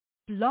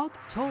Blog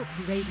Talk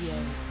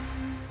Radio.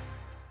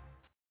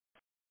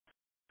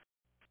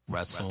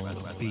 Rats on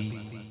the beat. See,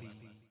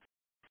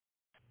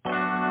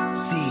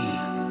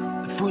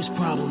 the first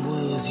problem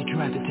was you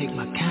tried to take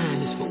my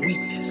kindness for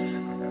weakness.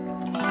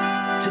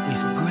 Took me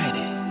for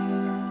granted,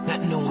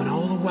 not knowing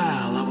all the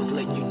while I was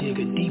letting you dig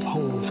a deep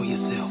hole for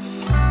yourself.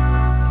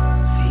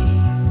 See,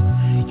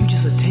 you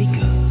just a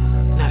taker,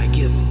 not a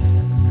giver.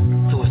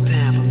 So it's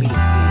time for me to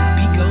say,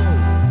 be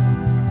gone.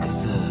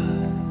 Cause,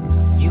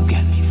 you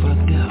got me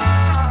fucked up.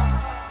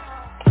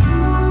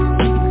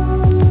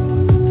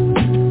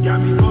 Got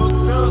me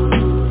fucked up.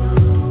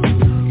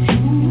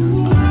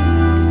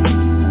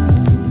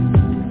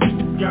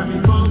 Got me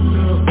fucked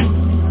up.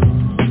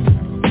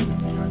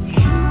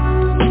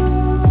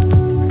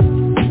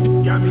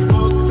 Got me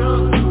fucked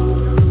up.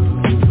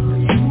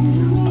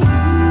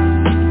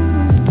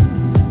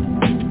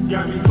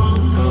 Got me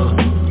fucked up.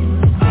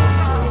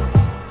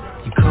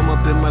 You come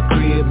up in my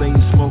crib and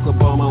you smoke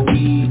up all my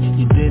weed.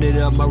 You did it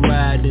up my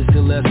ride, then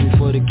still left me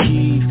for the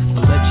keys. I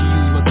let you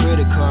use my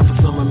credit card for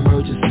some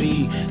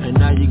emergency, and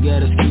now you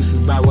got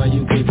excuses about why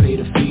you can't pay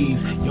the fees.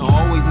 You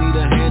always need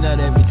a handout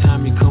every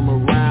time you come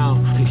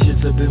around. Take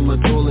shits up in my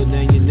toilet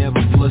and you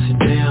never flush it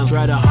down.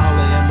 Try to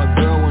holler at my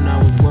girl when I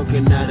was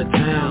working out of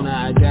town.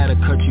 Now I gotta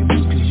cut you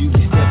loose cause you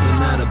be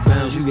stepping out of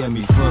bounds. You got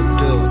me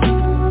fucked up.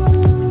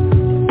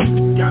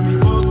 Got me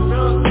fucked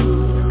up.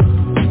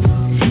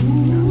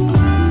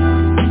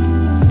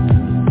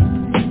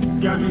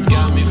 Got me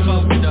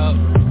fucked up.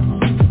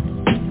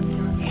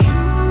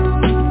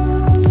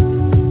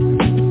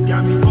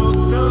 Got me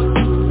fucked up.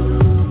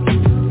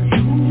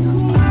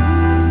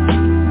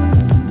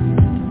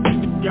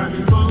 Got me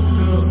fucked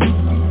up.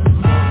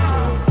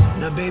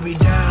 Now baby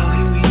doll,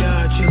 here we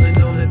are chilling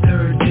on the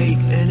third date,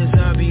 and it's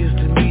obvious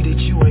to me that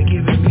you ain't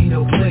giving me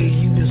no play.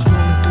 You've been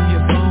scrolling through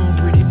your phone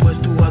pretty much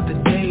throughout the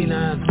day.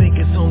 Now I think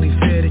it's only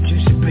fair that you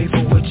should pay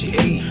for what you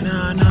ate.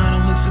 Nah,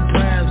 don't look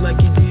surprised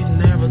like you didn't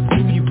have a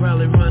clue. You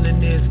probably running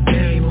this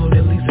game on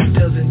at least a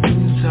dozen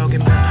dudes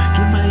talking about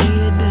get my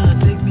head down,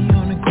 take me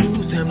on a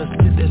cruise. Time to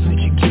split, that's what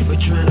you get for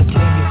trying to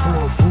play me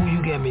for a fool. You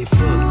got me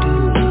fucked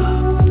up.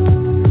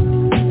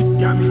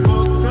 Got me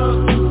fucked up.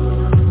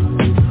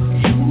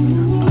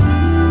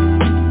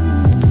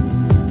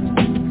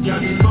 Got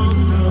me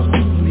fucked up.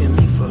 You got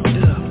me fucked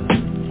up.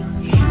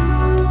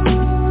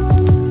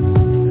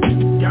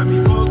 Got me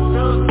fucked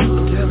up.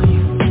 I'm telling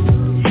you,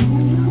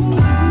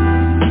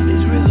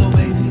 it's Rizzo,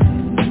 baby.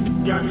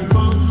 Got me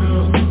fucked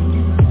up.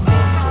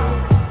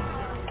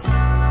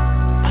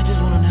 I just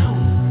wanna know.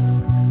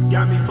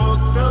 Got me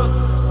fucked up.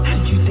 How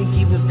did you think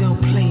you was gonna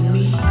play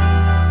me?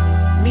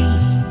 Me.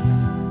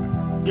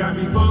 Got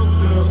me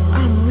fucked up.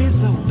 I'm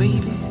Rizzo,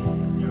 baby.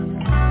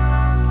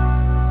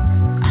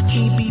 I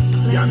can't be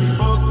played. Got me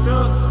fucked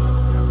up.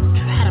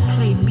 Try to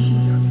play me.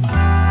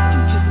 You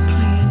just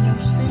playing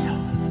yourself.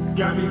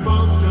 Got me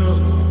fucked up.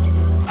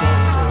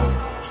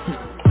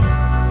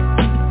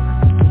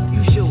 You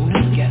sure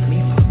enough got me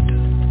fucked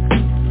up.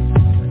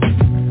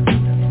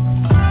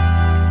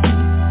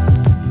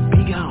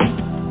 Be gone.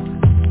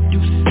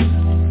 Deuces.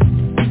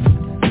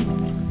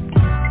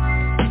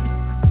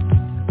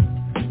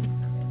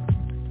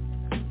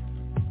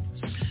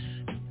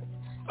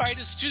 Alright,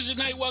 this is Tuesday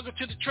night. Welcome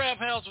to the Trap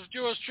House with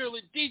yours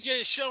truly,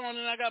 DJ Sean,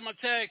 and I got my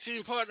tag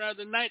team partner of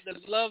the night, the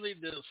lovely,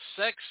 the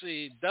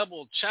sexy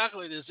Double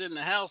Chocolate is in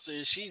the house,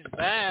 and she's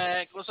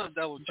back. What's up,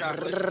 Double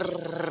Chocolate?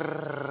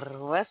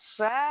 What's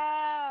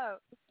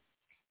up?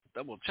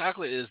 Double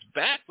Chocolate is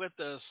back with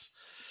us.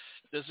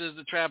 This is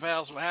the Trap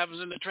House. What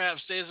happens in the trap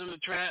stays in the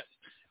trap.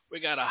 We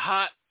got a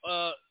hot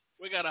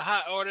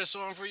artist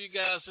on for you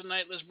guys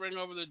tonight. Let's bring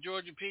over the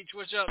Georgia Peach.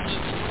 What's up, Miss?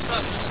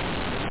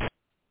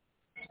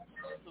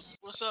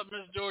 What's up,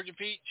 Miss Georgia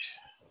Peach?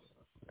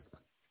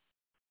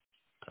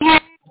 Hey,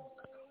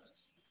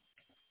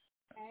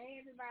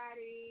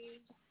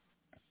 everybody.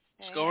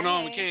 What's going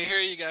on? We can't hear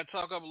you. You got to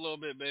talk up a little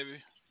bit,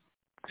 baby.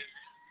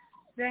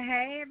 Say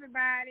hey,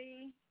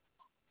 everybody.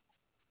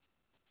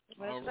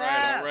 What's All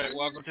up? right.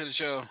 Welcome to the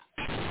show.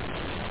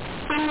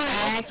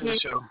 Welcome to the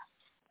show.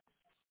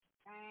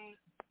 Thanks.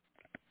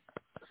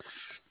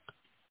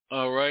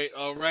 All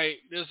right.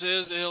 This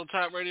is the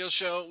Hilltop Radio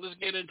Show. Let's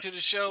get into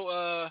the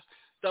show.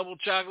 Double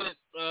Chocolate,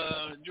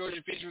 Georgia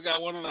Peach. We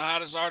got one of the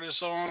hottest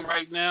artists on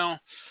right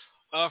now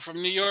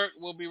from New York.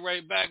 We'll be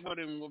right back with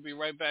him. We'll be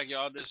right back,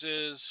 y'all. This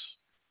is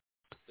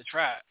the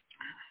Trap.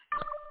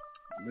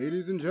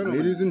 Ladies and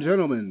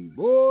gentlemen,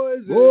 boys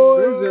and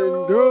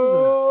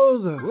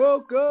girls,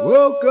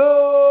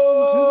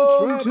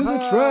 welcome to the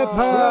Trap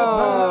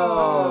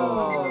House.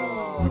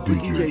 With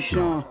DJ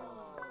Sean.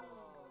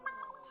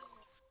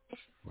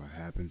 What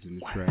happens in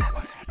the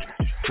trap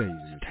stays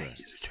in the trap.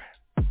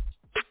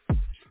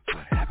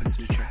 What happens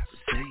in the trap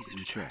stays in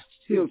the trap.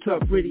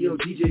 Hilltop Radio,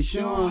 DJ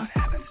Sean. What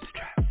happens in the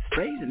trap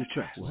stays in the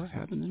trap. What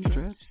happens in the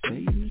trap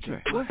stays in the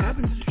trap. What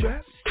happens in the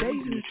trap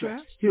stays in the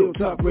trap.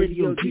 Hilltop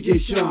Radio, DJ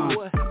Sean.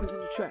 What happens in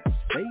the trap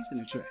stays in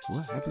the trap.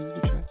 What happens in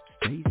the trap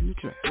stays in the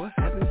trap. What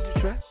happens in the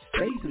trap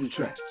stays in the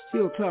trap.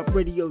 Hilltop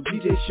Radio,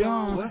 DJ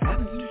Sean. What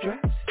happens in the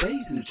trap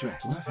stays in the trap.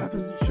 What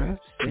happens in the trap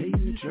stays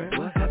in the trap.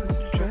 What happens in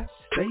the trap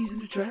stays in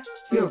the trap.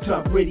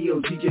 Hilltop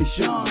Radio, DJ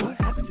Sean. What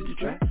happens in the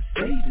trap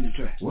stays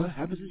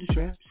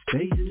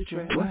in the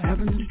trap. What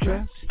happens in the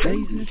trap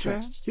stays in the trap. What happens in the trap stays in the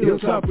trap.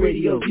 Hilltop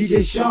Radio, DJ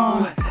Sean.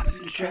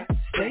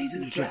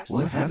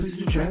 What happens in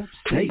the trap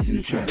stays in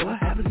the trap. What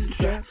happens in the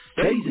trap stays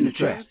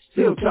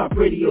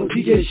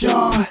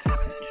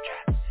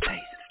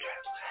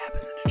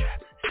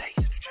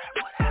in the trap.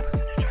 What happens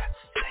in the trap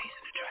stays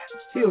in the trap.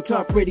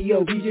 Hilltop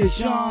Radio, DJ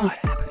Sean.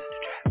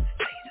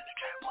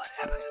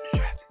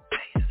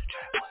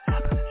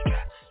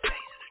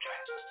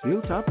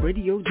 Hilltop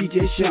Radio,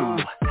 DJ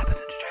Sean.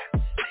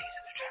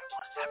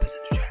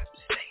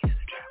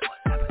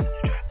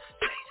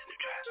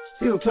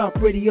 Hilltop Radio, DJ Sean. Hilltop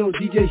Radio,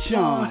 DJ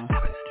Sean.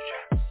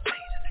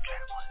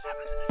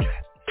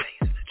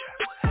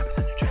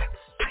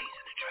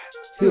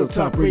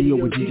 Hilltop Radio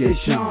with DJ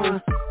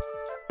Sean.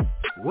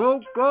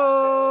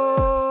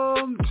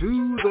 Welcome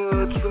to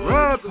the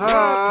Trap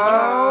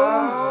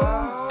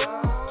House.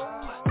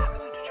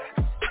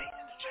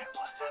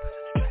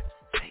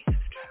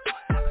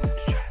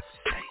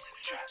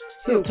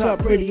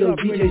 Hilltop Radio,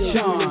 DJ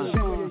Sean.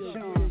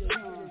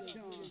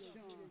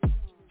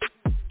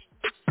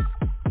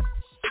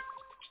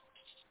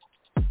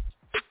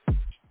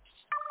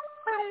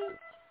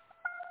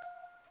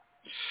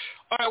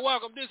 All right,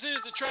 welcome. This is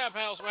the Trap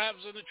House. What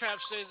happens in the trap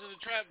stays in the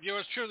trap.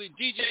 Yours truly,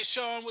 DJ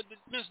Sean with the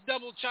Miss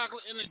Double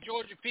Chocolate and the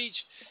Georgia Peach.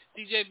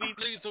 DJ B.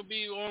 Leith will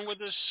be on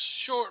with us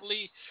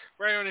shortly,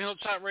 right on the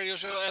Hilltop Radio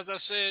Show. As I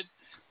said,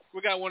 we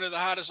got one of the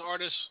hottest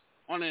artists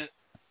on it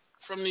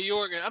from New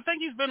York. I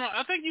think you've been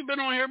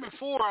on here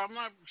before. I'm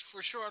not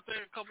for sure. I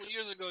think a couple of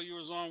years ago you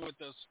was on with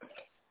us.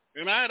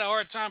 And I had a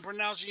hard time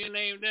pronouncing your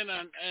name then,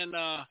 and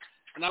I'm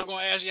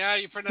going to ask you how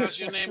you pronounce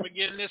your name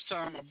again this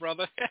time, my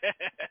brother.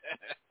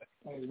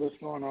 Hey, what's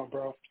going on,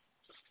 bro?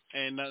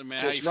 Ain't nothing,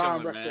 man. How you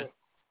feeling, man?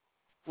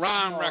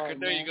 Ron Record,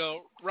 there you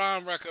go.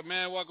 Ron Record,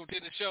 man. Welcome to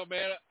the show,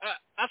 man.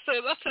 I said,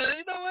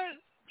 you know what?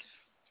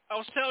 I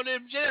was telling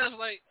MJ, I was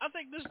like, I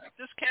think this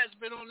cat's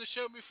been on the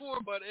show before,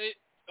 but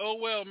oh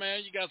well,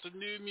 man. You got some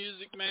new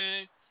music,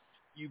 man.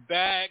 You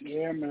back.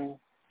 Yeah, man.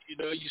 You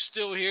know, you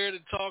still here to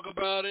talk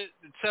about it,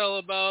 to tell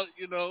about,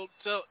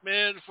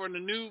 man, for the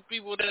new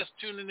people that's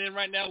tuning in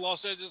right now,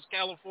 Los Angeles,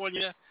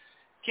 California,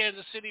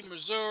 Kansas City,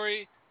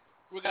 Missouri.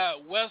 We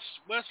got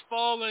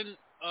Westfalen,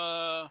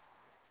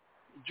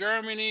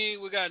 Germany.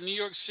 We got New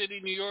York City.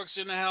 New York's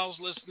in the house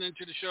listening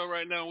to the show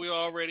right now. We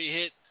already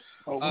hit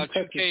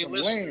 2K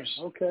listeners.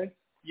 Okay.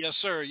 Yes,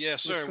 sir.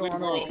 Yes, sir. We're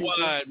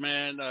worldwide,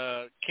 man. Shout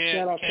out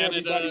Canada. to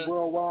everybody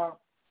worldwide.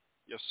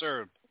 Yes,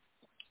 sir.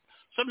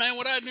 So, man,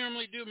 what I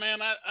normally do, man,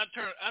 I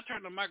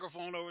turn the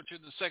microphone over to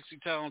the sexy,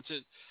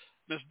 talented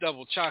Miss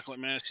Double Chocolate,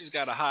 man. She's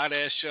got a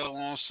hot-ass show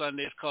on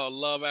Sunday. It's called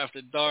Love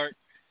After Dark.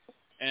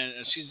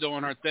 And she's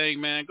doing her thing,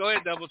 man. Go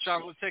ahead, Double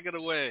Chocolate. Take it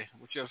away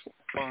with your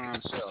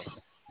fun self.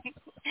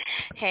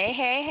 Hey.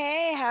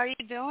 How are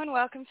you doing?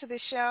 Welcome to the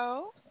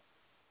show.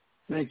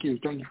 Thank you.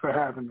 Thank you for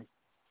having me.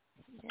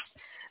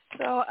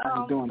 So,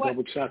 how you doing,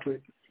 Double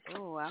Chocolate?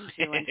 Oh, I'm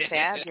doing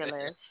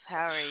fabulous.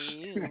 How are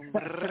you?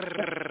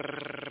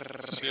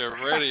 She a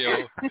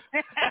radio.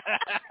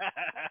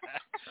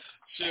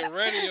 She a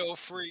radio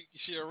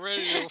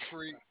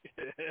freak.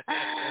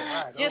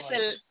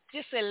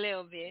 Just a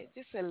little bit.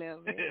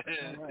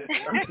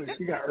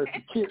 You got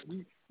Eartha Kitt.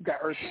 You got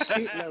Eartha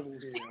Kitt level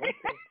here. Okay.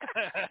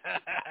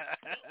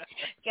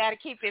 Got to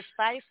keep it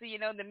spicy. You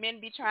know, the men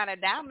be trying to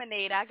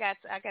dominate. I got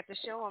to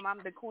show them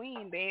I'm the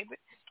queen, baby.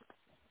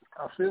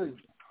 I feel you.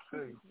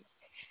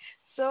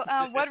 So,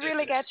 what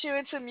really got you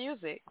into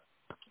music?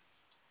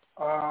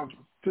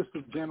 Just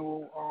a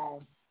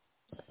general.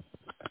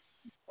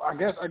 I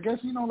guess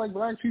like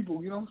black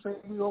people, you know what I'm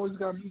saying? We always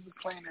got music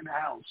playing in the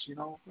house, you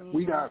know. Mm-hmm.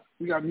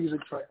 We got music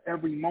for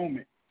every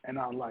moment in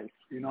our life,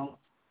 you know.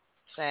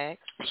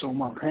 Facts. So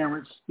my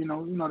parents, you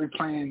know, they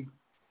playing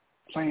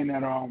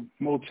that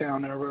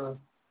Motown era,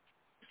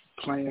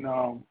 playing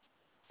a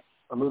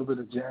little bit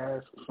of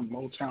jazz from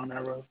Motown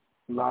era,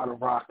 a lot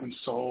of rock and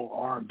soul,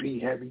 R&B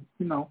heavy,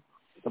 you know,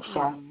 the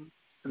funk,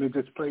 and it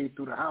just played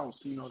through the house,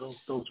 you know,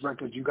 those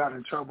records you got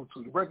in trouble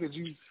to, the records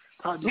you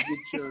probably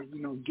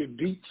get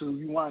beat to,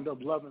 you wind up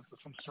loving for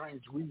some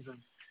strange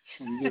reason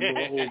when you get a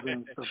little older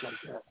and stuff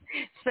like that.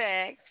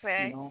 Facts.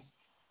 You know?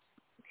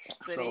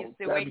 So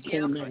that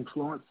became the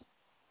influence.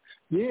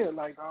 Yeah,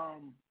 like I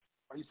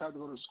used to have to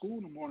go to school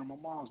in the morning. My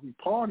mom's be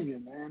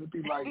partying, man. It'd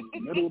be like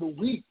middle of the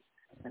week,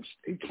 and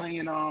they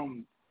playing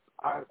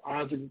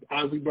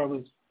Ozzy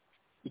Brothers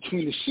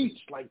Between the Sheets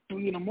like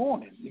 3 in the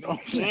morning. You know what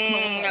I'm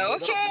saying?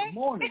 Okay. In the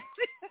morning.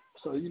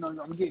 So, you know,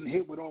 I'm getting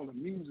hit with all the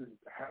music,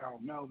 the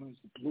Harold Melvins,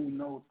 the Blue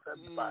Notes,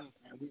 everybody,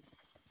 man. We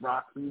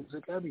rock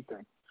music,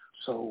 everything.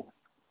 So,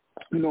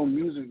 you know,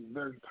 music is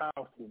very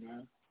powerful,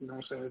 man. You know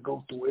what I'm saying? It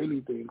goes through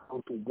anything,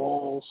 go through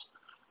walls,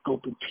 go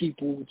through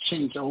people,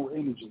 change your whole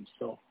energy.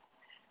 So,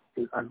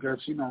 I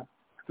guess, you know,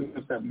 I think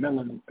it's that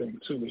melanin thing,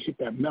 too. They hit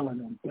that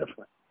melanin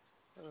different.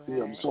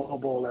 we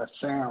absorb all that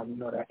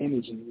sound, that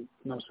energy. You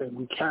know what I'm saying?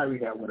 We carry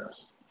that with us.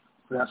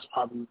 So that's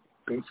probably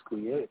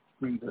basically it.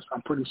 I mean,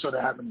 I'm pretty sure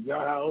that happened in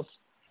your house.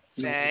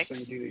 You know what I'm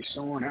saying? DJ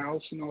Sean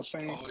house. You know what I'm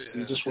saying? Oh, yeah.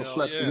 We just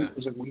reflect the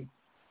music.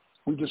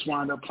 We just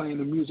wind up playing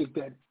the music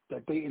that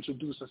they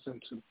introduced us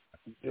into.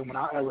 And when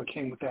our era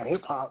came with that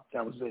hip hop,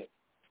 that was it.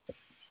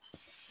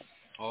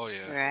 Oh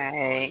yeah.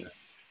 Right.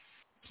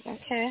 Oh, yeah.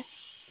 Okay.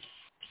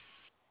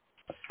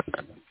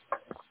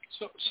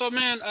 So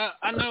man,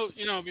 I know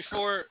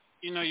before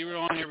you were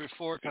on here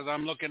before because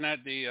I'm looking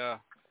at the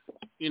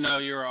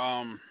your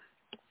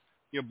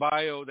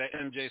bio that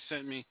MJ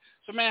sent me.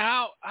 So man,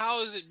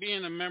 how is it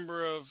being a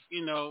member of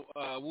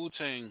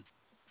Wu-Tang?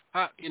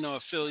 How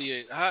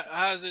affiliate?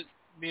 How is it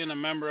being a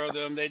member of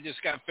them? They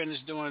just got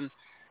finished doing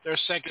their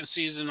second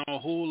season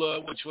on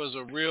Hulu, which was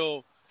a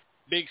real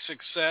big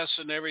success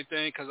and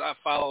everything because I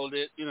followed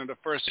it. The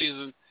first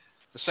season,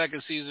 the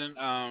second season.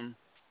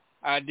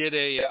 I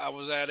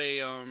was at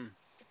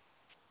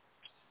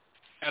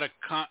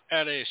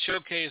a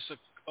showcase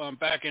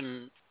back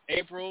in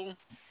April,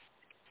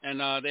 and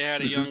they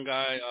had a young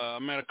guy. I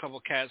met a couple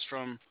cats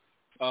from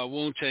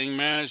Wu-Tang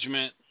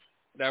Management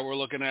that were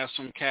looking at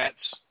some cats,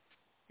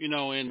 at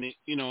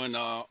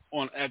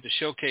the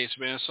showcase,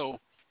 man. So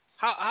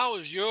how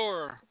is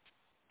your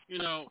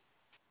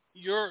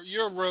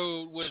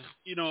road with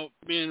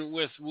being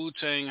with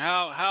Wu-Tang?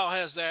 How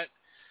has that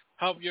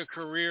helped your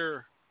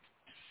career?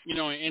 In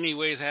any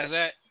ways, has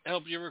that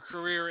helped your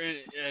career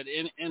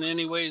in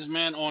any ways,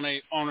 man? On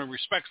a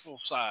respectful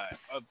side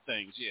of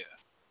things, yeah.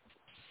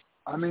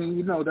 I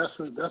mean, that's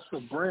a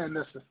brand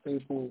that's a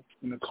staple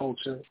in the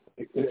culture.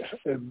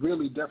 It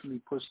really definitely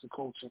pushed the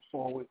culture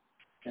forward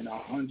in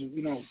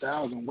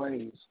 1,000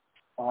 ways.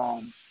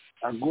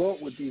 I grew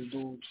up with these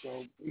dudes,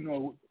 so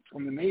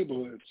from the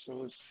neighborhood,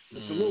 so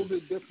it's a little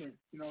bit different.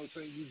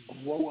 Saying you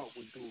grow up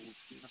with dudes.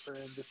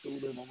 Saying this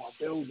dude lived on my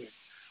building,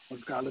 or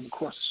this guy lived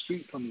across the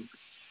street from me.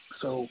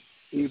 So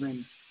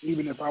even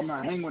if I'm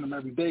not hanging with them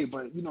every day,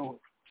 but when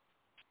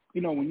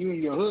you're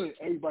in your hood,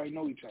 everybody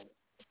know each other.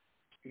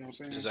 You know what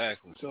I'm saying?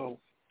 Exactly. So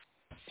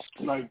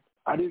like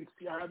I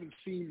haven't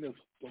seen the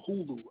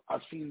Hulu.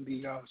 I've seen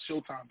the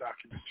Showtime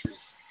documentary,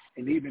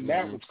 and even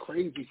that was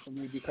crazy for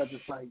me because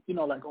it's like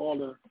like all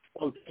the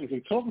things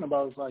they're talking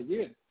about. It's like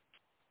yeah.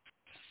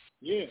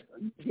 You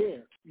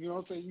know what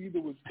I'm saying? You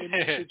either was in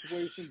that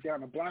situation,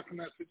 down the block from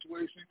that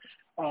situation,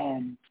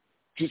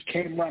 just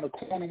came around the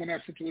corner when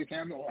that situation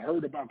happened or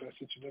heard about that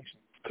situation.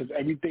 Because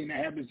everything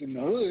that happens in the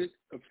hood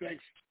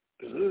affects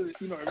the hood,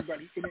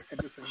 everybody in it at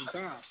the same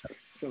time.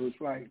 So it's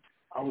like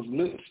I was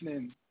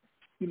listening,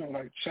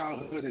 like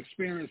childhood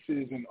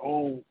experiences and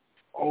old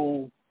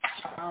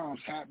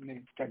times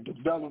happening that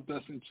developed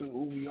us into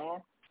who we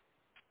are.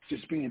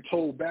 Just being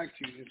told back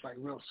to you, it's like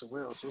real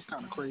surreal. So it's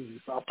kind of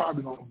crazy. So I'm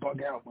probably going to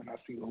bug out when I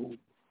see the Hulu.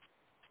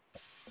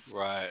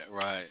 Right.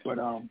 But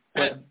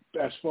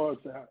as far as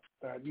that,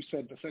 you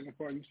said the second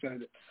part. You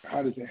said,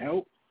 how does it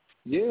help?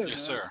 Yeah, yes,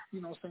 man. Sir.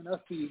 I'm saying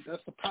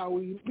that's the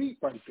power you beat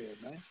right there,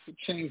 man. It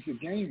changed the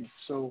game.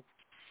 So,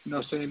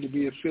 saying to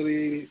be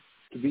affiliated,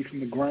 to be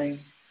from the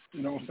grain, to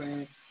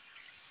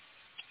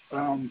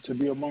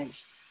be amongst,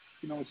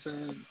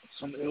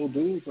 some ill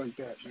dudes like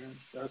that, man.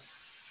 That's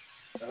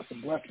a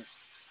blessing.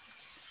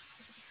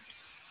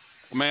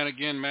 Well, man,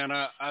 again, man,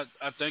 I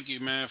thank you,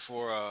 man,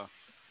 for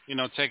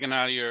taking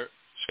out of your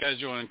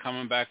schedule and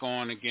coming back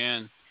on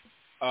again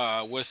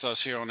with us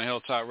here on the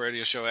Hilltop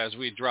Radio Show as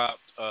we dropped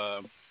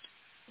the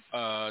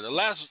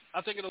last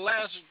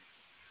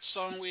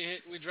song we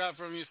dropped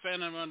from you,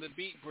 Phantom on the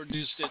Beat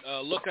produced it,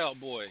 Lookout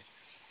Boy.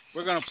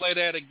 We're gonna play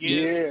that again.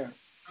 Yeah.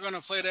 We're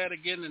gonna play that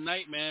again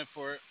tonight, man,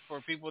 for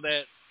people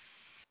that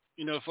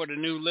for the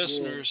new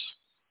listeners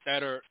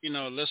that are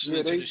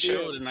listening to the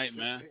show tonight,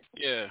 man.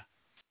 Yeah.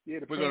 Yeah,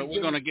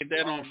 we're gonna get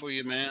that on for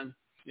you, man.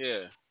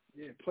 Yeah.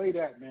 Yeah, play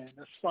that, man.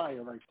 That's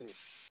fire right there.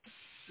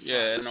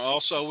 Yeah, and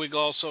also we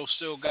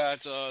still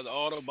got the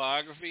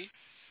autobiography,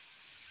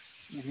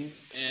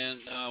 and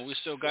we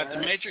still got the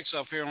Matrix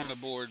up here on the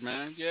board,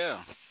 man.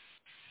 Yeah.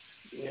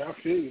 Yeah, I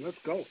feel you. Let's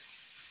go.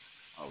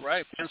 All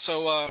right, man.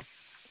 So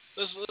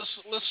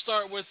let's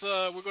start with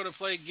we're gonna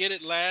play "Get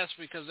It Last"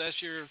 because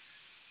that's your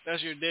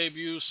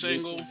debut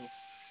single.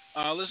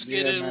 Let's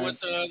get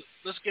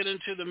let's get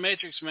into the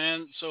Matrix,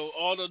 man. So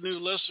all the new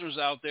listeners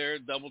out there,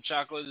 Double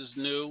Chocolate is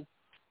new.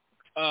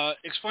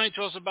 Explain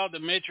to us about the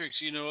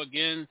Matrix.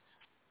 Again,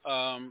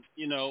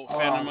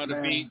 Phantom of the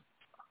Beat.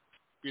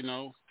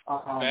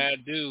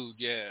 Bad dude,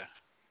 yeah.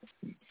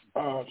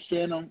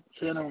 Phantom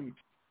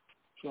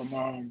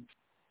from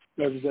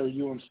legendary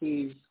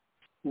UMCs,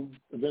 who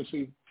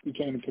eventually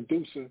became a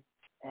producer,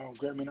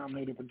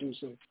 Grammy-nominated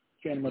producer,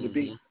 Phantom of the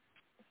Beat.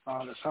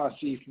 That's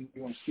Hashi from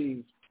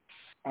UMCs.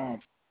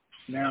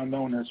 Now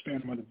known as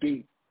Phantom of the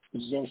Beat,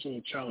 which is also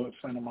a childhood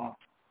friend of mine.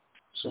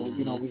 So,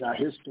 we got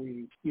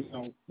history,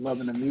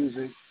 loving the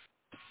music,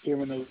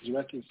 hearing those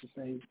records to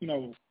say,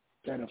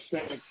 that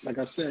effect, like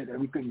I said,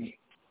 everything.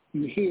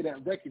 You hear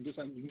that record just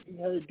like you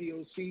heard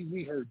DOC,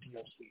 we heard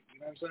DOC. You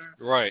know what I'm saying?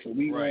 Right. So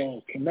we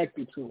all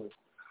connected to it.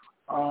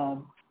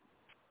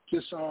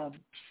 just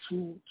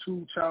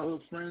two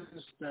childhood friends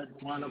that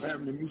wound up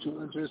having a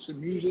mutual interest in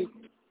music,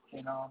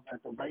 and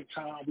at the right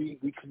time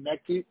we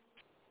connected.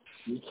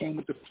 He came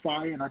with the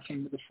fire, and I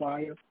came with the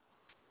fire,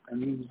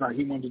 and he was like,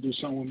 he wanted to do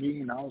something with me,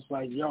 and I was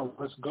like, yo,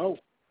 let's go.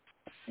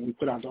 And we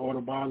put out the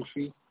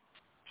autobiography,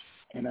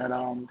 and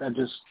that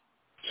just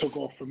took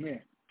off from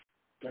there.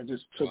 That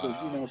just took us,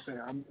 you know what I'm saying?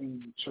 I'm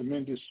in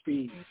tremendous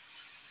speed.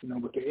 You know,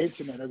 with the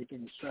internet,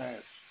 everything was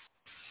fast.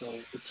 So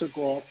it took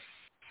off,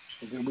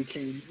 and then we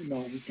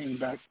came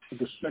back with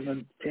the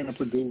second Panda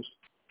produced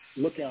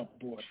Lookout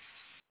Boy,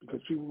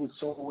 because people were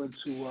so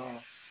into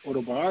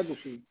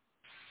autobiography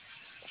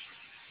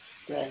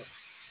that,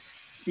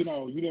 you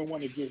know, you didn't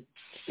want to get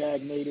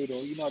stagnated,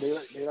 or, you know,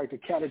 they like to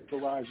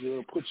categorize you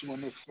or put you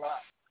on this spot.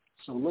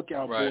 So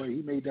Lookout Boy,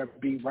 he made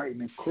that beat right in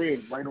the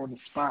crib, right on the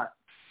spot.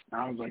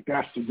 And I was like,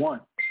 that's the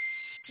one.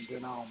 And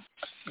then,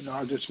 you know,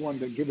 I just wanted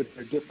to give it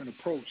a different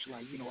approach,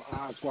 like, you know,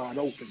 eyes wide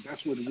open.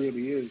 That's what it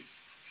really is.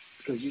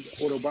 Because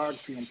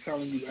autobiography, I'm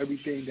telling you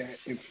everything that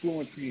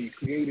influenced me,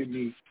 created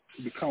me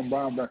to become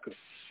Ron Record.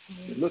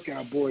 The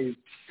Lookout Boy is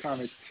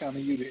kind of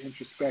telling you the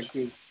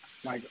introspective,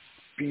 like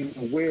being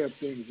aware of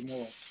things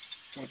more.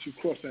 Once you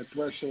cross that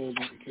threshold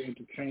into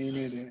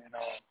entertainment and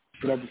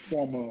whatever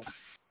form of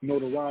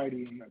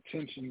notoriety and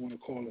attention you want to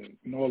call it,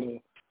 and all the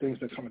things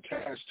that come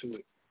attached to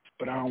it.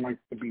 But I don't like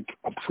to be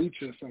a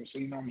preacher or something, so,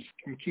 you know, I'm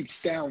going to keep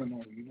styling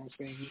on it, you know what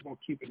I'm saying? We're going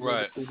to keep it cool,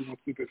 we're going to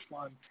keep it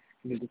fun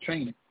and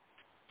entertaining.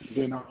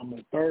 Then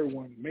the third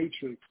one,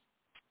 Matrix,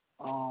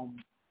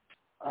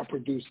 I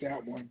produced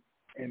that one,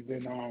 and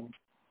then,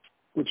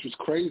 which was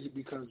crazy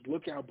because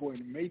Lookout Boy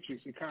and the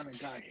Matrix, it kind of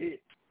got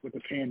hit with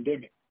the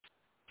pandemic.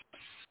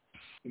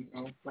 You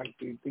know, like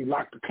they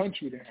locked the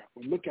country down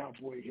when Lookout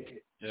Boy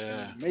hit.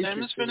 Yeah.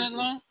 Damn, it's been that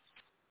long?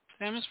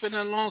 Damn, it's been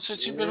that long since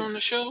you've been on the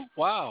show?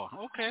 Wow,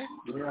 okay.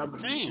 Yeah, I've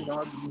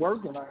been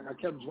working. I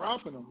kept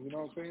dropping them, you know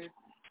what I'm saying?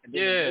 And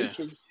then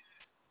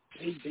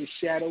yeah. They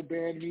shadow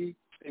banned me.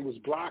 They was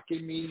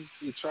blocking me.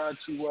 They tried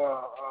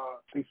to,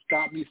 they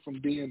stopped me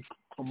from being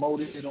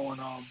promoted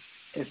on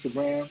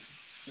Instagram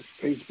and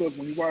Facebook.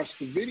 When you watch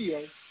the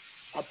video,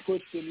 I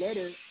put the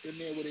letter in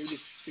there where they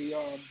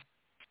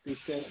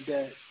said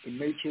that the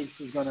Matrix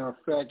is going to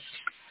affect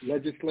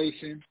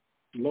legislation,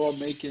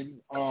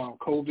 lawmaking,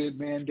 COVID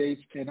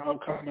mandates, and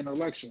upcoming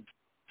election.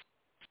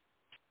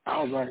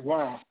 I was like,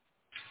 wow.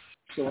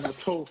 So when I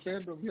told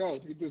Fandom, yo,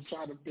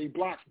 they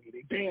blocked me,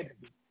 they banned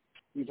me.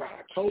 He's like,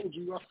 I told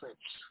you. I said,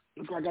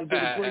 look like I did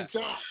a great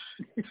job.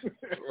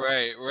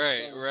 Right.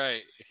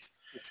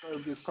 It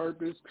served its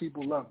purpose.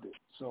 People loved it.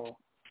 So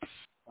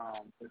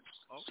it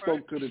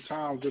spoke to the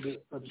times of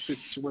the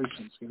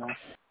situations, you know.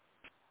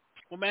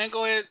 Well, man,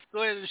 go ahead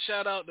and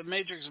shout out the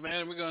Matrix,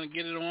 man. We're going to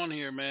get it on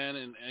here, man.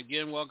 And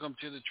again, welcome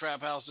to the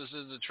Trap House. This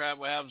is the Trap.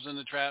 What happens in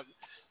the Trap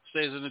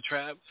stays in the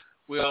Trap.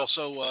 We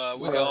also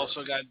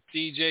got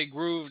DJ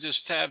Groove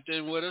just tapped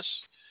in with us.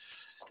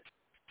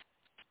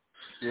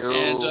 Yo,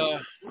 and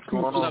what's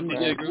going on,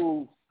 DJ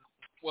Groove?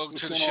 Welcome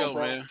to the show,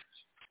 man.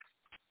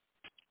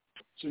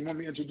 So you want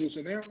me to introduce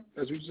it now,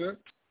 as you said?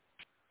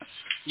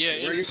 Yeah,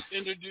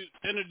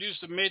 introduce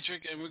the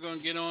Matrix, and we're going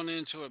to get on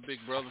into it, big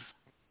brother.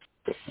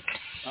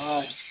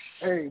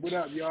 Hey, what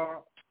up,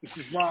 y'all? This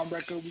is Ron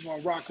Record. We're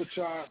going to rock with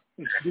y'all,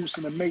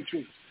 introducing the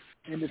Matrix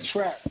in the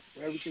Trap.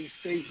 Where everything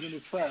stays in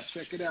the Trap.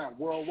 Check it out.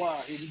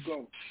 Worldwide. Here we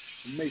go.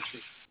 The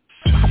Matrix.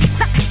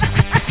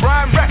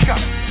 Ron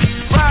Record.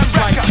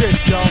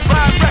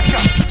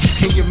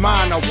 In your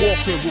mind, I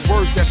walk in with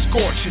words that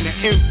scorch, and the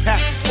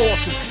impact is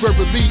awesome.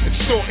 Verbally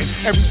extorting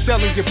every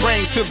cell in your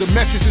brain till the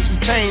messages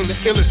retain. The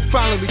illest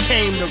finally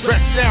came, the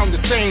rest sound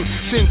the same.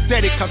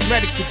 Synthetic,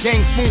 cosmetic, the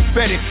gang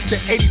spoon-fed it. The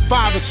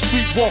 85ers,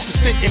 streetwalkers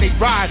thinking they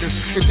riders.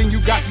 And then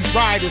you got these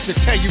riders that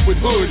tell you what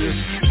hood is.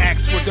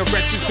 Ask for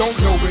directions, don't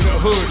know where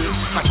the hood is.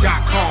 My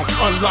 .com,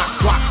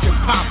 unlock blocks and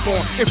pop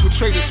on.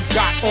 Infiltrators who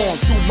got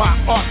on through my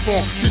art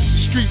form. This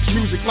is streets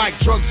music like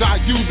drugs, I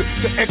use it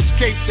to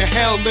escape the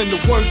hell and the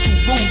ones who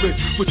rule it.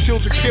 With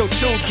children kill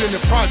children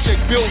and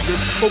project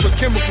builders over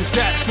chemical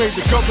stats made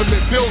the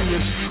government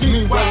billions.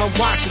 Meanwhile I'm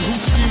watching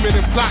who's scheming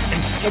and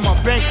plotting on my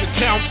bank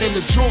account and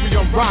the jewelry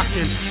I'm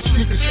rocking.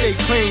 Sneakers stay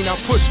clean, I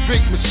push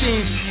big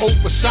machines,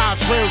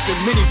 oversized rims and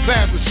mini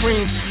plasma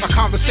screens. I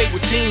conversate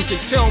with teens, they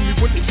tell me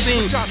what they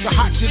seen. The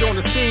hot shit on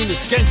the scene is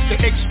gangster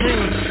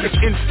extreme. It's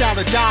in style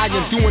to die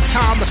and doing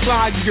time to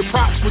slide. You get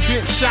props for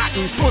getting shot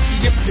and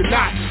pussy if you're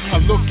not.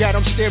 I look at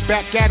them, stare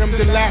back at them,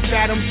 then laugh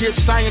at them. Get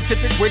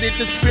scientific with it,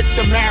 just spit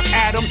the math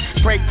at them.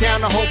 Break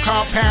down the whole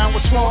compound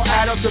with small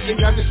atoms. If they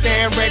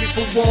understand, ready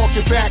for war,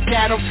 get back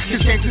at them.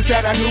 These gangsters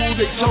that I knew,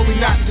 they told me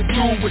not to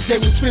do what they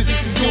was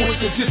physically doing,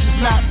 cause this is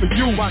not for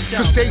you.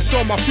 Cause they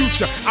saw my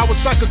future, I was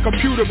like a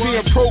computer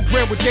being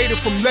programmed with data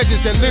from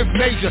legends that live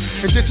major.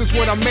 And this is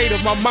what I made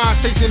of, my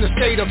mind stays in a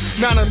state of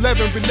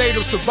 9/11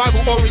 related,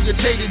 survival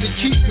orientated. It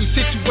keeps me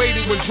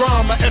situated when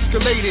drama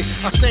escalated.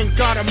 I thank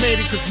God I made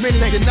it, cause many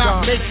did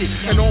not make it.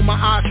 shit. And all my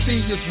eyes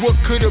see is what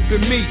could have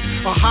been me.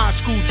 A high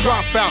school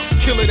dropout,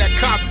 killer that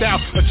copped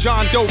out. A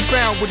John Doe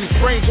found with his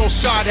brains all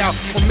shot out.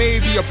 Or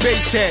maybe a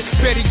base head,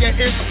 better yet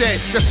instead.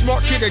 The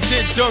smart kid that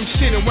did dumb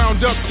shit and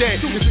wound up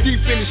dead. It's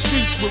deep in the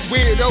streets with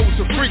weirdos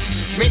and freaks.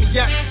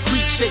 Maniacs,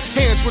 creeps, shake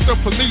hands with the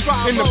police.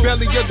 In the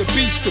belly of the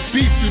beast, the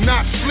beef do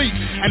not sleep.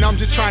 And I'm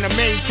just trying to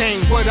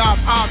maintain what I've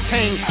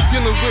obtained.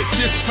 Dealing with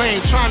this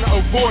pain, trying to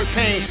avoid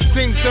pain.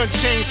 Things done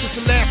changed since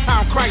the last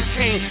time Christ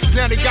came.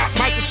 Now they got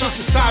microchips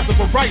the size of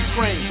a rice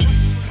grain.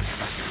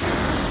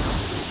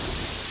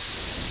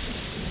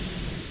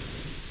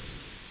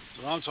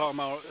 So I'm talking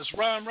about, it's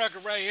Rhyme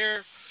Record right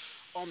here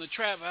on the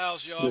Trap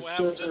House, y'all. What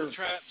happens in the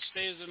trap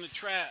stays in the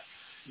trap.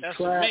 That's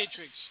the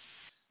Matrix.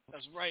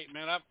 That's right,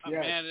 man.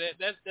 Man,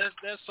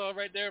 that song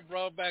right there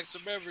brought back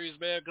some memories,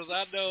 man. Because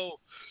I know,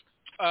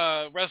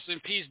 rest in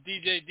peace,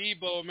 DJ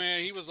Debo,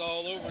 man. He was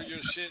all over your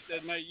shit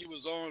that night you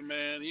was on,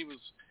 man. He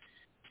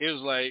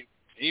was like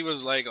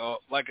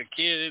a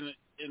kid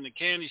in the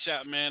candy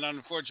shop, man.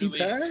 Unfortunately,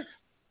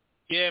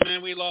 yeah,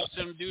 man. We lost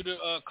him due to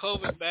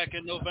COVID back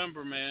in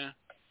November, man.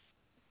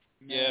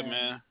 Yeah,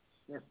 man.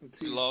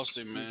 We lost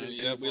him, man.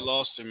 Yeah, we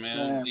lost him,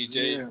 man.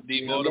 DJ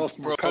Debo, the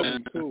pro,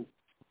 man. Too.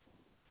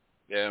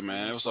 Yeah,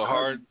 man. It was a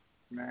hard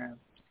It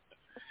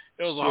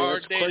was a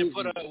hard day to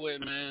put up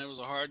with, man. It was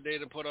a hard day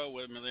to put up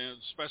with, man.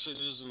 Especially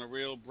losing a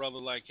real brother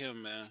like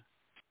him, man.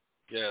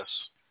 Yes.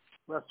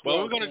 Well,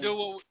 we're gonna do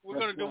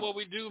what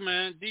we do,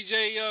 man.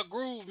 DJ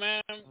Groove,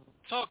 man.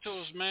 Talk to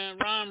us, man.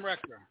 Rhyme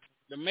Record,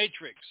 The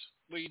Matrix.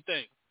 What do you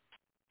think,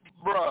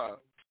 bruh?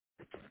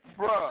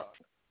 Bruh,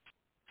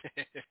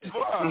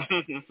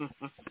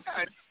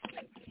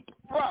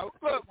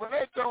 look, when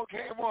that song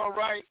came on,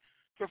 right,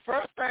 the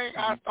first thing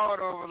I thought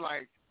of was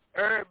like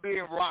R&B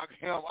and rock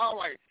him. I was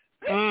like,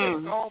 this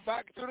is going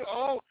back to the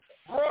old,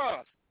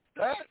 bruh.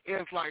 That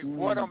is like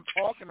what I'm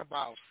talking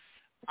about.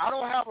 I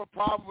don't have a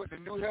problem with the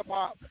new hip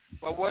hop,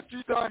 but what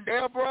you done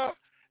there, bruh,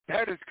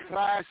 that is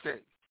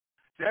classic.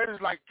 That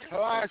is like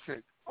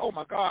classic. Oh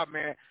my God,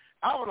 man.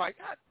 I was like,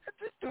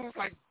 this dude's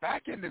like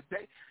back in the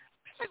day.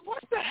 Like,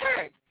 what the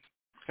heck?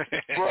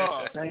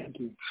 Bro, thank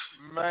you,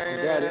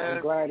 man.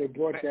 I'm glad it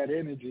brought that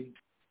energy,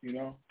 you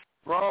know.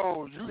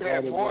 Bro, you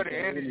had more than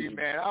energy,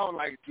 man. I was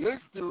like, this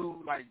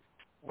dude like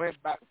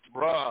went back,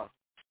 bro.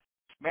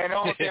 Man, the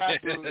only thing I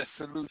do is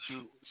salute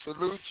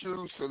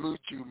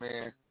you,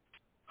 man.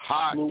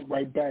 Hot, salute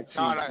right back to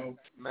you,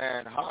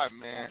 man. Hot,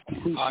 man.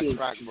 Hot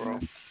track, bro.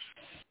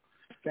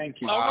 Thank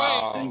you. All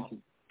right, thank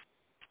you.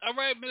 All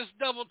right, Miss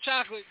Double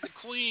Chocolate, the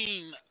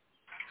Queen.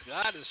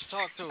 Goddess,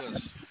 talk to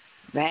us.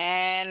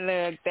 Man,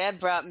 look, that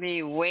brought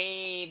me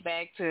way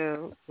back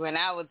to when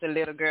I was a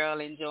little girl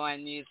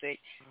enjoying music.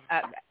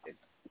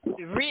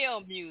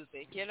 Real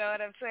music, you know what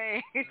I'm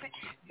saying?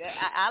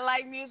 I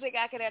like music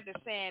I could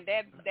understand.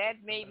 That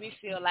made me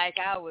feel like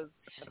I was,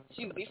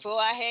 before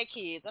I had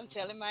kids. I'm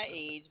telling my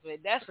age,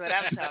 but that's what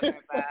I'm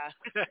talking about.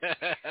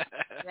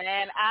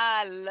 Man,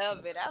 I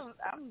love it.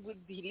 I'm with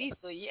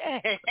Lethal, yeah.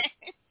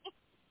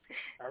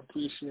 I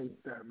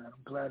appreciate that, man.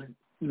 I'm glad it.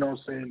 You know what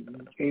I'm saying?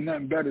 Ain't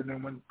nothing better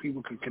than when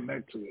people can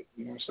connect to it.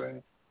 You know what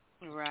I'm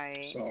saying?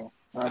 Right. So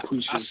I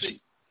appreciate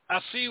it.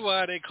 I see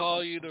why they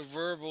call you the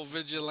verbal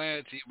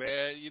vigilante,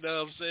 man. You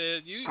know what I'm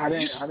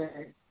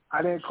saying?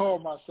 I didn't call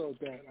myself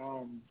that.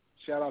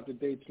 Shout out to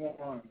Dayton,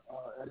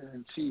 editor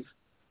in chief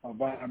of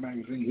Vibe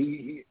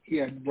magazine. He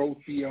had wrote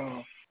he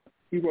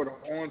wrote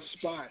an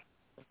on-spot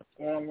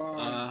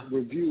online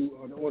review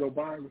of the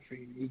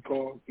autobiography.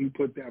 He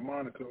put that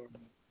moniker on me.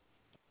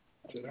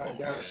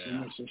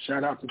 So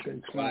shout out to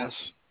Dayton.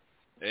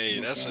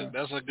 Hey,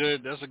 that's a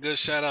good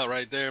shout out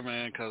right there,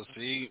 man, because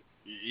he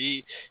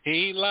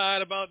ain't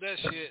lied about that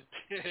shit.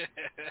 He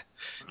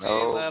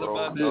ain't lied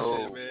about that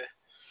shit, man.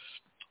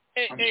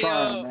 Hey, I'm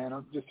trying, man.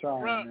 I'm just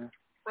trying, man.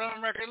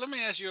 Rhyme Record, let me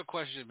ask you a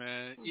question,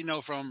 man. You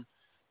know, from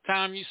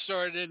time you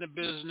started in the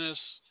business,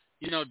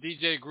 you know,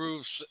 DJ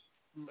Groove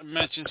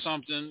mentioned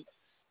something,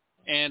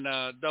 and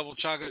Double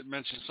Chocolate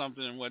mentioned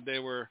something when they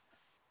were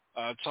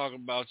talking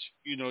about,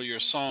 you know, your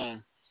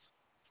song.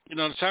 You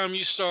know, the time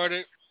you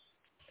started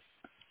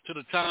to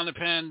the time the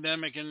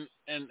pandemic and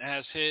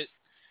has hit,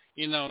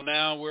 you know,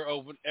 now we're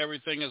open.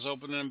 Everything is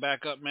opening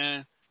back up,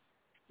 man.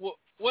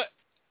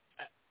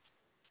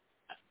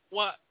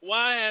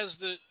 Why has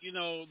the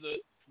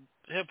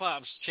hip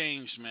hop's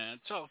changed, man?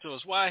 Talk to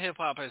us. Why hip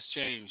hop has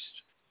changed?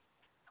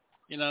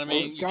 You know what I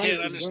mean? You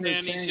can't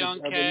understand these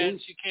young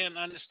cats. You can't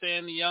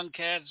understand the young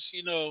cats.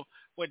 You know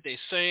what they're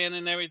saying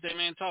and everything,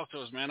 man. Talk to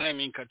us, man. I didn't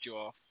mean to cut you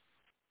off.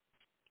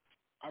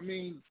 I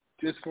mean,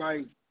 just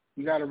like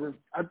you got to.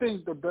 I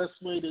think the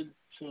best way to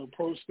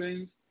approach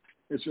things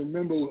is to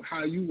remember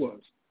how you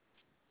was.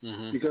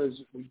 Mm-hmm. Because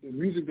the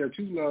music that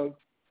you love,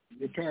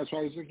 your parents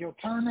always like, yo,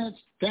 turn that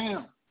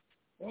down.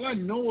 All that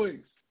noise,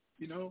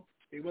 you know,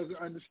 they wasn't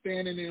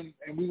understanding them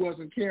and we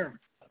wasn't caring.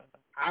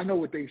 I know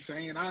what they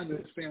saying. I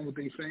understand what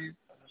they saying.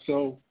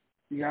 So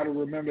you got to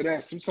remember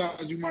that.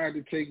 Sometimes you might have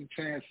to take a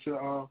chance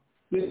to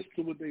listen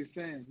to what they're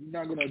saying. You're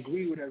not going to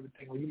agree with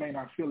everything, or you may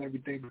not feel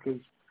everything because,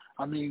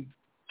 I mean,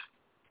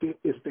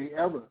 if they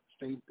ever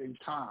they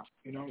time.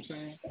 You know what I'm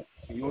saying?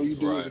 And all you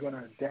do is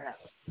gonna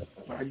adapt.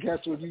 But I guess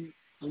when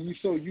you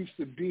so used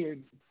to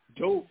being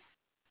dope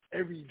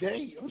every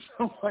day or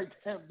something like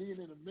that, being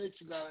in the mix,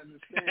 you gotta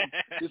understand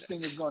this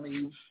thing is gonna,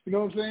 you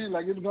know what I'm saying?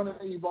 Like, it's gonna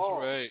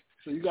evolve. Right.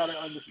 So you gotta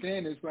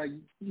understand it's like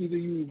either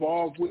you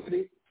evolve with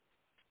it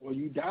or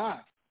you die.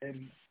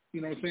 And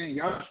you know what I'm saying?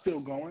 Y'all still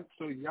going.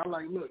 So y'all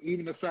like, look,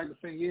 even the fact of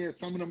saying, yeah,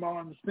 some of them I don't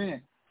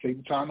understand. Take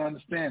the time to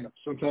understand them.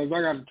 Sometimes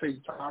I gotta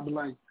take the time to be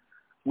like,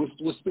 what's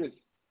this?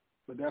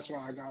 But that's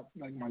why I got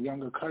like my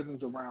younger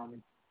cousins around me.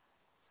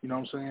 You know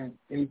what I'm saying?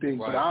 Anything,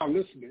 but I'll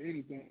listen to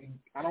anything.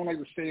 I don't like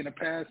to stay in the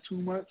past too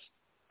much,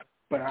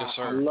 but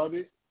I love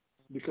it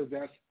because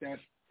that's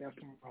my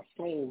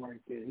soul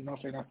right there. You know what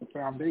I'm saying? That's the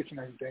foundation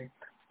and everything.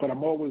 But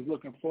I'm always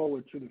looking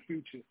forward to the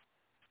future.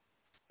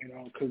 You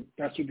know, because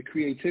that's what the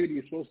creativity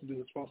is supposed to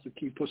do. It's supposed to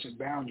keep pushing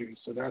boundaries.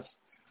 So that's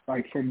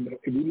like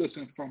if you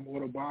listen from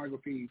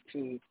Autobiography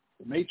to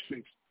The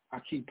Matrix, I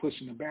keep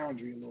pushing the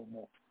boundary a little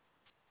more.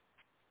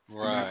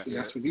 Right.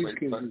 That's what these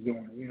kids is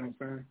doing. You know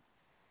what I'm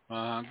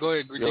saying? Go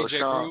ahead, DJ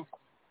Sean. Groove.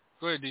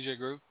 Go ahead, DJ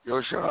Groove.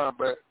 Yo, Sean,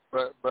 but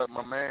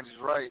my man is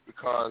right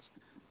because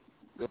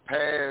the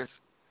past,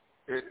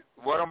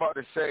 what I'm about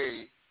to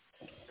say,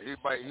 he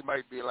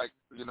might be like,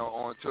 you know,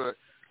 on to it.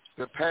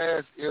 The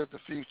past is the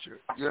future.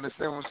 You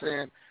understand what I'm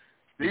saying?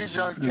 These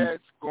young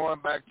cats going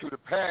back to the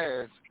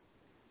past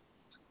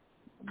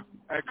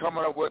and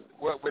coming up with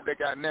what they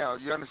got now.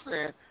 You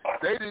understand?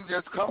 They didn't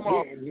just come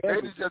off. They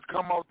didn't just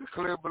come off the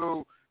clear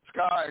blue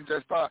sky and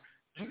just start.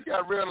 You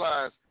got to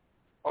realize,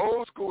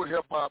 old school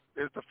hip hop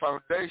is the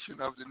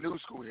foundation of the new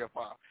school hip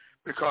hop.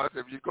 Because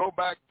if you go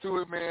back to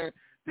it, man,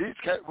 these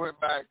cats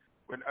went back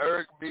when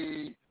Eric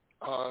B,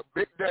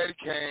 Big Daddy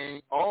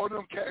Kane, all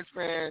them cats,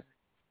 man.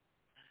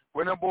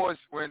 When them boys,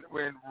 when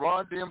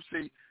Ron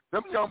DMC,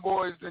 them young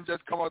boys didn't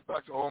just come up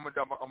back to, I'm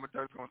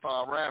just gonna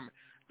start ramming.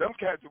 Them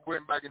cats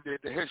went back and did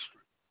the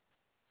history.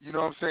 You know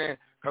what I'm saying?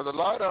 Because a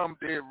lot of them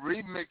did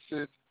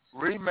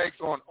remakes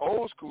on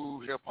old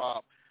school hip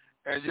hop,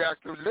 and you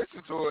have to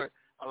listen to it.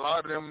 A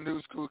lot of them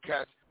new school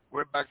cats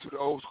went back to the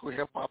old school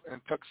hip hop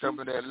and took some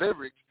of their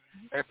lyrics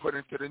and put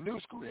into the new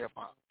school hip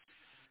hop.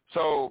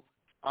 So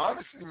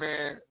honestly,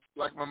 man,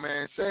 like my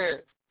man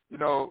said, you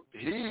know,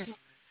 he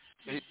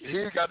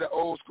got the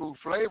old school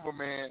flavor,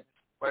 man.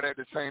 But at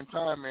the same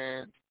time,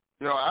 man,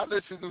 you know, I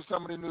listen to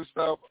some of the new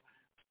stuff,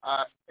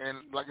 and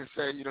like I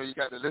said, you know, you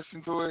got to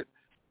listen to it.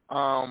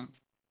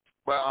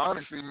 But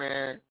honestly,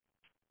 man,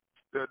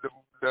 the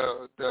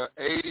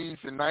 80s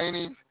and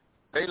 90s,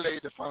 they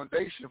laid the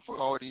foundation for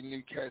all these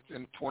new cats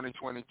in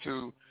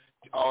 2022,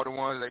 all the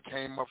ones that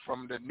came up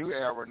from the new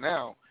era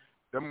now.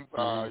 Them,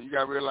 you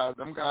got to realize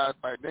them guys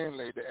back then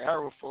laid the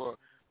era for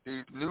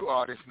these new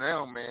artists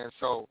now, man.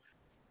 So,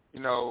 you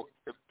know,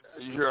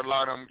 you hear a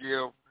lot of them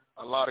give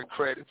a lot of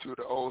credit to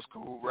the old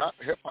school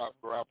hip hop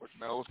rappers,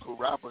 man, old school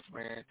rappers,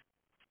 man.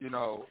 You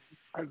know,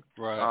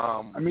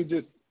 right? Let me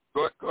just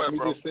go ahead,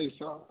 bro. Just say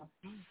something.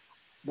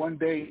 One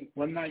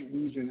night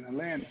we was in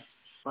Atlanta,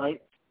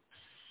 right?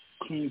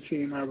 Clean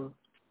team ever.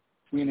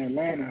 We in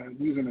Atlanta.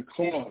 We was in a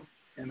club,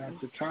 and at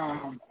the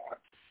time,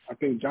 I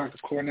think Dr.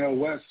 Cornel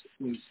West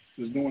was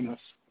doing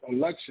a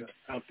lecture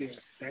out there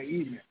that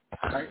evening,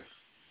 right?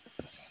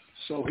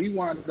 So he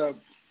wound up.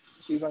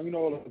 He's like, you know,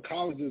 all the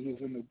colleges was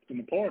in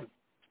the party.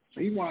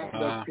 So he wound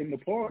up in the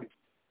party.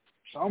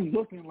 So I'm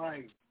looking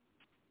like, is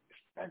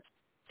that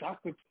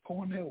Dr.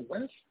 Cornel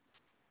West?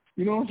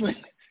 You know what I'm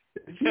saying?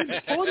 Is he in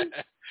the party?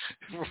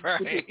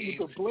 Right. With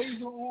the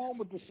blazer on,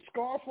 with the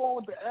scarf on,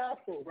 with the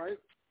afro, right?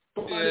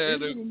 But by the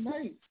end of the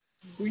night,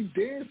 we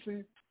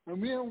dancing,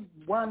 and we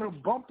wind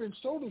up bumping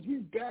shoulders. We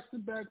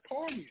back-to-back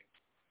partying.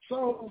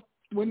 So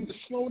when it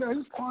slowed down,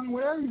 he's partying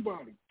with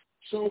everybody.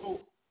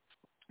 So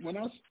when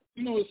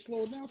it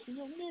slowed down, I said,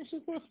 yo, man,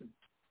 so listen,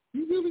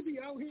 you really be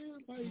out here,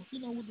 like, you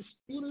know, with the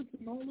students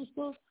and all this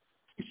stuff?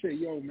 He said,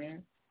 yo,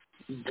 man,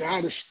 you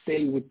got to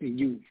stay with the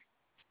youth.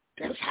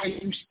 That's how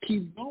you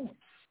keep going.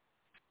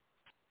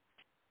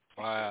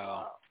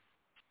 Wow.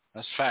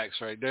 That's facts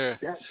right there.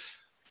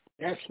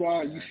 That's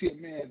why you see a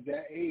man at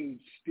that age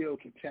still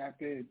can tap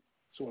in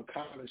to a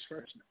college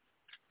freshman.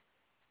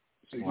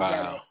 So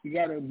you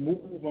gotta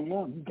move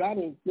along. You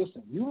gotta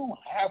listen. You don't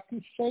have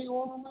to say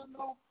all of that,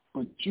 though,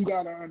 but you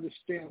gotta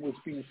understand what's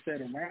being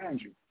said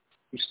around you.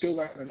 You still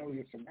gotta know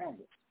your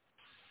surroundings.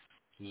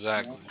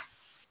 Exactly. You know?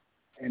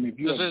 And if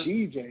you're a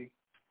DJ,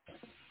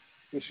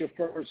 it's your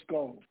first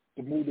goal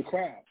to move the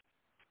crowd.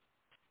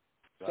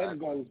 Second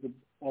goal is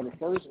or the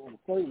first,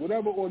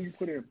 whatever order you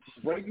put in,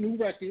 break new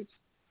records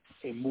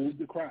and move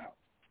the crowd.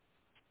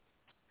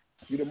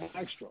 You're the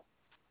maestro.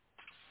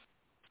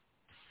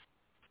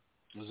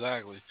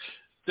 Exactly.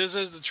 This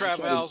is the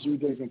Trap House.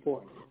 DJ's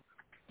important.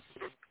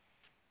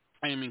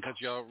 I didn't mean to cut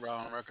you off,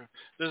 Ron Record.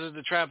 This is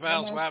the Trap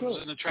House. What happens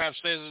in the trap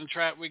stays in the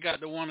trap. We got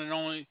the one and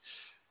only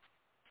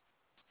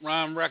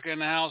Ron Record in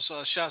the house.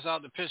 Shouts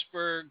out to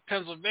Pittsburgh,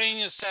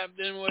 Pennsylvania, tapped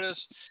in with us.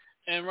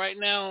 And right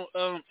now,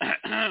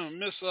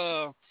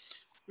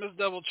 Miss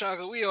Double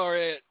Chocolate, we are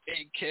at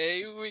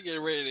 8K. We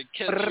get ready to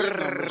catch your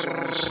numbers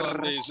on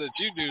Sundays that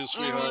you do,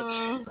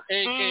 sweetheart.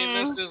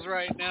 8K listeners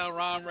right now.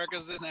 Ron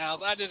Records in the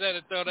house. I just had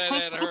to throw that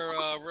at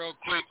her real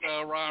quick,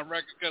 Ron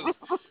Records, because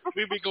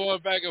we be going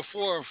back and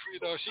forth.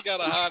 You know, she got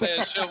a hot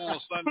ass show on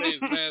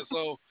Sundays, man.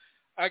 So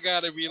I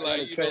gotta be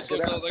like, you know,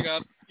 sometimes I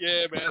got,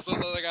 yeah, man.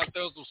 Sometimes I got to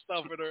throw some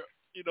stuff in her,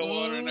 you know,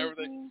 on her and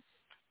everything.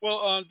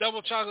 Well,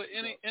 Double Chocolate,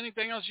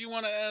 anything else you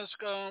want to ask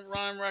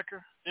Ron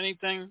Record?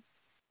 Anything?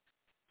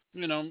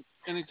 You know,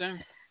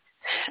 anything?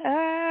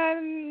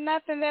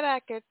 Nothing that I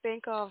could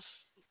think of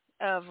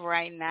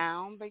right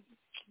now, but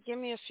give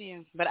me a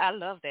few. But I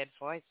love that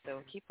voice,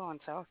 though. Keep on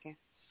talking.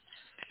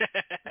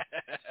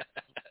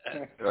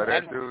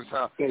 That dude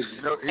sound,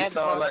 you know, he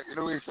sound like, you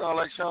know who he sound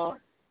like, Sean?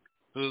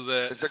 Who's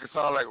that? It's like it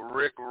sound like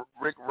Rick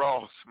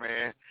Ross,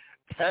 man.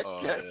 That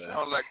cat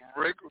sound like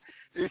Rick.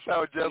 He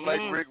sound just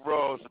like Rick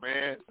Ross,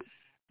 man.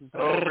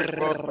 Oh, Rick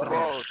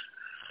Ross.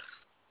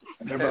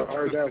 I never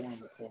heard that one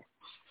before.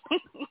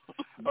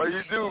 Oh,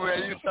 you do,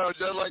 man. You sound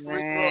just like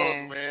Rick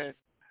Ross, man.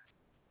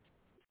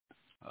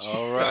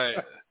 All right.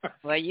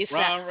 Well, you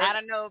sound, I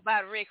don't know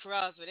about Rick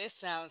Ross, but it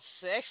sounds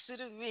sexy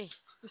to me.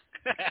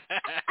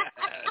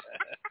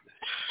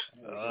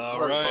 All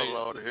right.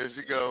 Lord, here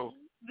she go.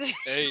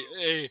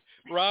 Hey,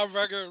 Ron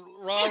Record,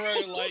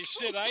 like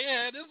shit. I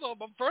had this on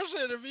my first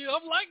interview.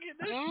 I'm liking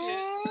this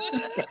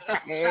shit.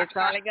 It's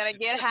only gonna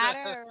get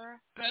hotter.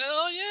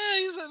 Hell yeah,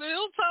 he's in the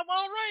Hilltop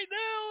all right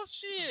now.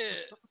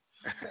 Shit.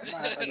 I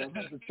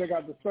have to check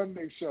out the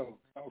Sunday show.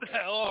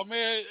 Okay. Oh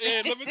man,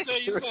 hey, let me tell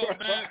you something,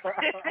 man.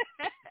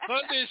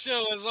 Sunday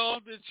show is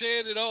off the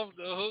chain and off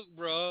the hook,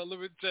 bro. Let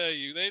me tell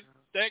you,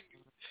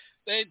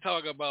 they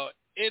talk about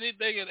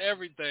anything and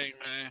everything,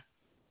 man.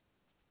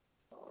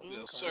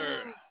 Yes,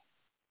 sir.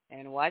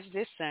 And watch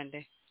this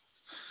Sunday.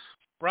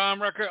 Ron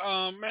Record,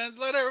 man,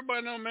 let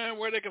everybody know, man,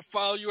 where they can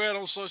follow you at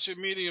on social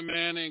media,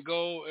 man, and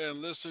go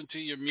and listen to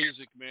your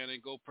music, man,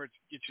 and go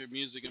get your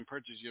music and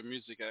purchase your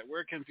music at.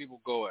 Where can people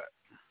go at?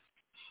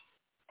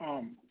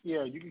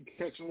 Yeah, you can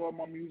catch all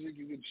my music.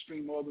 You can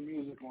stream all the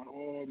music on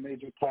all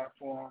major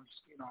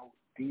platforms. You know,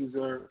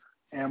 Deezer,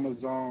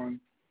 Amazon,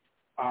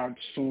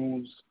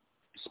 iTunes,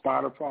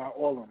 Spotify,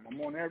 all of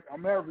them.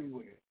 I'm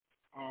everywhere.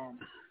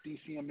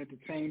 DCM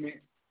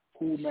Entertainment,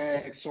 Cool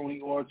Mag,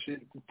 Sony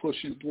Orchard,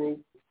 pushing through.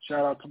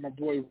 Shout out to my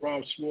boy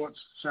Rob Schwartz.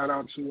 Shout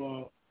out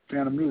to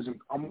Phantom Music.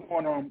 I'm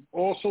on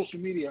all social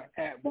media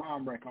at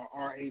Rhymrecka,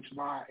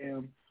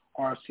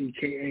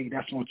 RHYMRCKA.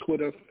 That's on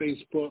Twitter,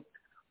 Facebook,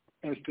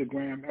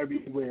 Instagram,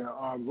 everywhere.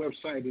 Our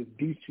website is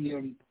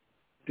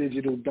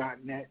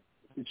dcmdigital.net.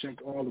 You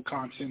check all the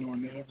content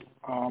on there.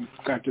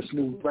 Got this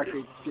new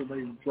record getting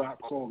ready to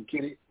drop called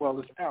Get It. Well,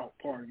 it's out,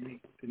 pardon me.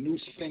 The new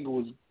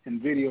single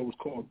and video is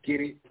called Get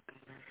It.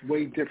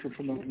 Way different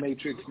from the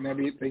Matrix and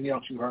everything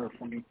else you heard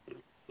from me.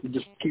 You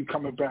just keep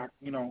coming back,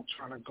 you know,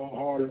 trying to go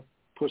harder,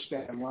 push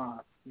that line,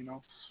 you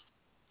know.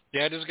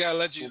 Yeah, I just gotta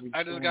let you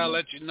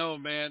know,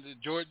 man, that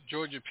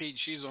Georgia Pete,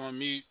 she's on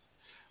mute,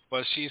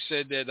 but she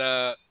said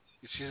that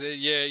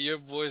yeah, your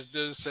voice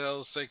does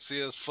sound sexy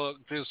as fuck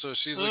too, so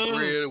she's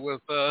agreeing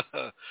with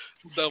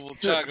Double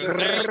Chocolate.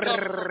 That ain't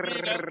coming from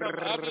me, that's coming.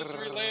 I'm just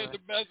relaying the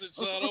message,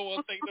 so I don't want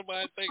to think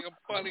nobody think I'm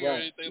funny or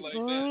anything like that.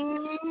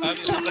 I'm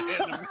just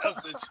relaying the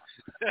message.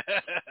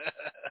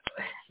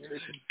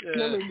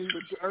 Killing me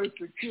with the earth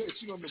and kiss.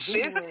 You on the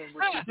boomerang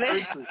with the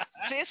earth.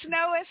 This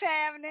know what's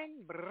happening.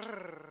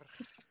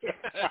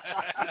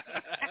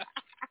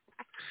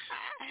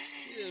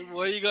 Yeah,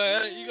 boy, you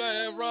gotta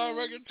have Ron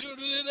Record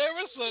tuning in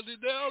every Sunday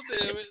now,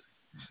 damn it.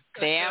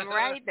 Damn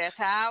right, that's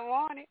how I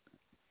want it.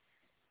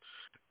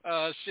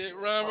 Shit,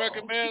 Ron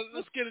Record, man.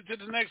 Let's get into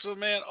the next one,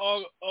 man.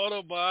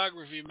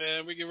 Autobiography,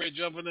 man. We get ready to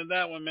jump into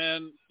that one,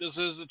 man. This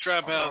is the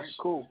Trap House. Right,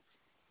 cool.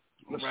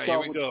 Let's right,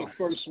 start here we with go. the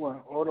first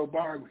one,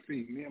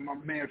 Autobiography. Me and my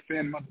man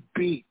Phantom of the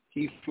Beat,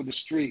 Heat for the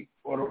Street,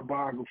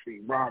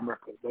 Autobiography, Ron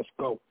Record. Let's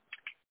go.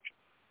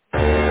 Do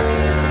you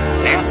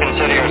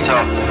consider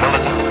yourself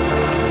militant?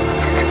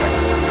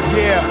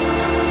 Yeah,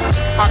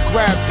 I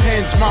grab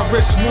pens, my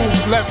wrist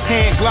moves, left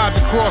hand glides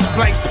across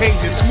blank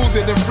pages,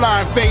 smoother than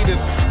flying faders,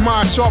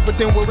 mind sharper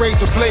than with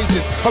razor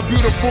blazes, a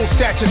beautiful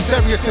stature,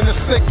 serious in a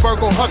slick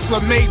Virgo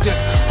hustler major,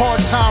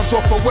 hard times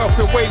off of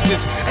welfare wages,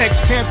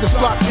 ex-Panthers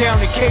locked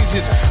down in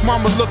cages,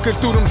 mama looking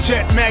through them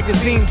Jet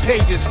magazine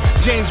pages,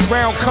 James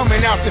Brown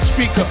coming out the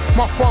speaker,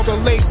 my father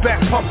laid back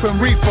puffin'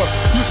 reefer,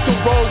 used to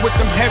roll with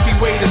them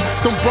heavyweighters,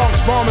 them Bronx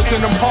bombers and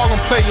them Harlem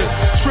players,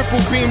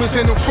 triple beamers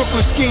and them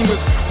Brooklyn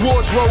schemers,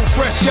 wardrobe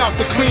fresh out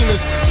the cleaners,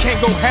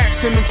 Kango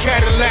hacks in them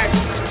Cadillacs,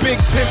 big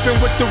pimpin'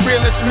 with the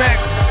realest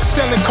Max,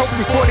 selling coke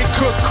before they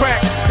cook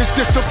crack, it's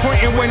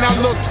disappointing when I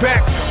look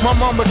back, my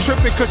mama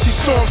trippin' cause she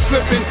saw him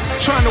slippin',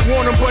 trying to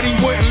warn him but he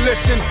wouldn't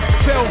listen,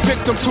 fell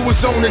victim to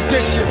his own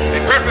addiction.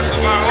 The purpose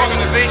of our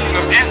organization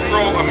of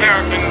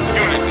Afro-American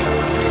Unity,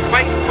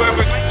 fight for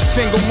every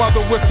single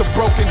mother with a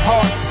broken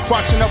heart,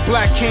 watching a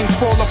black king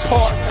fall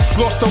apart,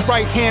 lost a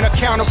right hand, a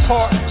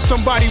counterpart,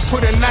 Somebody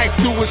put a knife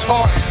through his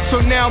heart, so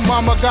now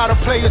mama gotta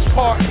play his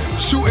part.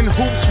 Shooting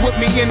hoops with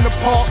me in the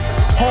park,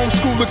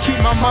 homeschool to keep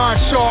my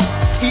mind sharp.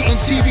 Eating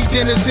TV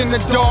dinners in the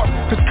dark,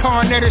 cause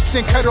Con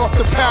Edison cut off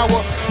the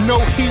power.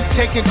 No heat,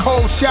 taking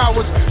cold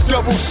showers,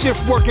 double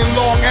shift working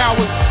long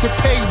hours to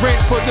pay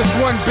rent for this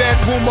one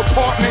bedroom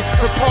apartment,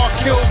 the Park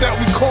Hill that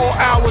we call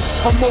ours.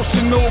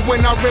 Emotional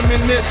when I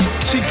reminisce,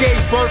 she gave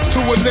birth to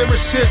a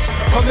lyricist.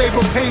 Her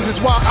labor pains is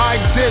why I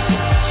exist.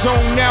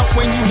 Zone out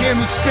when you hear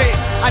me spit,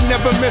 I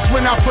never miss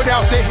when I put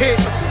out the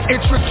hit.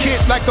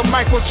 Intricate like a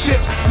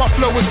microchip, my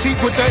flow is deep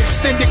with the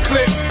extended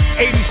clip.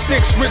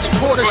 86 Rich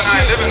Porter. When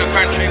I live in a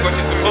country which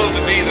is supposed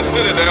to be the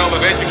citadel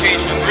of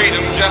education,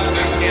 freedom,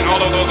 justice, and all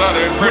of those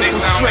other pretty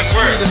sounding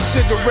words. The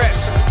cigarettes,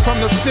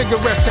 from the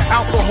cigarettes to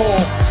alcohol,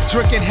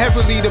 drinking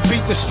heavily to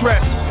beat the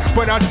stress.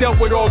 But I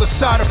dealt with all the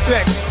side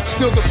effects,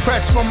 still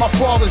depressed from my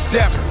father's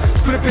death.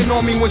 Flipping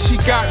on me when she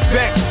got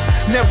vexed,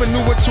 never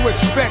knew what to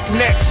expect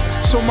next.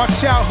 So my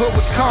childhood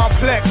was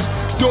complex,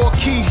 door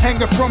key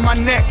hanging from my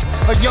neck.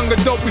 A young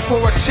adult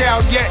before a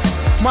child yet.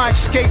 My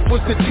escape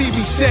was the TV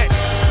set,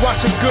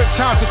 watching Good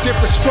Times with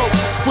different strokes,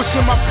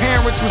 wishing my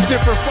parents was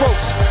different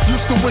folks.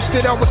 Used to wish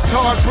that I was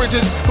Todd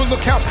Bridges, but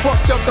look how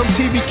fucked up them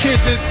TV kids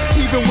is,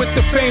 even with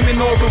the fame and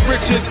all the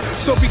riches.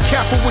 So be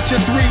careful with your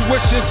 3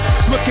 wishes.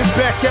 Looking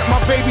back at my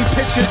baby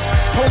pictures,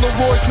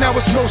 Polaroids, now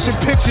it's motion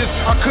pictures.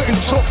 I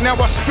couldn't talk, now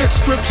I spit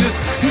scriptures.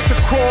 Used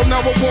to crawl, now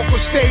I walk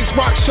on stage,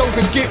 rock shows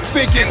and get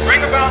figures. And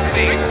bring about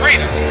the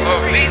freedom of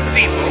these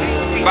people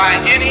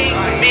by any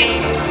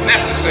means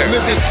necessary.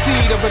 Live the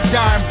seed of a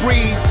dying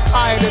breed,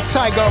 eye of the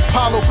tiger,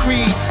 Apollo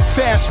Creed.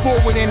 Fast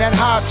forwarding at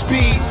high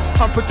speed,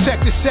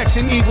 unprotected sex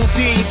and evil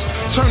deeds.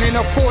 Turning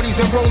up 40s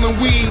and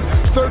rolling weed,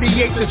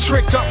 38 to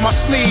trick up my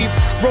sleeve.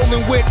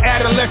 Rolling with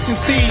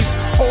adolescent thieves,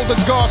 older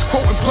guards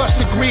quoting plus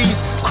degrees.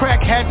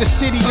 Crack had the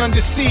city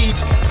under siege,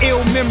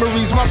 ill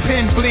memories, my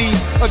pen bleeds.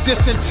 A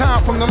distant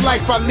time from the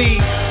life I lead,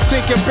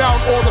 thinking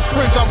about all the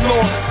friends I've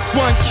lost.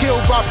 One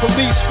killed by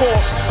police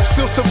force,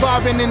 still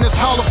surviving in this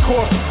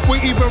Holocaust. We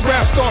even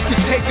rap stars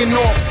get taken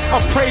off, I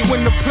pray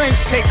when the plane's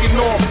taking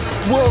off.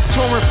 World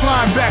touring,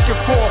 flying back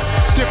and forth,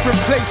 different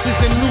places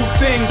and new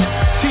things.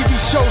 TV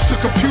shows to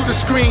computer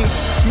screens,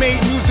 made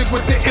music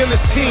with the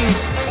illest teams.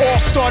 All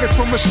started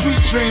from a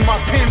street dream, my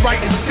pen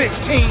writing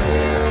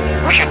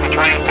 16. We should be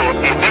trying to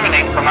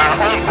eliminate from our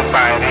own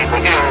society the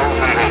ills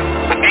and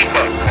the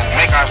defects and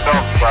make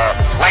ourselves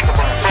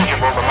likable and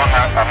sociable among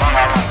our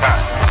own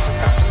kind.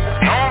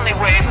 The only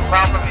way the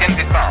problem can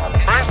be solved,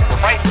 first, the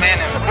white man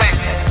and the black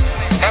man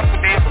have to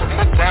be able to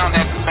sit down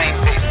at the same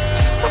table.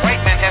 The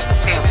white man has to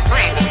feel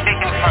free to speak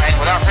his mind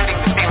without hurting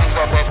the feelings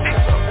of that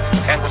Negro.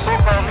 And the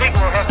so-called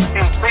Negro has to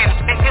feel free to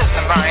speak his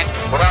mind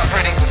without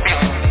hurting the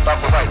feelings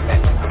of the white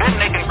man. Then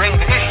they can bring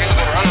the issues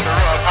that are under the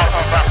rug out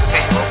on top of the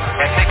table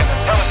and take an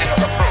intelligent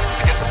approach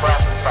to get the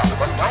problem solved.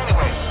 That's the only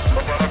way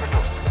that they'll ever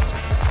do it.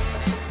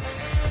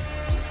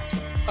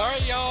 All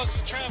right, y'all, it's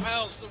the Trap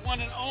House. The one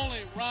and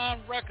only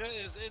Ron Rucker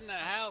is in the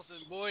house,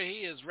 and boy,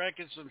 he is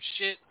wrecking some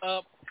shit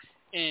up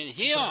in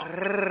here.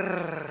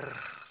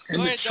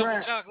 Go ahead,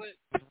 Double Chocolate.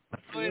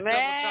 Go ahead,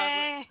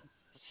 Man.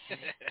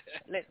 Double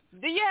Chocolate.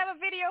 Do you have a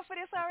video for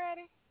this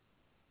already?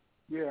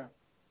 Yeah.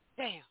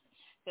 Damn.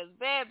 Because,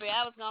 baby,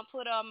 I was going to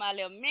put on my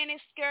little mini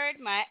skirt,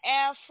 my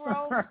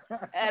afro,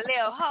 a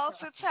little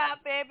halter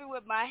top, baby,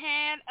 with my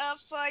hand up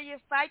for you.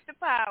 Fight the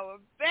power.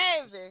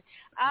 Baby,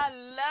 I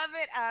love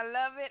it. I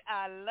love it.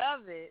 I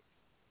love it.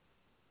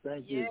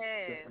 Thank you.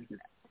 Yes. Thank you.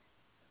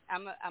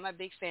 I'm a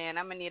big fan.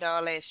 I'm going to need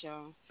all that,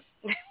 Sean.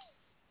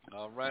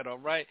 All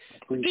right.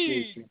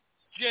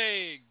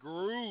 DJ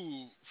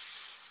Groove.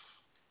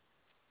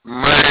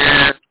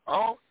 Man.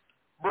 Oh,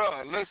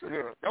 bro, listen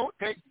here. Don't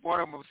take what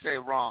I'm going to say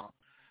wrong.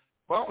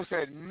 But I'm going to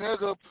say,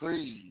 nigga,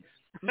 please.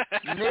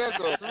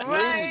 Nigga, please.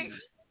 Right.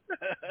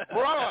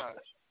 Bro,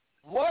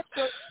 what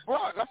the... Bro,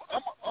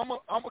 I'm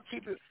going to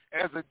keep it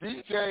as a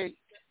DJ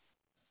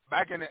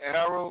back in the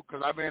era,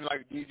 because I've been,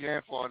 like,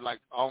 DJing for, like,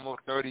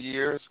 almost 30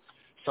 years.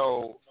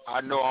 So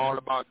I know all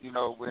about,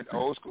 when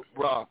old school...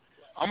 Bro,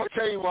 I'm going to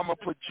tell you where I'm going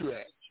to put you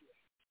at.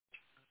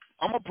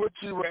 I'm going to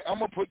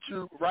put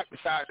you right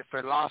beside the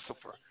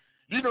philosopher.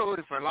 You know who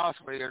the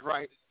philosopher is,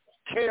 right?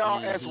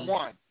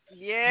 KRS-One.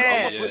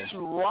 Yeah. I'm going to put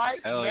you right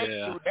next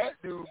to that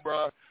dude,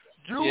 bro.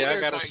 I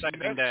got to like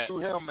second that. To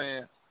him,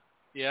 man.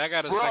 Yeah, I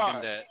got to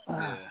second that.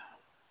 Yeah.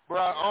 Bro,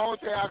 the only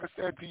thing I can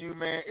say to you,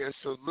 man, is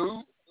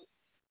salute.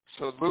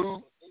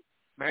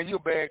 Man, you a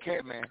bad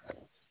cat, man.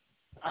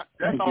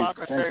 That's all I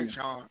can say,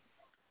 Sean.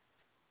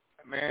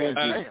 Man,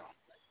 damn.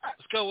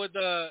 Let's go with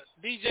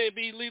DJ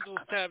B.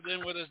 Lethal's tapped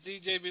in with us.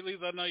 DJ B.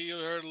 Lethal, I know you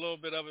heard a little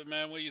bit of it,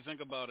 man. What do you think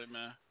about it,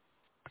 man?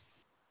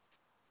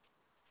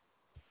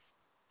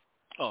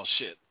 Oh,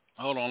 shit.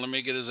 Hold on. Let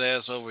me get his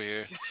ass over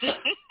here.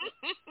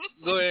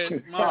 Go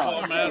ahead. My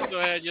fault, man. Go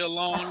ahead. Your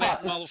long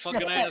neck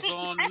motherfucking ass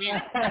on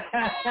mute.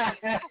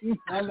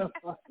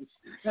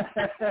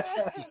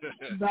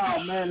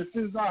 Nah, man. As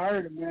soon as I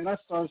heard it, man, I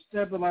started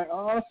stepping like,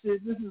 oh,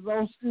 shit, this is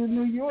old school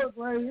New York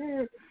right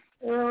here.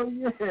 Hell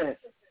yeah.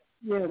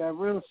 Yeah, that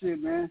real shit,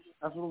 man.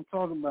 That's what I'm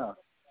talking about.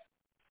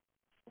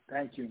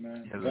 Thank you,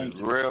 man.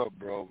 It's real,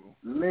 bro.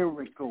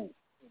 Lyrical.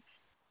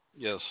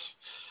 Yes.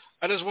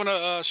 I just want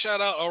to shout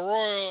out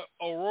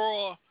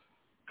Aurora,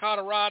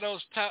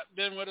 Colorado's tapped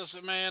in with us,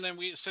 man. And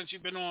since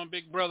you've been on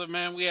Big Brother,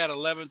 man, we had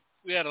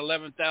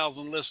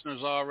 11,000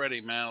 listeners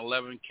already, man.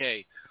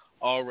 11K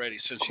already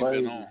since you've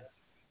been on.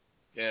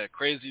 Yeah,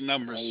 crazy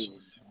numbers.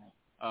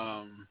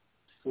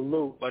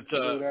 Salute. But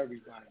salute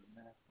everybody,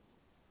 man.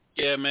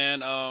 Yeah,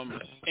 man.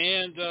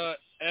 And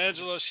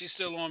Angela, she's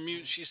still on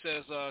mute. She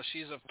says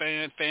she's a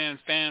fan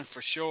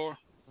for sure.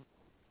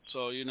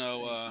 So, you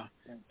know,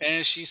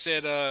 and she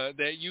said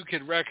that you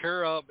could wreck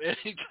her up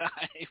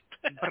anytime.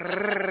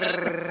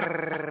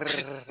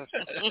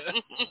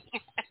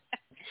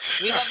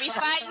 We're going to be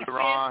fighting,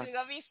 Ron. sis. We're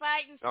going to be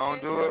fighting, sis.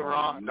 Don't do it,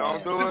 Ron.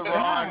 Don't do it,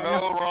 Ron.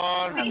 No,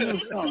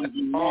 Ron.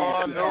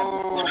 Oh,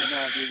 no.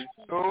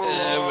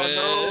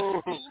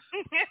 No.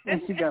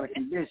 She got a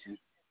condition.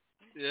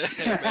 Yeah,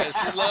 man.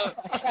 She love.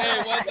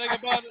 Hey, one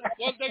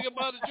thing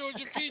about the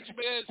Georgia Peach,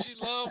 man, she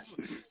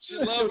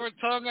love her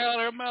tongue out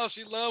her mouth.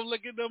 She love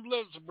licking them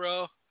lips,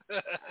 bro.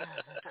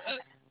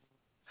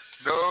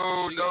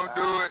 No, don't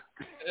do it.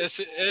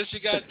 And she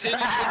got titties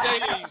for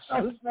days.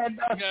 She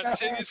got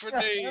titties for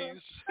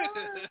days.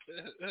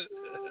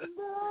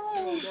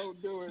 No, don't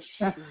do it.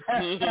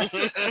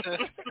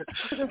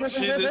 She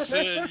just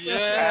said,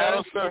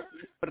 yeah.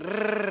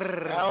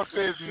 Al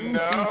says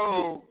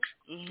no.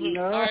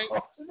 No. All right.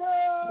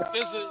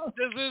 This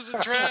is the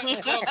trap.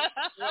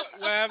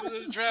 What happens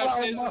in the trap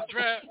stays in the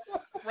trap.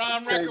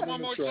 Ron Record,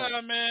 one more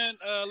time, man.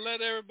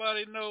 Let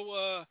everybody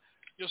know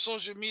your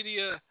social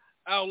media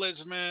outlets,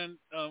 man,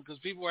 because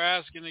people are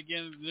asking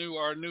again.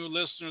 Our new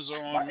listeners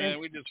are on, man.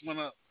 We just went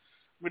up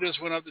to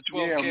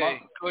 12K. Yeah,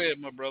 Go ahead,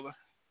 my brother.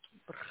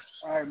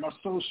 All right, my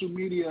social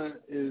media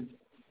is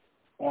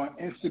on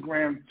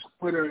Instagram,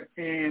 Twitter,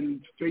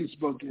 and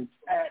Facebook. It's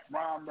at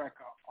Ron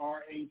Record,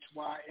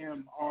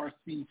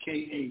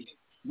 RHYMRCKA,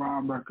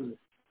 Ron Record.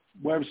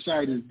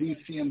 Website is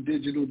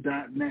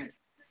dcmdigital.net.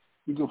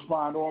 You can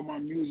find all my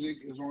music.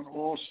 It's on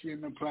all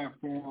streaming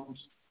platforms.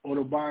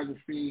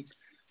 Autobiography,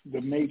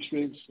 The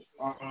Matrix,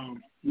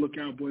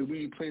 Lookout Boy.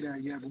 We ain't played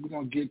that yet, but we're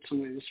gonna get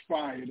to it. It's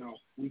fire though.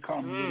 We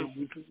come. Yeah,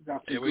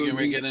 we're getting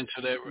ready to get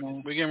into that.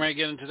 We're getting ready to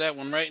get into that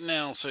one right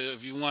now. So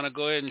if you want to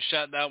go ahead and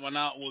shout that one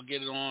out, we'll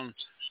get it on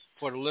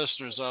for the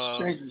listeners.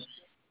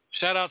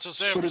 Shout out to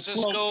San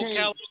Francisco,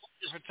 California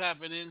for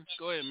tapping in.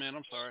 Go ahead, man.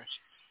 I'm sorry.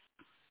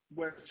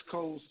 West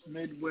Coast,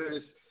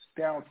 Midwest,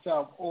 down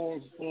south,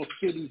 all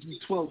cities. We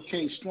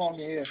 12K strong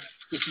in here.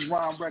 This is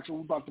Ron Record.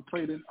 We're about to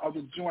play the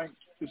other joint.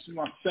 This is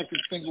my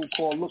second single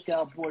called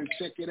Lookout Boy.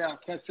 Check it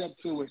out. Catch up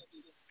to it.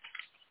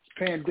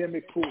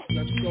 Pandemic proof.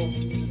 Let's go.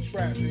 The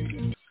trap,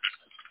 baby.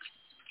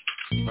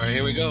 All right,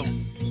 here we go.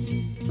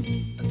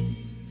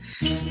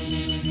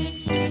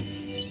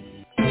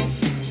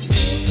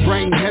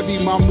 Brain heavy,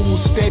 my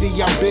mood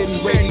steady, I've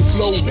been ready,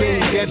 flow been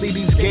deadly.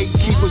 These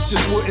gatekeepers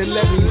just wouldn't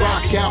let me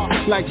rock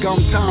out like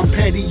I'm Tom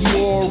Petty.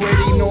 You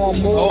already know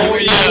I'm more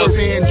ready, more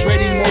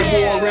Andretti, more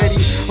war ready.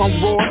 I'm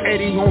raw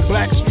Eddie on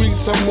black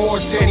streets, I'm more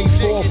steady.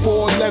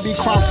 4-4 levy,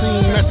 crime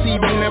scene messy,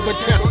 don't never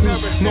test me.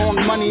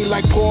 Long money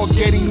like Paul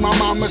Getty, my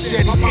mama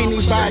said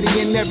anybody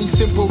and every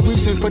simple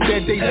reason for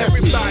that they left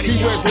me.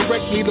 He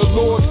resurrect me, the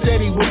Lord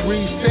said he would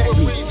reset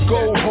me.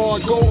 Go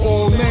hard, go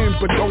all in,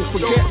 but don't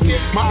forget me.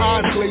 My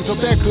eyes glaze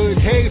up that good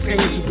haze,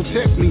 angels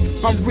protect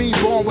me. I'm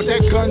reborn with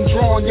that gun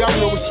drawn, y'all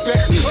will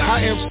respect me.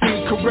 I MC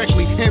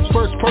correctly, in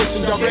first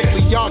person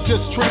directly. Y'all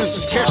just trends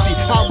is catchy.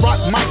 I rock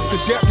mics to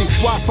deathly.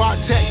 Wi-Fi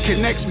tech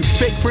connects me.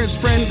 Fake friends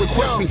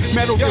request me.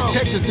 Metal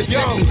detectors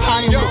detect me.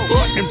 I am the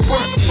button,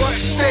 but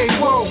stay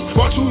woke.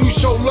 Watch who you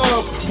show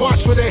love.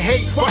 Watch for the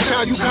hate. Watch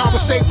how you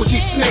conversate with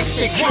these snakes.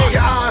 They keep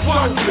your eyes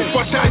open.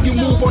 Watch how you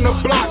move on the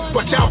block.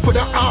 Watch out for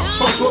the ops.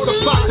 Watch for the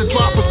block. The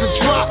droppers to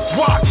drop.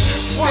 Watch.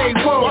 Stay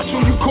woke. Watch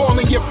who you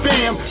calling your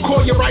fam.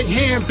 Call your right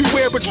hand.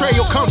 Beware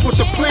betrayal comes with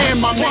the plan,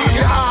 my man.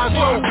 Your eyes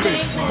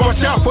open. Watch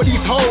out for these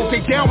hoes.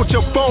 They down with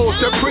your foes.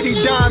 They're pretty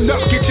dimed up.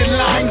 Get you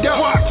lined up.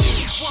 Watch.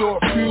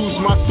 Short fuse.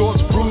 My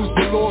thoughts bruised.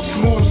 The Lord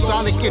smooth.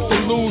 Sonic get the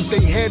lose. They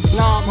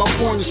headline. My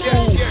point is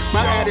smooth.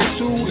 My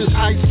attitude is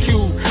Ice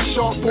Cube.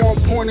 Sharp on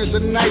point is a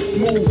nice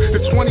move. The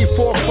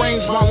 24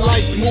 frames my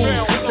life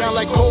move. Sound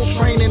like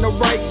Coltrane in the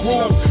right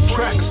groove.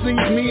 Tracks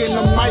leave me in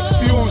the mic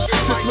fuse.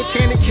 This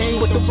mechanic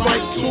came with the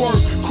right tools.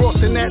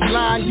 Crossing that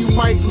line you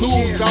might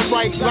lose. I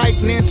write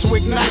lightning to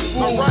ignite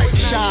fools.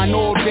 Shine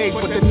all day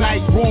but the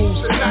night rules.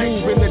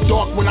 Move in the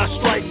dark when I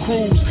strike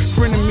crews.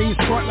 Frenemies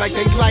front like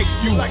they like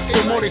you.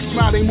 The more they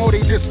smile, the more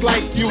they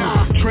dislike you.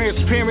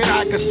 Transparent,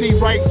 I can see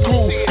right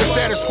through. The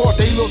saddest part,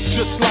 they look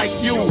just like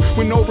you.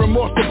 With no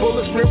remorse, the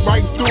bullets rip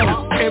right through.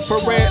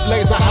 Infrared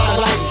laser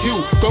highlight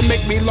you. Don't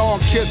make me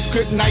long kiss,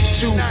 good night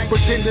you.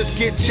 Pretenders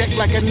get checked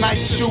like a night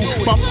shoe.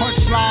 My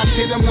punchlines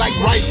hit them like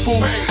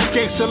rifles.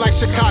 Gangster like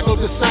Chicago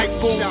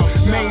disciple.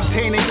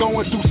 Maintaining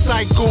going through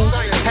cycles.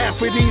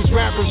 Half of these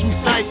rappers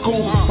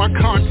recycle. My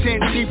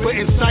content deeper,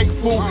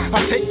 insightful.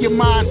 I take your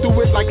mind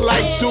through it like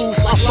life do.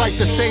 I fight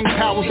the same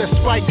powers that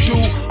spike you.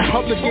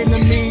 Public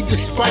enemy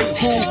despite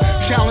who.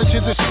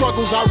 Challenges and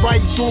struggles I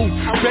write through.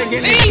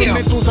 Begging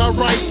instrumentals I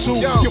write to.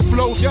 Your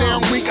flow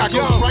sound weak, I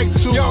go right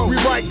to.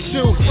 Rewrite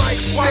you.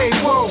 Stay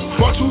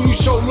woke. Watch who you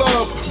show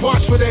love.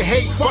 Watch for the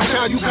hate. Watch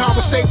how you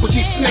conversate with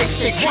these snakes.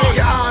 They keep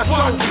your eyes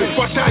open.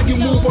 Watch how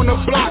you move on the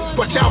block.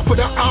 Watch out for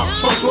the ops.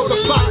 Watch for the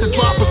plot. The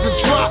droppers the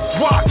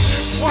drop. Watch.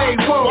 Stay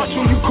woke. Watch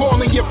who you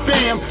calling your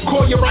fam.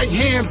 Call your right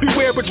hand.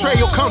 Beware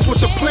betrayal comes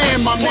with a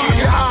plan, my man.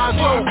 Your eyes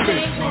open.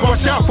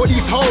 Watch out for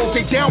these hoes.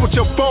 They down with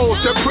your foes.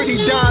 They're pretty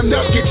dimed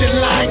up. Get you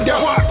lined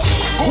up.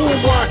 Who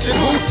watching?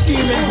 Who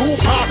scheming? Who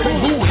popping?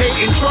 Who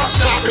hating? Drop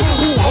topping?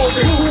 Who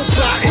holding? Who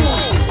plotting?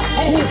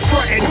 Who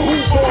frontin'? Who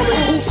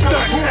ballin'? Who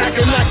stuntin'?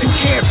 Acting like you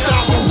can't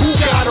stop them. Who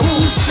got them?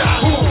 Who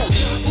shot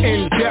them?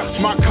 In depth,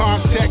 my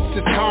context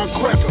is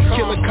conquest.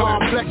 Killer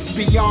complex,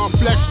 beyond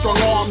flex, strong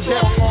arm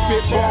depth.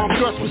 Spit bomb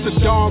thrust with the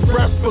dawn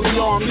breath. Fully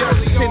armed, yes,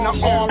 in the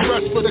arm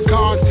rest for the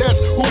contest.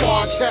 Who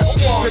on test?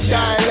 The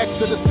dialects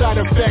of the side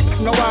effects.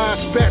 No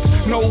aspects,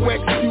 no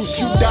excuse.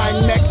 You die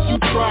next, you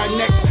try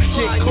next.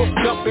 Get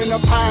cooked up in a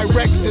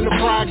Pyrex in the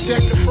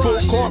project. Full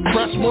court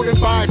press, more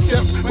than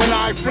biceps. When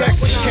I flex,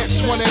 catch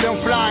one of them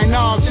flying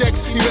objects.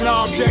 Even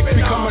objects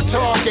become a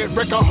target.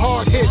 Wreck a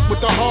hard hit with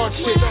the hard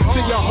shit.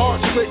 See your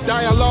heart split,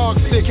 dialogue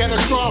sick,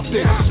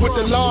 catastrophic. With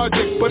the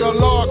logic, but a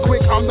law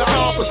quick. I'm the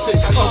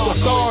opposite of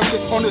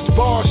lethargic. On this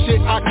bar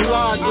shit, I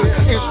collide with.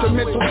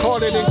 Instrumental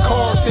harder than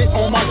car sit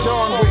on my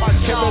genre.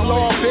 Kevin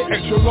Law bit,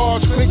 extra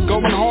large quick,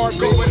 going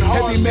hard bit.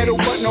 Heavy metal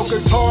but no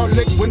guitar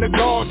lick when the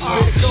guards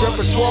fit.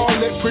 Repertoire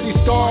lit, pretty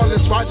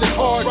starless, ride this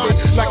hard bit.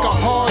 Like a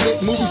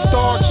harlot, movie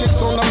star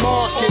chicks on the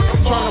market.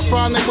 Trying to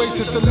find their way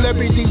to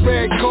celebrity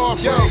red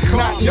carpet.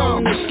 Not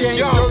knowing this game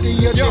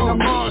dirtier than a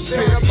mosh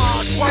pit.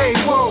 Stay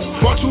woke,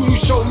 watch who you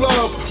show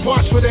love.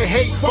 Watch for the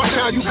hate, watch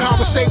how you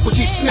conversate with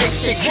these snakes.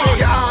 They keep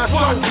your eyes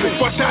open.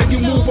 Watch how you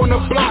move on the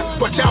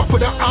block. Watch out for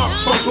the ops.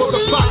 Watch for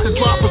the plot. The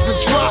droppers the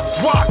drop.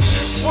 Watch.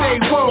 Stay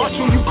woke. Watch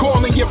who you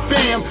calling your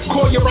fam.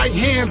 Call your right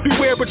hand.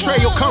 Beware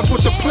betrayal comes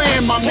with a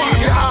plan, my man.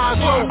 Your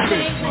eyes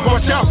open.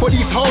 Watch out for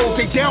these hoes.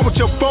 They down with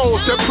your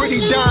foes. They're pretty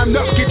dimed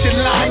up. Get you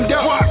lined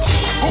up. Watch.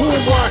 Who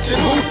watching?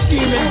 Who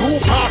scheming? Who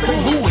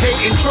popping? Who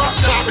hating? Drop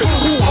topping?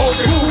 Who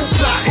holding? Who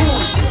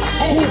plotting?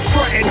 Who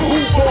frontin'? Who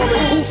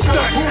ballin'? Who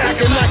stuntin'?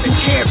 Acting like you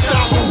can't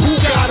stop them. Who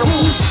got them?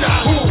 Who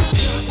shot them?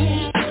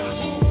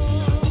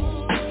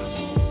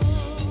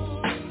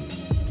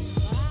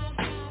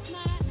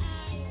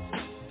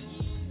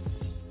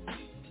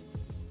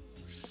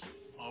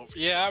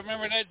 Yeah, I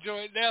remember that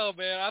joint now,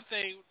 man. I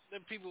think the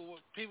people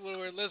who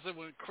were listening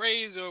went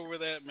crazy over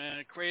that,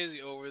 man.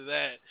 Crazy over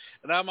that.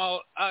 And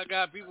I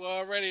got people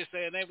already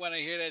saying they want to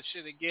hear that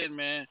shit again,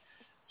 man.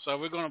 So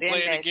we're gonna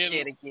play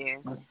it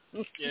again.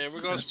 Yeah,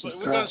 we're gonna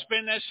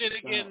spin that shit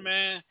again,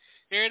 man.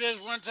 Here it is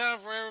one time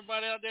for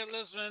everybody out there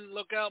listening.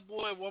 Look out,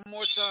 boy, one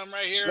more time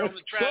right here on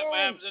the trap. What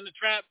happens in the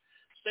trap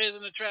stays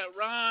in the trap.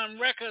 Ron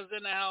Records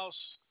in the house.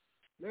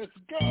 Let's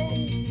go.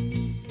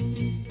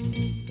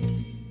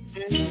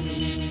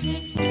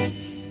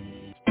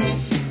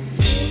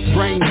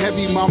 Brain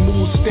heavy, my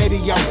mood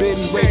steady, I've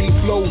been ready,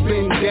 flow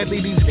been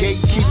deadly. These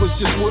gatekeepers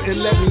just wouldn't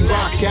let me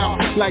rock out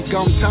like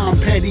I'm Tom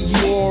Petty.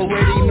 You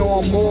already know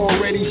I'm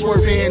already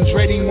swerve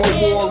Andretti, more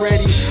war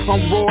ready.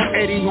 I'm raw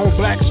Eddie on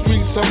black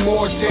streets, I'm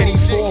more steady.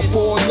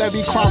 4-4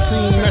 levy, crime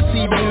scene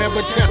messy, don't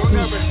never test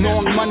me.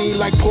 Long money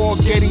like Paul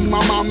Getty,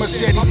 my mama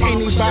said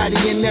anybody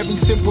and every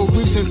simple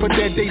reason for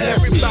that they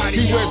left me.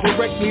 He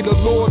resurrect me, the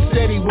Lord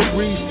said he would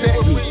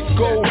reset me.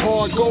 Go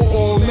hard, go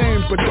all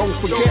in, but don't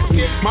forget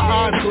me. My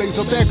eyes glaze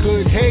up that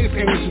good haze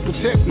aims to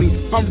protect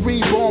me. I'm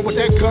reborn with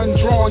that gun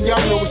drawn,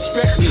 y'all will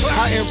respect me.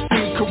 I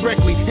MC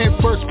correctly, in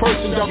first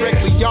person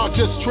directly. Y'all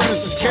just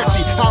trends is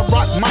catchy. I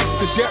rock mics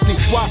to deathly.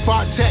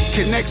 Wi-Fi tech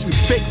connects me.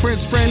 Fake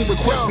friends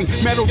request me.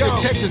 Metal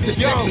detectors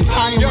detect me.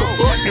 I am the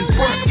button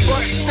press.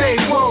 Stay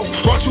woke.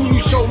 Watch who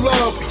you show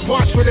love.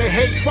 Watch for the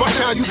hate. Watch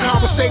how you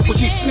conversate with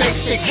these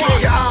snakes. They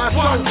keep your eyes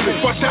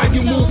open. Watch how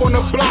you move on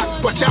the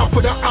block. Watch out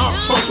for the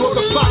ops. Watch for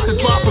the plot. The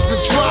droppers the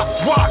drop.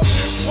 Watch.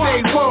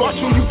 Stay woke. Watch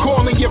who you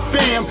calling your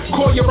fam.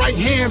 Call your right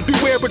hand.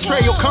 Beware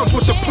betrayal comes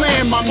with a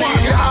plan, my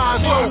man. Your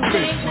eyes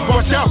open.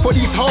 Watch out for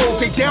these hoes.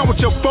 They down with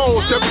your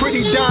foes. They're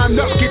pretty dimed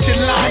up. Get you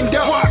lined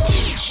up. Watch.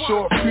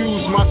 Short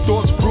fuse. My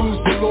thoughts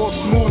bruised. The Lord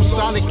smooth.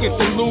 Sonic if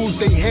they lose.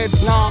 They heads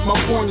nod. My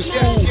point is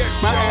cool.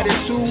 My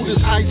attitude is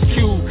Ice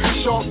Cube.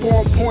 Sharp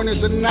on point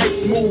is a nice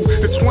move.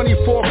 The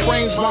 24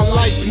 frames my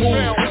life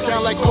move.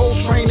 Sound like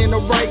Coltrane in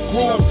the right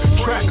groove.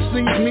 Tracks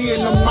leave me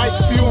in the mic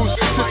fuse.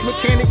 This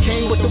mechanic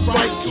came with the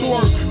right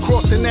tools.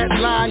 Crossing that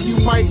line you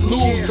might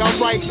lose. I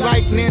write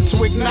lightning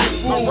to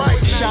ignite fools.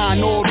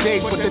 Shine all day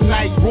but the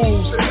night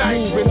rules.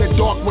 Move in the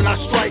dark when I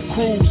strike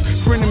crews.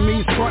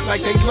 frenemies front like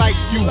they like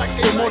you.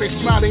 The more they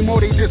smile, the more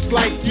they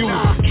dislike you.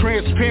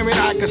 Transparent,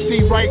 I can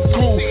see right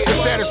through.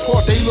 The saddest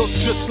part, they look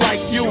just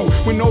like you.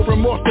 With no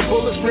remorse, the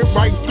bullets rip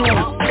right through.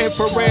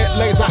 Infrared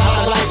laser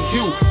highlight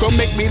you. Don't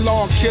make me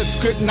long kiss,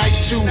 good night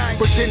shoe.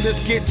 Pretenders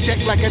get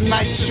checked like a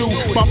night shoe.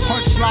 My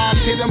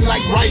punchlines hit them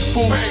like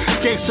rifles.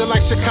 Gangster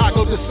like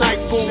Chicago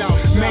disciple.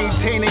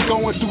 Maintaining,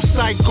 going through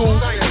cycles.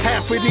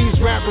 Half of these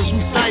rappers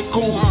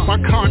recycle. My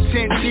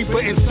content deeper,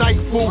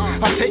 insightful.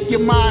 I take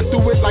your mind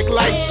through it like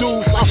light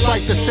do. I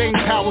fight the same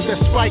powers that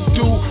Spike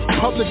do.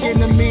 Public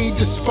enemy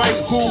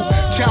despite who.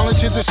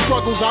 Challenges and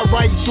struggles I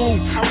write through.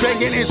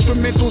 Begging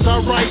instrumentals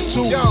I write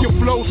to. Your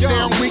flow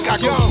sound weak,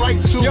 I go right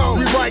to.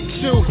 Rewrite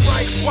you.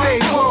 Stay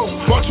low.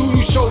 Watch who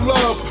you show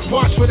love.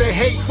 Watch for the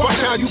hate. Watch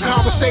how you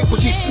conversate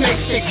with these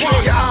snakes. They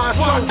keep your eyes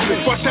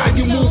open. Watch how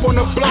you move on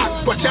the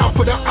block. Watch out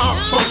for the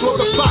ops. Watch for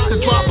the plot. The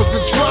drop is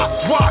the drop.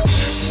 Watch.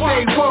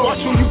 Stay low.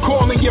 Watch who you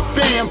calling your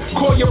fam.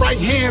 Call your right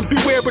hand.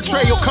 Beware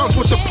betrayal comes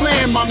with a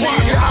plan. My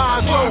man, your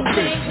eyes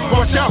open.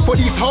 Watch out for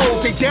these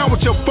hoes. They down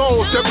with your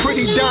foes. They're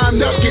pretty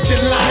dimed up. Get you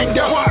lined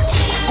up. Watch.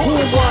 Who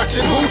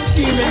watching? Who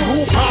scheming?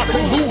 Who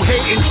popping? Who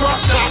hating? Drop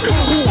topping?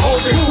 Who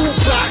holding? Who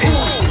plotting?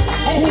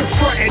 Who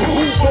frontin'?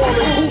 Who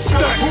ballin'? Who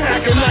stuntin'?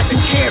 Acting like you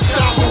can't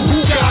stop them. Who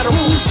got them?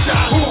 Who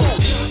shot them?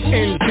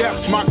 In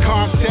depth, my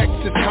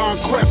context is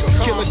conquest.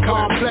 Killer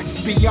complex,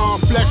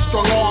 beyond flex,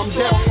 strong arm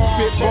depth.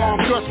 Spit bomb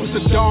dressed with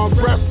the dawn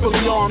breath,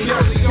 fully armed, yes.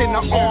 In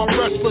the arm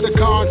rest for the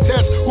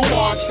contest. Who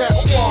on test?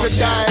 The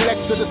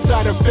dialects of the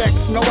side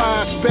effects. No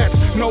aspects,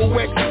 no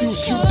excuse.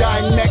 You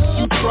die next,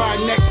 you try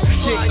next.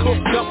 Get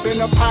cooked up in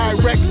a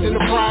Pyrex in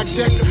the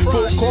project.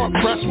 Full court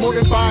press, more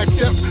than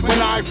biceps. When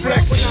I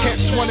flex,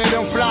 catch one of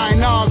them flying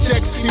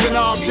objects. Even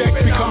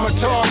objects become a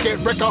target.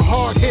 Wreck a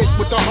hard hit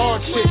with the hard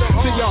shit.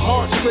 See your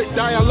heart split,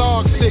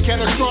 dialogue sick,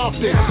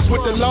 catastrophic.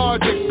 With the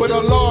logic, but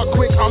a law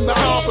quick. I'm the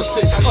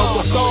opposite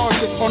of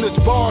lethargic. On this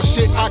bar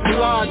shit, I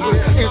collide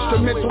with.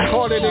 Instrumental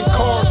harder than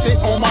car sit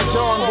on my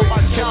genre.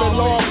 Kevin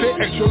Law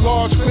bit, extra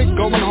large quick,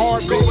 going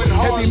hard bit.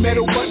 Heavy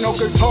metal but no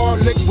guitar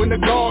lick when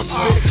the guards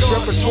fit.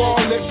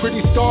 Repertoire lit,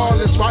 pretty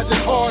starless, ride this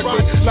hard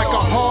bit. Like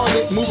a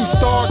harlot, movie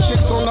star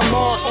chicks on the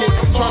market.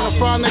 Trying to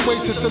find their way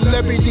to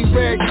celebrity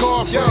red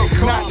carpet.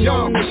 Not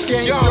known to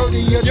scam,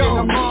 dirtier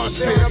than a mosh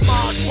pit.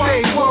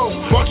 Stay woke,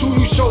 watch who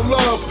you show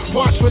love.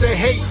 Watch for the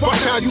hate,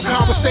 watch how you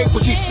conversate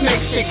with these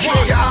snakes. They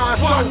keep your eyes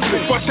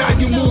open. Watch how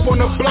you move on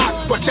the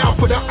block. Watch out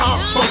for the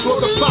ops. Watch for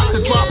the plot.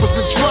 The drop is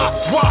the drop.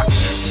 Watch.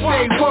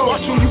 Stay woke.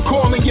 Watch who you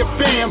calling your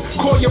fam.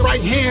 Call your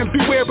right hand.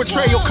 Beware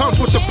betrayal comes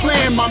with a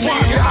plan. My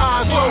man, your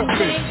eyes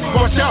open.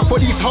 Watch out for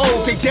these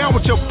hoes. They down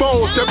with your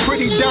foes. They're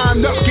pretty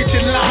dimed up. Get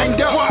you lined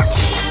up. Watch.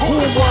 Who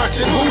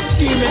watching? Who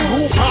scheming?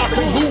 Who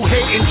popping? Who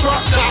hating?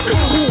 Drop topping?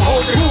 Who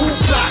holding? Who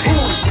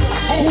plotting?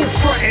 Who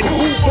frontin'?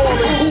 Who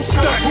ballin'? Who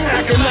stuntin'?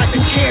 Acting like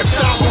you can't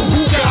stop them.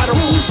 Who got them?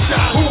 Who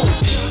shot them?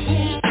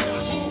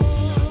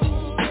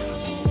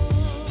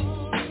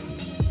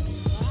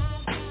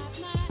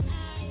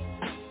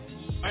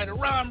 The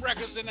Rhyme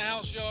Records in the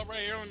house, y'all, right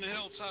here on the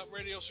Hilltop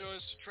Radio Show.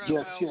 It's the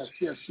Trap House.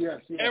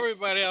 Yes.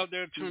 Everybody out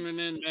there tuning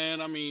in, man.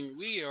 I mean,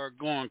 we are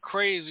going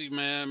crazy,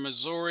 man.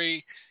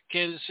 Missouri,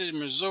 Kansas City,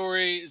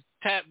 Missouri,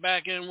 tap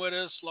back in with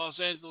us. Los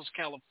Angeles,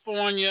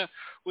 California.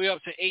 We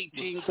up to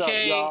 18K. What's up,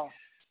 y'all?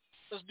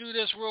 Let's do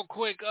this real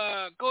quick.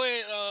 Go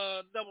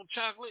ahead, Double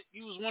Chocolate.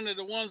 You was one of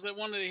the ones that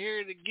wanted to hear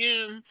it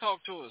again.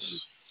 Talk to us.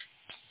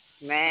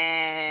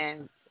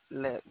 Man,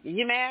 look,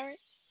 you married?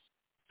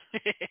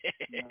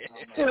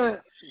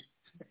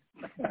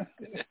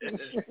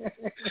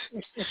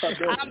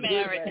 I'm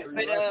married,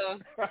 but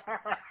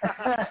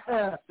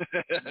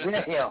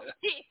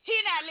he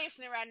not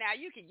listening right now.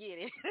 You can get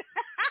it.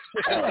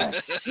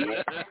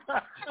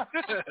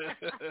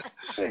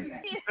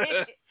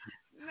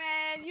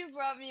 Man, you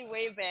brought me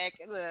way back.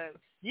 Look,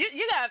 you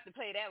gotta have to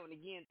play that one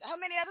again. How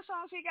many other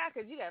songs he got?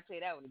 Cause you gotta play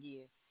that one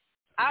again.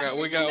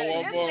 We got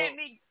one more.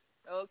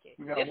 Okay,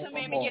 this will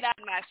make me get out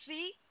of my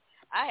seat.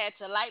 I had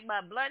to light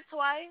my blunt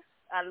twice.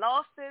 I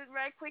lost it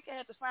right quick. I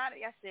had to find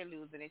it. I still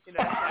losing it. You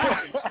know.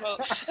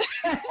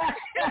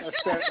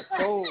 That's that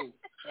soul.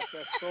 That's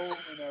that soul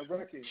in that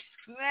record.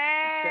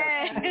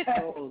 Man. That's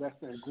that soul. That's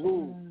that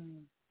groove.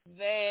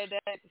 Man,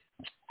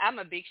 I'm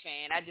a big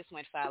fan. I just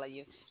went follow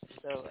you.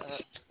 So,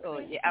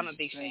 yeah, I'm a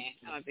big fan.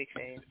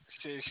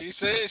 She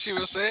said she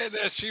was saying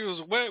that she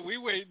was wet. We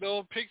waiting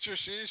on pictures.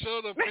 She didn't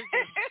show the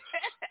pictures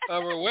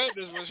of her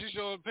wetness, but she's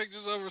showing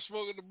pictures of her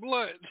smoking the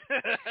blunt.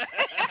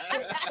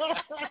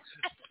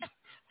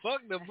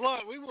 Fuck the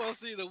blunt. We want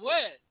to see the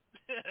wet.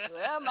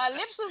 Well, my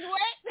lips was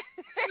wet.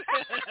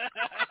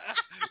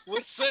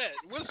 What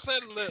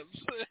set lips?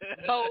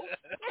 Both.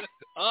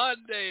 Oh,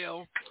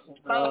 damn.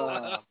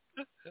 Both.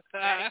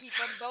 Gotta keep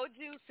them both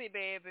juicy,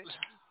 baby.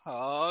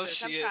 Oh,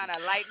 shit. I'm trying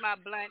to light my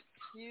blunt.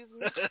 Excuse me.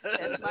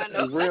 That's my They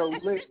nose. real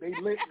lit. They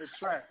lit in the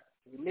trap.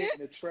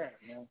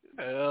 Man.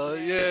 Hell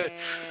yeah.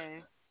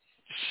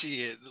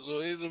 Shit. So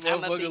these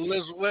motherfucking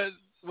lips wet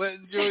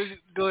and George.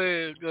 Go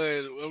ahead.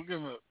 We'll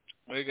give him.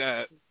 We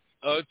got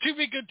To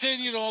be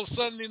continued on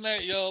Sunday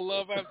night, y'all.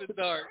 Love After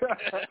Dark.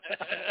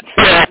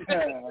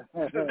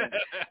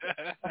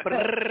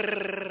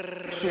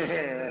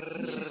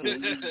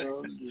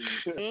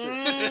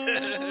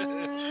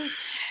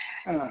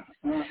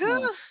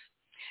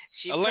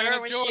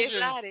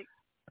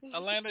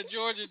 Atlanta,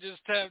 Georgia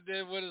just tapped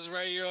in with us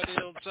right here on the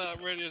Hilltop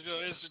Radio Show.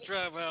 It's the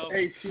Trap House.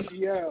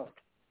 ATL.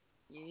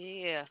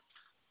 Yeah.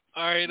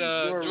 All right,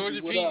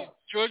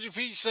 Georgia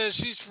Peach says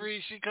she's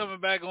free. She's coming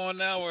back on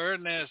now with her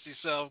nasty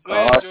self. Go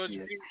ahead,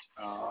 Georgia Peach.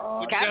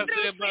 What you got to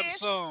say about the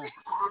song?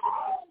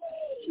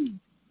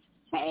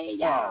 Hey,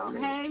 y'all.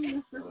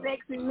 Hey, Mr.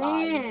 Sexy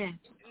Man.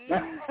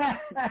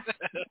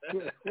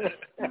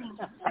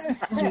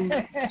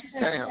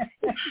 Damn.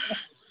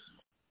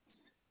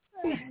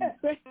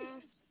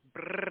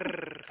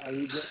 How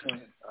you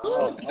doing? I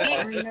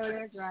know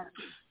that's right.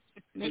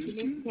 Making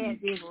this cat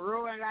just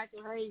roaring like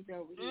a rage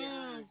over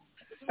here.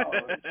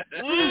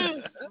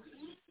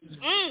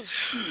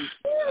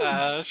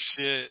 Ah,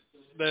 shit.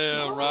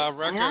 Damn, Rob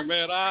Record,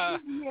 man. I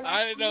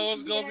didn't know it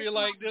was going to be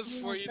like this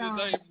for you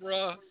tonight,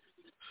 bro.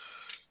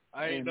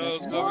 I didn't know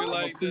it was going to be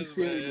like this,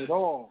 man.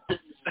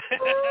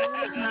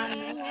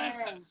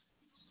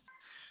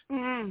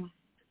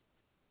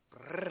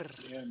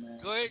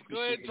 Go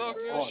ahead and talk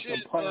your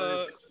shit.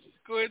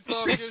 Go ahead and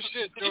talk your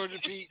shit, Georgia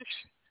Peach.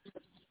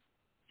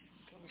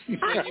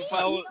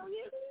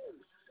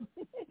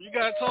 You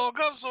gotta talk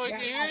up so he can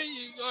hear you.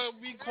 You gotta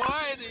be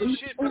quiet and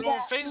shit. But on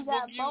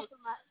Facebook,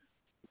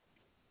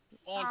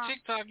 on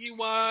TikTok, you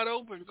wide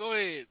open. Go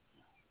ahead.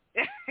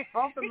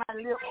 Both of my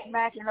lips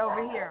smacking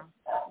over here.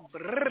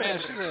 Man,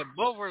 she said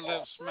both her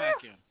lips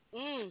smacking.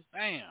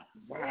 Damn.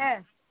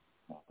 Yes.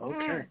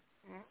 Okay.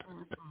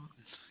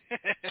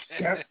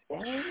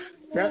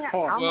 That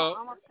part. I'm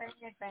a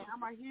fan.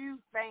 I'm a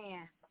huge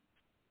fan.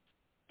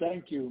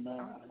 Thank you,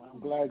 man. I'm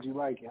glad you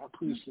like it. I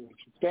appreciate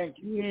you. Thank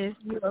you. Yes,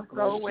 you're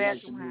so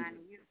welcome,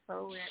 honey. You're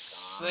so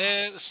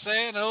welcome.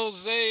 San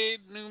Jose,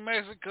 New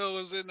Mexico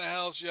is in the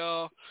house,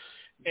 y'all.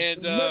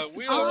 And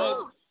we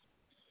almost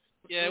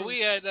we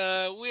had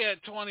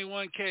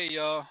 21K,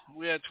 y'all.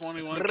 We had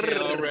 21K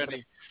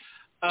already.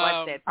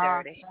 What's that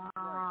 30?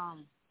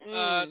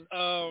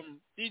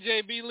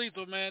 DJ B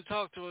Lethal, man,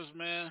 talk to us,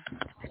 man.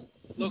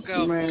 Look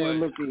out, man,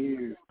 boy.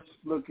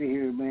 Look at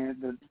here, man.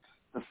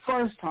 The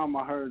first time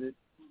I heard it,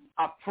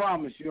 I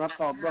promise you, I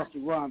thought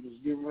Busta Rhymes was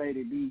getting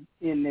ready to be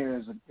in there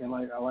as a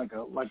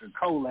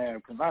collab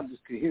because I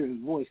just could hear his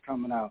voice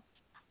coming out.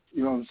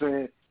 You know what I'm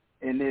saying?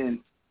 And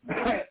then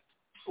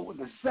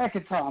the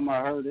second time I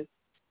heard it,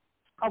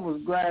 I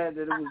was glad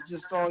that it was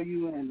just all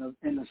you, and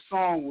the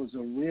song was a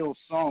real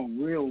song,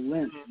 real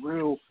length,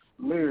 real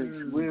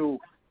lyrics, real.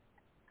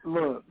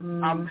 Look,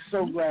 I'm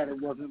so glad it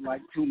wasn't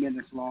like 2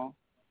 minutes long.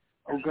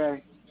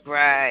 Okay.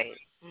 Right.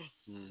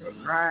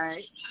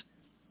 Right.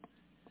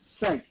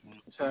 Thank you.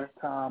 First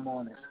time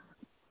on it.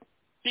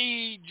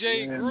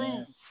 DJ Groove.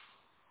 Man.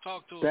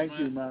 Talk to us, Thank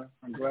man. you, man.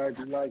 I'm glad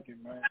you like it,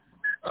 man.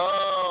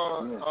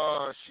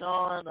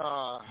 Sean,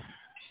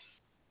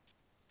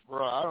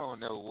 bro, I don't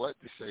know what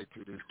to say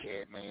to this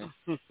cat, man.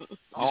 You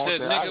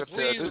said nigga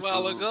please a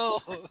while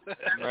ago.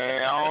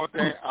 Man, I don't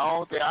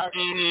think I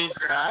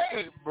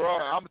ain't, bro,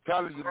 I'm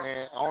telling you,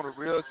 man, on the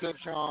real tip,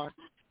 Sean,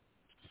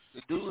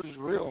 the dude is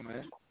real,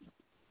 man.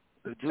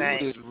 The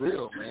dude is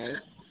real,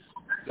 man.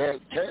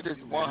 That cat is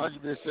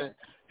 100%.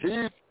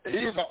 He's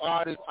an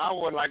artist I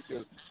would like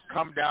to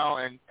come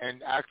down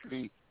and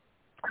actually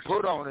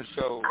put on a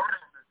show,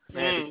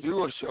 man, to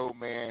do a show,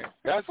 man.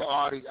 That's an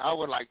artist I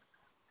would like.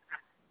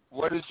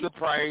 What is your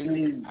price?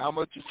 How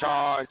much you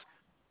charge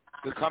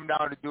to come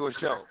down to do a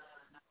show?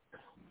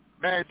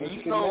 Man, do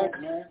you know,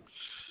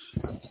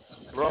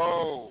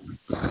 bro,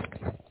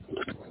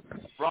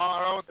 I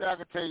don't think I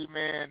can tell you,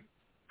 man,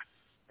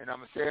 and I'm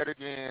going to say it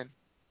again,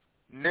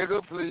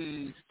 nigga,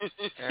 please,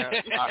 and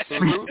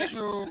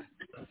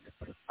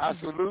I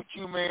salute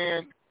you,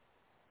 man.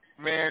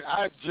 Man,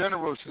 I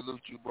general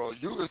salute you, bro.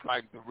 You is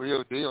like the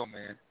real deal,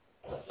 man.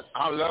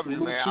 I love you,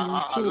 man.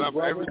 I love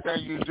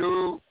everything you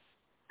do.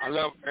 I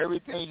love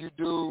everything you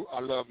do. I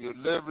love your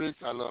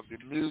lyrics. I love your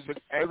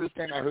music.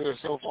 Everything I heard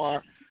so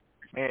far,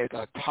 man, it's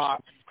a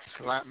top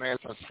slam, man.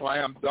 It's a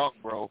slam dunk,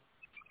 bro.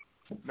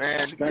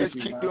 Man, just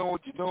keep doing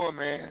what you're doing,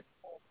 man.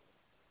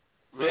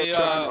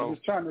 I'm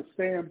just trying to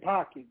stay in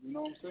pocket. You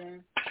know what I'm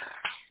saying?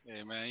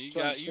 Hey, man, you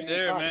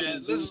there,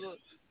 man.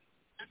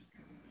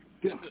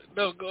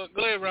 No, go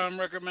ahead, Ron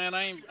Record, man.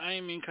 I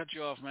ain't mean to cut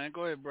you off, man.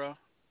 Go ahead, bro.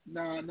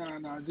 No.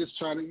 Just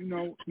try to,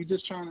 we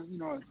just trying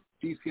to,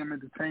 DCM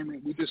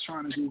Entertainment. We just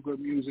trying to do good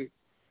music.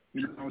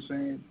 You know what I'm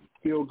saying?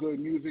 Feel good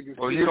music.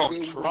 Well, you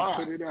don't try.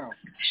 Put it out.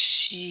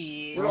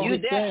 You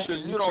don't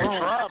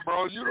try,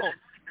 bro. You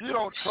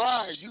don't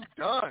try. You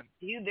done.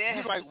 You there?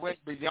 You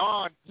went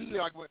beyond.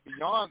 You went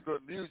beyond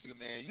good music,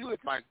 man. You was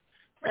like,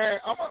 man,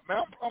 I'm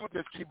gonna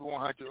just keep it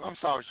 100. I'm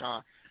sorry,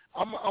 Sean.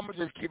 I'm gonna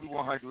just keep it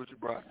 100 with you,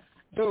 bro.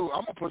 Dude,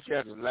 I'm gonna put you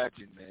as a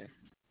legend, man.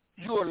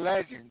 You're a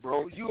legend,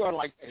 bro. You are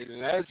like a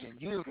legend.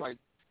 You was like,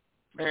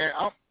 man,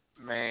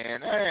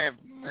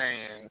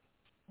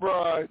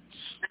 bro,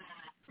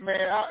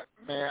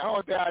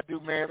 all that I do,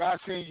 man, if I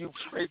seen you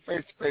straight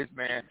face to face,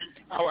 man,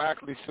 I would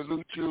actually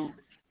salute you,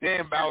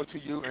 then bow to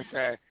you and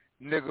say,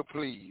 nigga,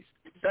 please.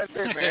 That's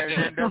it,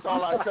 man. That's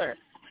all I say.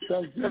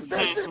 That's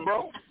it,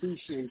 bro.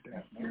 Appreciate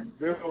that, man.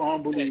 Very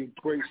humbly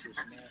gracious,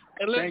 man.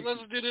 And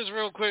let's do this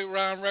real quick,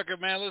 Ron Record,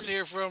 man. Let's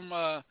hear from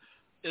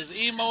is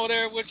Emo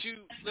there with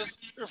you? Let's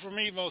hear from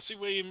Emo. See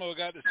what Emo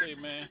got to say,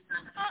 man.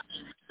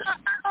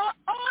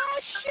 Oh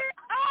shit!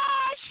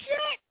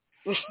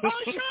 Oh,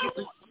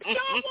 y'all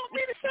want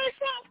me to say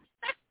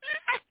something?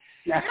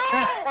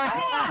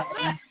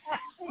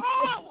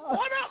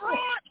 What up,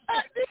 Ron?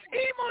 This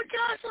Emo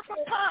Johnson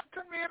from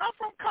Compton, man. I'm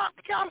from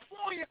Compton,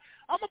 California.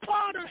 I'm a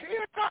part of the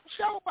Hilltop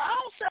Show, but I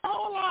don't say a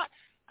whole lot.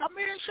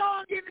 Me and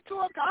Sean getting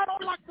into it. I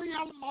don't like the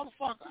yellow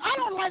motherfucker. I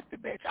don't like the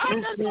bitch. I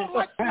just don't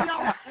like the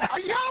yellow. A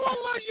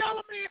little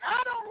yellow man.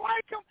 I don't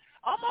like him.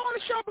 I'm on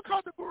the show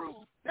because of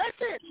Groove. That's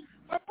it.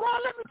 But, bro,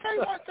 let me tell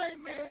you one thing,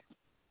 man.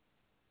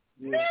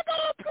 Yeah.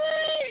 Nigga,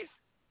 please.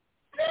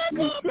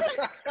 Nigga,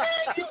 please.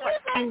 Man, you with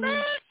my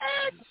man.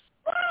 And,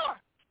 bro,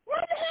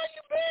 where the hell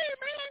you been,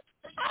 man?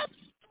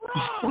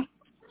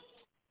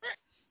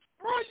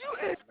 Bro,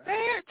 you is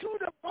bad to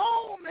the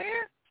bone,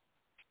 man.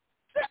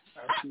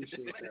 I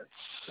appreciate that.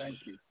 Thank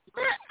you.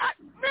 I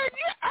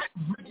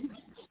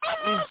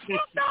love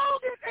Snoop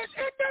Dogg and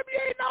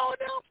NWA and all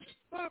them,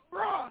 but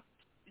bro,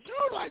 you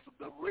like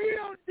the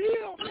real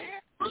deal,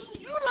 man.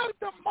 You like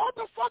the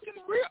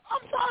motherfucking real.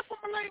 I'm sorry for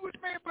my language,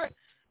 man, but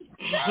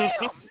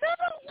damn,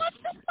 nigga, what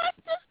the man,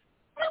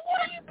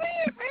 where you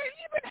been, man?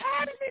 You been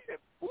hiding in the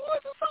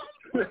woods or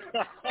something?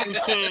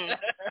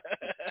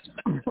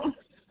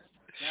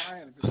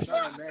 I am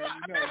concerned, man.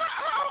 You know.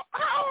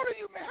 How old are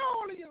you, man? How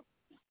old are you?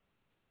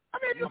 I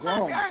mean, you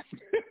grown.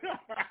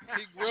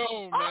 He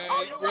grown, man.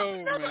 He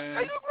grown,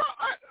 man.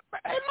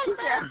 Hey, look,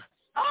 man.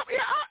 I'm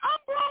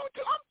grown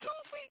too. I'm 2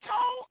 feet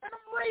tall and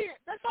I'm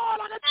red. That's all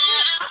I got to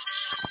say.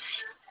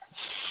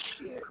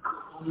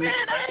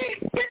 Man, I ain't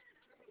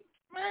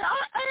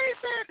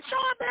saying,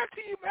 Sean, back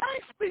to you, man.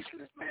 I ain't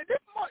speechless, man.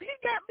 He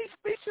got me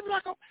speechless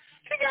like a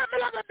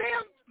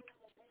damn,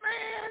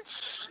 man,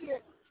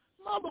 shit.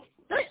 Mother,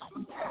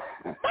 damn.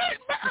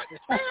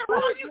 Man,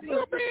 bro, you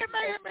a bad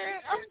man.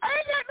 I ain't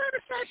got nothing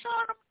to say,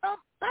 Sean.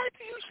 Back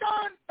to you,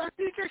 Sean,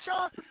 DJ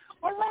Sean.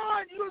 But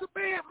Ron, you was a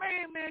bad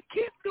man.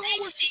 Keep doing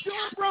what you're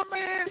doing, bro,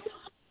 man.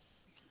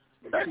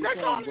 That's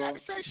all I got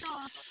to say,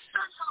 Sean.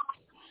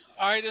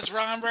 All right, this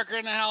Ron Record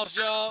in the house,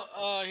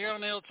 y'all. Here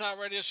on the Hilltop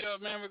Radio Show,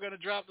 man. We're going to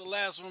drop the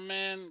last one,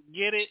 man.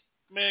 Get it.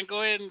 Man,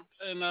 go ahead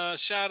and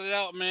shout it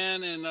out,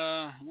 man, and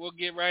we'll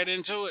get right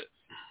into it.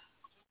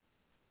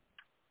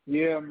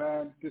 Yeah,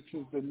 man, this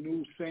is the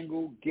new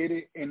single, Get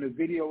It, and the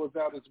video is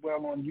out as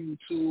well on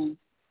YouTube.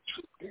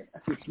 This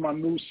is my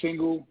new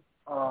single,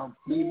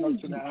 leading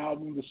up to the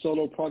album, the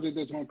solo project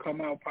that's going to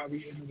come out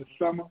probably in the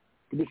summer.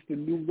 But this is the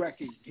new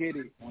record, Get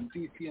It, on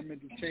DCM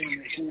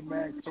Entertainment, Cool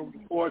Man,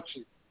 Tony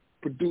Orchard,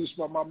 produced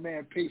by my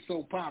man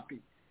Peso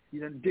Poppy. You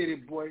done did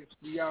it, boy.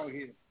 We out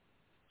here.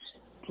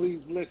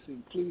 Please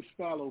listen, please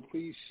follow,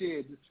 please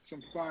share. This is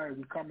some fire.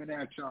 We coming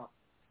at y'all.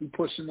 We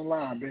pushing the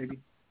line, baby.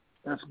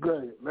 That's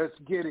good. Let's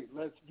get it.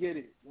 Let's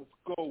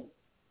go.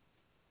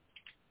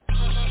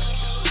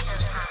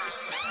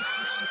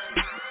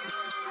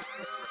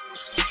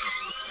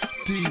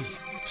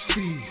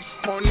 DC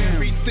on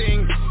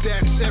everything,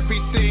 that's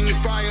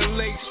everything.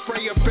 Violate,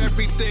 spray up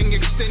everything.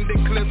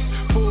 Extended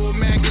clips, full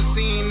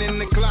magazine in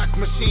the Glock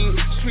machine.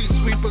 Street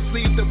sweepers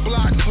leave the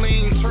block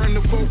clean. Turn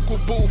the vocal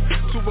booth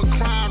to a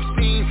crime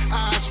scene.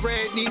 Eyes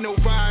red, need no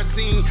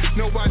Visine.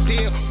 No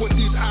idea what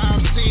these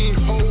eyes seen.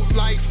 Hold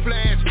light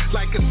flash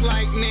like it's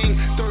lightning.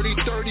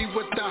 30-30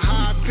 with the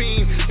high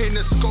beam. In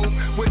the scope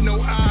with no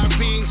eye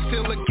beam.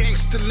 Still a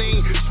gangster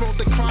lean. Smoke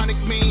the chronic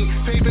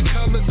mean. Favorite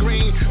color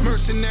green.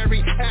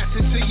 Mercenary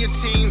acid to your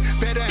team.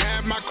 Better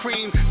have my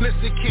cream.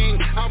 Listen, king,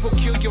 I will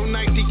kill your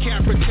night,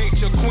 decapitate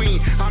your queen.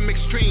 I'm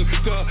extreme,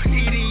 the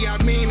Idi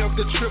Amin of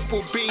the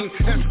triple beam.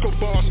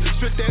 Escobar,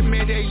 spit that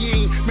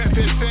Medellin,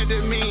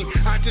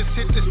 methamphetamine. I just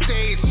hit the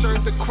stage,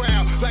 serve the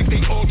crowd like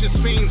they all just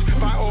fiends.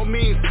 By all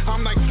means,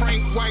 I'm like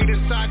Frank White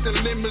inside the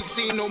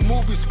limousine or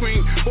movie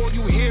screen. All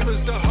you hear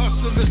is the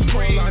hustler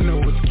scream. All I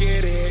know is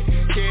get it,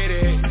 get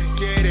it,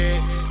 get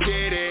it,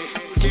 get it,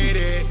 get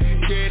it,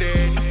 get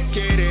it,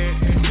 get it,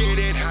 get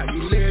it. How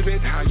you live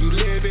it, how you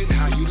live it,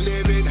 how you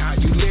live it, how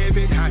you live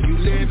it, how you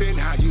live it,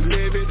 how you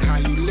live it, how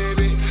you live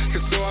it.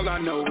 Cause all I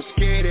know is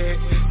get it,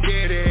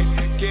 get it,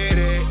 get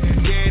it,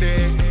 get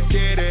it,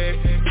 get it,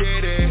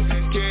 get it,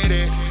 get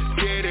it,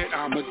 get it.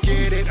 I'ma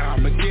get it,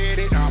 I'ma get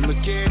it, I'ma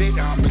get it,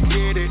 I'ma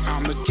get it,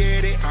 I'ma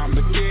get it,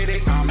 I'ma get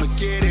it, I'ma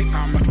get it,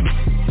 I'ma.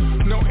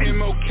 No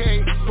MOK,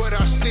 but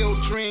I still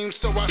dream,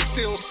 so I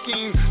still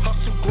scheme.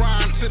 Hustle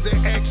grind to the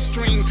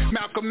extreme.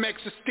 Malcolm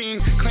X esteem,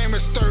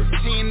 Clarence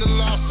 13, the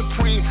law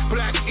supreme.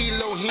 Black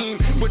Elohim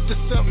with the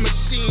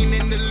submachine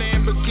in the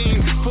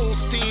Lamborghini. Full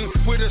steam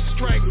with a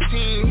strike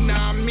team.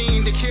 Nah, I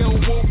mean to kill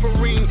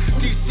Wolverine.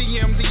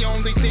 DCM, the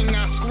only thing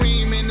I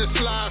scream in this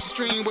live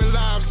stream. With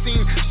live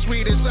scene,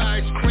 sweet as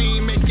ice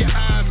cream, make your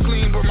eyes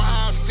gleam. But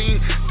my eyes seen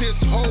this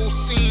whole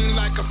scene.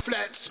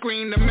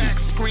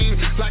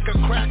 like a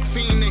crack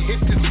fiend to hit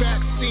this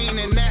vaccine,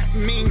 and that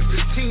means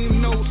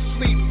team no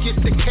sleep, get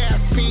the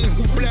caffeine.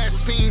 Who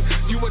blaspheme?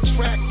 You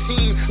attract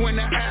team when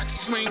the axe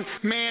swing.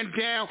 Man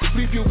down,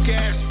 leave you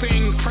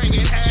gasping,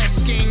 praying,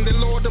 asking the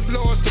Lord of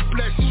Lords to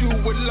bless you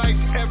with life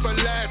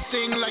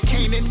everlasting, like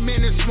Canaan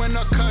Menace when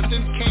her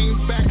cousin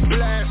came back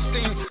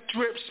blasting.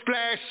 Drip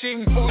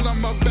splashing, all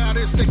I'm about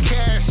is the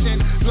cashing,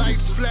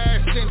 lights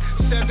flashing,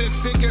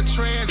 7-figure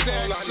transaction.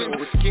 All I know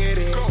is get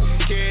it,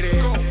 get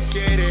it,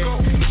 get it,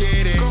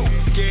 get it,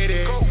 get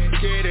it,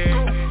 get it,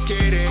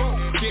 get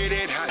it, get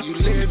it. How you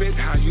live it,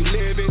 how you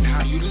live it,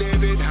 how you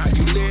live it, how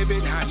you live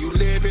it, how you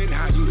live it,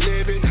 how you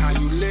live it, how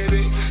you live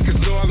it.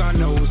 'Cause all I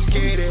know is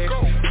get it,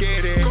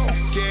 get it,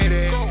 get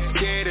it,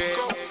 get it,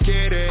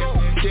 get it,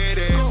 get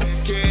it,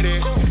 get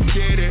it,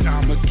 get it.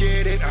 I'ma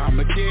get it,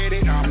 I'ma get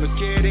it, I'ma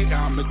get it,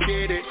 I'ma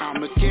get it,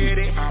 I'ma get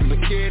it, I'ma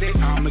get it,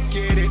 I'ma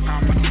get it,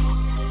 I'ma.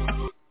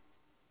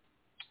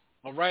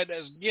 All right,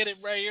 let's get it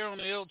right here on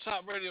the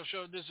Hilltop Radio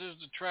Show. This is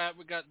The Trap.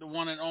 We got the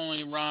one and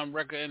only Ron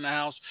Record in the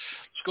house.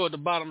 Let's go at the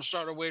bottom,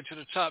 start our way to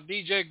the top.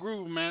 DJ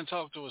Groove, man,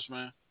 talk to us,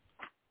 man.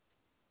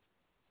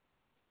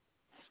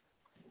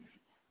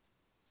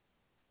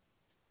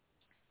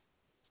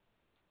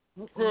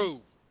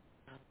 Groove.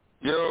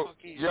 Yo,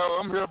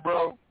 I'm here,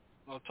 bro.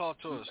 Oh, talk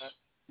to us.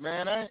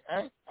 Man, I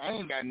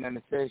ain't got nothing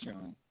to say,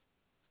 Sean.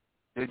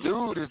 The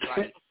dude is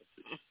like,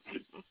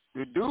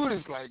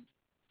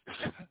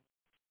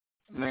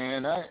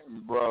 man,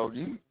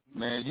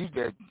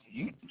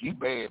 you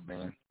bad,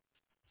 man.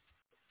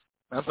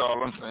 That's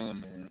all I'm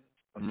saying, man.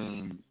 I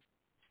mean,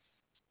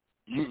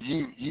 you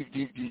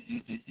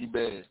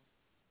bad.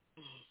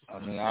 I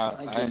mean,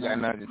 I ain't got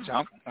nothing to say.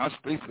 I'm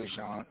speechless,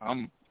 Sean.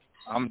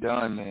 I'm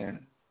done,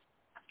 man.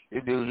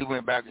 This dude,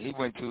 man.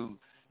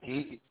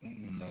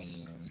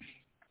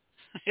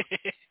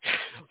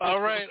 All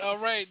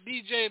right.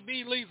 DJ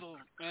B Lethal,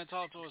 man,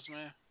 talk to us,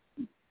 man.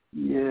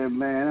 Yeah,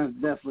 man, that's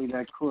definitely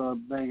that club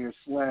banger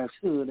 /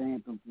 hood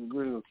anthem for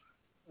real.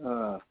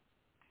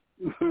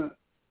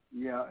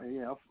 Yeah,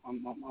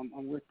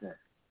 I'm with that.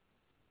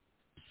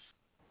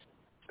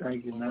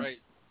 Thank you, man. All right.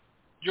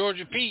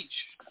 Georgia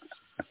Peach.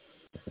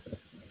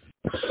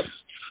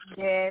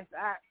 Yes,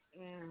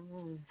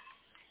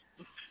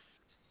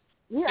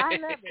 yeah, I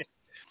love it.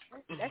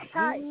 That's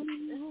tight.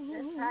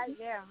 That's tight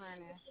there,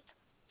 honey.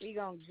 We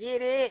gonna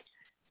get it.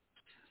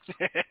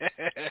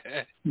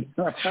 I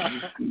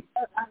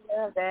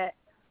love that.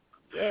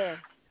 Yeah.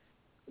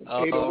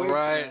 All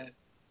right.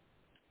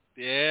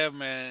 Yeah,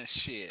 man.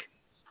 Shit.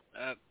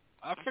 I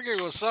figured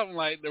it was something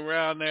like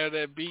around there,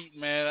 that beat,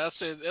 man. I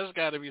said there's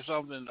got to be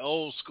something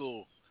old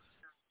school.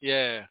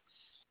 Yeah.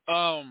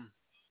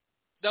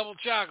 Double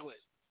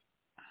Chocolate.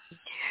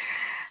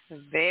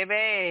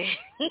 Baby.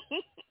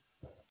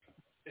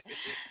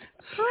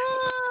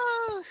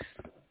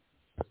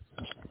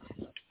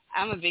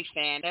 I'm a big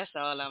fan. That's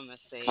all I'm going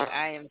to say.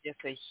 I am just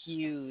a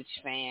huge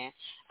fan.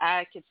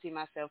 I could see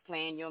myself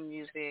playing your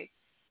music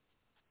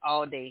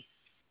all day,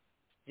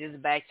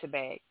 just back to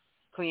back,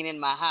 cleaning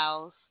my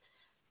house,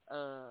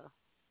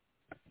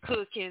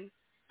 cooking,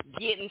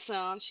 getting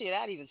some. Shit,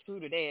 I'd even screw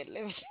to that.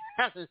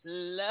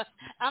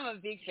 I'm a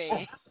big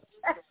fan.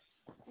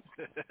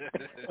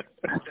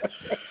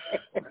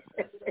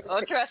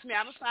 Oh, trust me,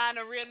 I'm going to find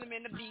a rhythm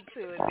in the beat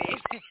to it,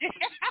 baby.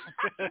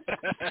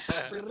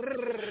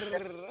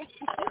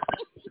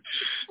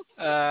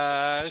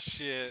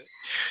 Shit.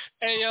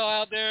 Hey, yo,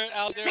 out there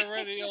in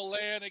Radio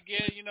Land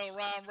again,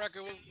 Ron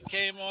Record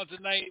came on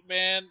tonight,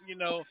 man.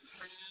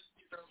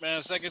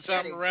 Man, second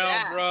time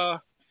around, bruh.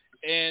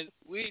 And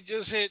we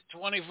just hit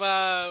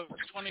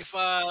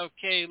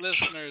 25K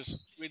listeners.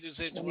 We just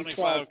hit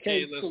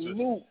 25K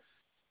listeners.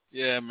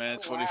 Yeah, man,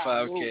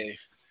 25K.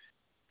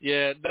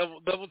 Yeah,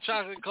 Double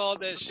Chocolate called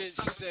that shit.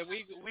 She said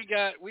we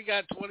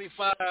got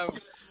 25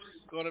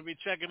 going to be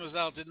checking us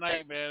out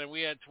tonight, man, and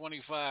we had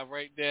 25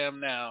 right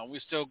damn now. We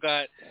still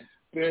got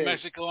New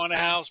Mexico in the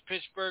house,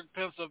 Pittsburgh,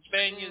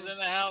 Pennsylvania's in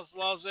the house,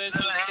 Los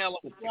Angeles,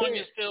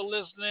 California still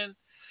listening.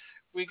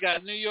 We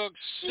got New York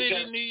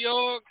City, New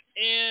York,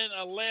 and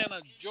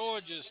Atlanta,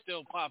 Georgia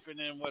still popping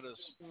in with us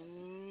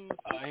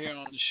here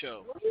on the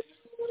show.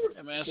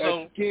 Yeah, man.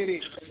 Let's get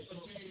it.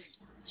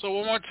 So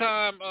one more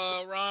time,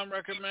 Ron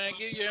Record, man,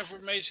 get your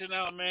information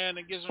out, man,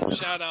 and give some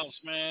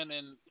shout-outs, man.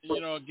 And,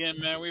 again,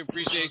 man, we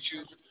appreciate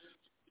you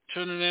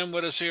tuning in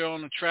with us here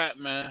on The Trap,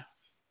 man.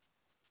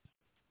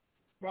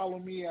 Follow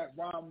me at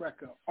Ron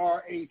Record,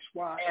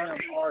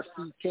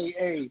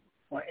 RHYMRCKA,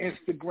 on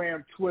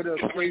Instagram, Twitter,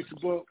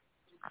 Facebook,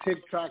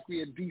 TikTok.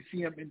 We at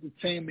DCM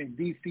Entertainment,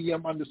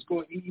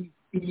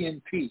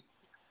 DCM_ENT.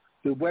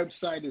 The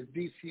website is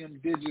DCM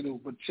Digital,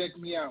 but check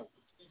me out.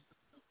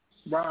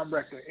 Ron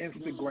Record,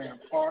 Instagram,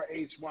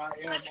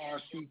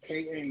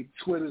 RHYMRCKA.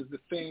 Twitter is the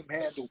same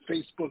handle.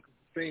 Facebook is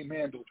the same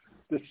handle.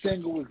 The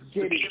single is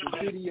Get It. The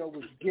video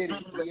is Get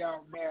It. We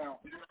out now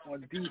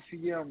on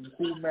DCM,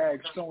 Cool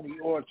Mag, Sony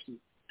Orchard.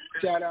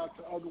 Shout out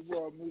to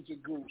Otherworld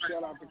Music Group.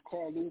 Shout out to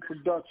Carlu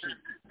Production.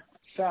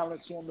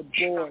 Silence on the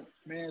Board.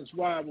 Man's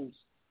Rivals.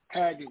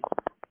 Haggard.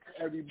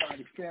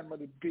 everybody, fan of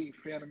the beat,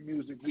 fan of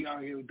music. We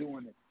out here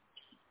doing it.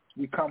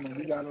 We coming.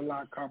 We got a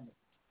lot coming.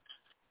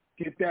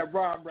 Get that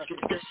Rob record.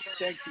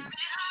 Thank you.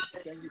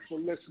 Thank you for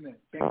listening.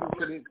 Thank you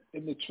for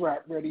In the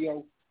Trap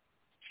Radio.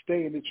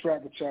 Stay in the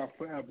trap with y'all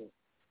forever.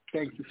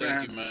 Thank you for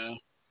having me. Man.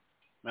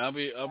 I'll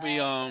be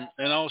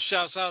and all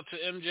shouts out to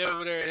MJ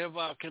over there at Hip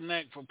Hop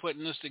Connect for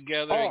putting this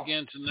together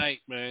again tonight,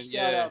 man.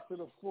 Shout out to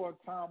the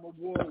 4-time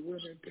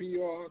award-winning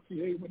PR.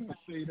 You hate when I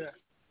say that.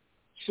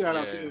 Shout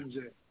out to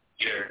MJ.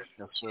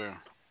 Yes, sir.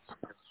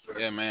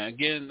 Yeah, man.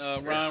 Again,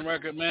 Ron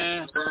Record,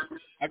 man.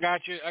 I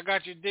got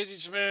your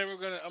digits, man.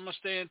 I'm gonna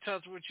stay in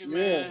touch with you,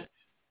 man.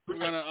 I'm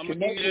gonna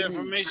give you the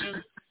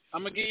information.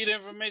 I'm gonna give you the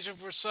information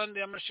for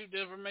Sunday. I'm gonna shoot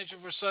the information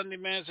for Sunday,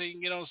 man, so you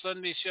can get on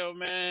Sunday's show,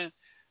 man.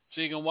 So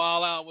you can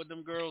wild out with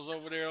them girls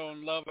over there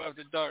on Love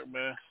After Dark,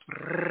 man.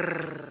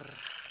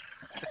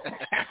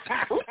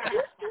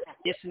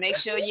 Just make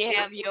sure you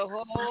have your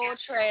whole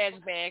trash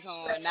bag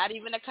on, not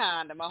even a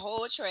condom, a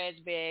whole trash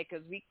bag,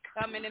 because we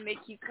coming to make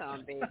you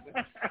come, baby.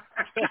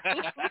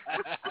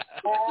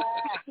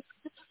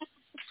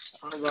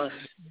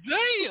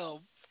 Damn.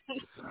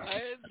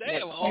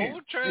 Damn, a whole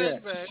trash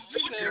bag. You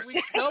said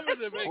we coming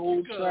to make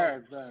you come.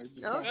 Trash bag.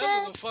 Okay. That's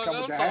what the fuck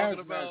I'm talking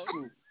about.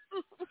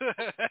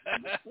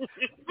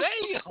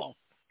 Damn.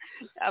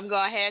 I'm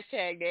going to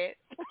hashtag that.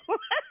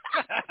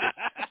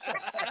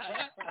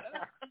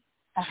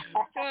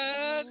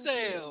 God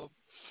damn. All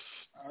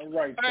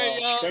right,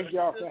 y'all. Thank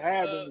y'all for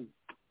having me.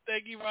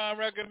 Thank you, Ron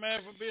Record,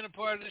 man, for being a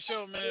part of the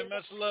show, man.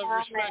 Much love and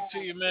respect to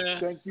you, man.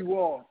 Thank you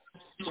all.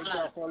 Thank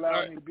y'all for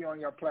allowing me to be on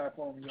your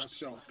platform and your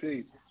show.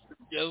 Peace.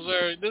 Yes,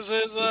 sir. This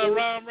is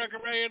Ron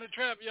Record right in the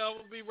trap. Y'all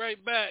will be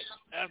right back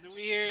after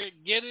we hear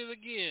Get It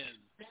Again.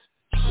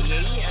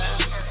 Yeah.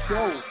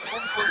 Go.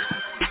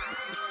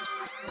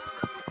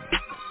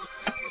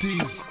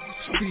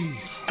 Steve.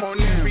 On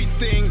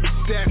everything,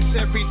 that's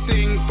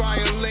everything.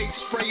 Violate,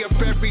 spray up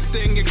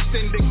everything.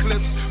 Extended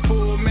clips,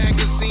 full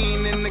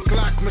magazine in the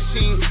Glock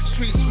machine.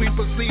 Street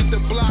sweepers leave the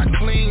block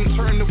clean.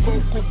 Turn the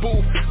vocal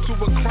booth to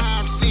a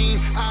crime scene.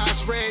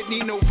 Eyes red,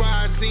 need no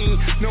Visine.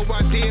 No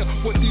idea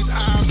what these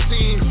eyes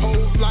seen.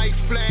 Whole life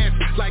flash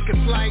like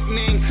it's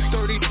lightning.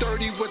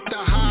 30-30 with the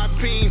high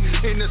beam.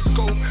 In the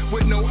scope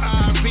with no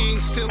eye beam.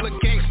 Still a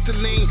gangster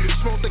lean.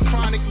 Smoke the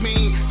chronic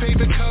mean.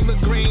 Favorite color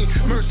green.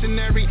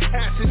 Mercenary,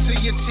 acid to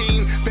your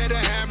team. Better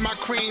have my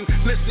cream.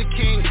 Listen,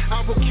 king,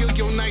 I will kill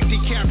your night,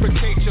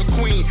 decapitate your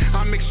queen.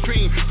 I'm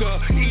extreme, the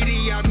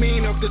Idi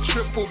Amin of the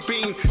triple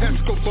beam.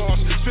 Escobar,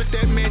 spit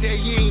that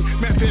Medellin,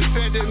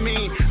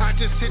 methamphetamine. I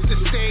just hit the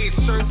stage,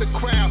 serve the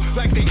crowd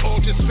like they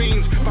all just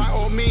fiends. By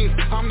all means,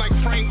 I'm like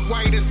Frank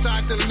White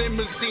inside the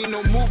limousine,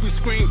 no movie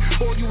screen.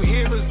 All you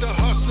hear is the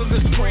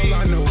hustler scream. All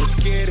I know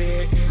is get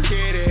it,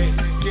 get it,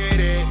 get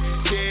it,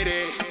 get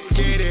it,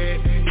 get it,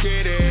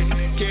 get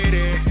it, get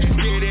it,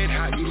 get it.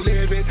 How you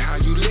live it, how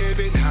you live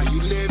it, how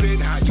you live it,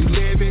 how you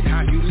live it,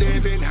 how you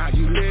live it, how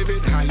you live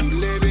it, how you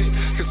live it.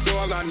 Cause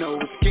all I know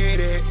is get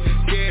it,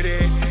 get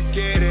it,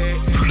 get it,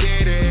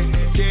 get it,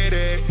 get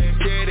it,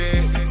 get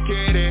it,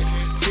 get it,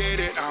 get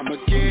it. I'ma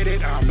get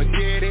it, I'ma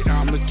get it,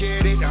 I'ma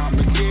get it,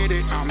 I'ma get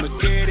it, I'ma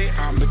get it,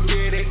 I'ma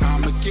get it,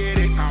 I'ma get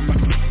it, I'ma.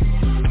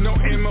 No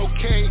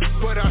MOK,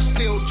 but I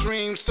still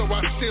dream, so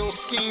I still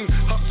scheme.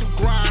 Hustle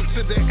grind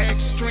to the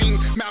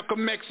extreme.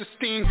 Malcolm X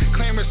esteem,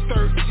 Clarence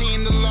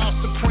 13, the law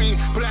supreme.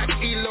 Black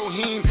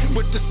Elohim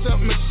with the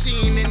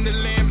submachine in the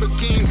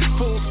Lamborghini.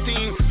 Full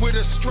steam with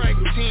a strike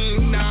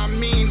team. Nah, I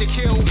mean to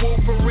kill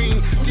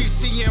Wolverine.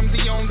 DCM,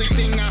 the only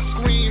thing I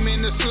scream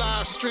in this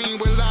live stream.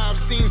 With live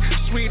scene,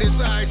 sweet as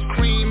ice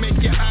cream.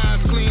 Make your eyes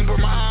gleam, but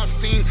my eyes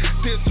seen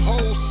this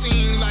whole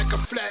scene like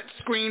a flat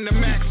screen. The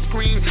max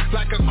screen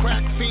like a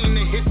crack fiend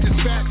to hit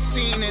this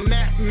vaccine, and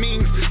that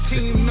means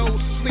team no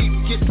sleep,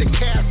 get the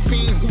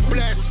caffeine. Who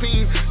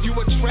blaspheme? You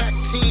attract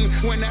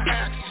team when the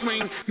axe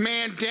swing.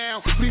 Man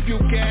down, leave you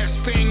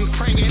gasping,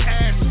 praying,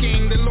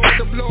 asking the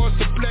Lord of Lords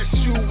to bless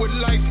you with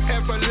life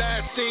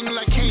everlasting.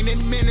 Like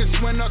Canaan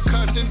Menace when her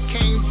cousin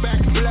came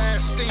back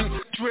blasting.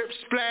 Drip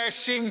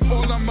splashing,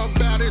 all I'm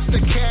about is the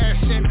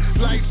cashing.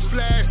 Lights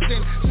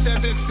flashing,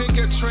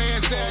 7-figure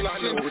transactions. All I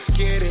know is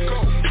get it,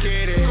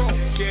 get it,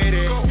 get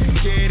it,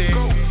 get it,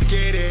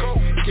 get it,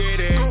 get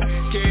it,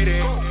 get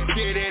it,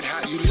 get it.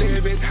 How you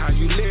live it, how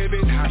you live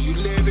it, how you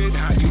live it,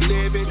 how you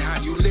live it,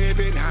 how you live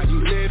it, how you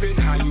live it,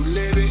 how you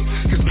live it.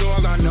 Cause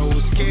all I know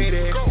is get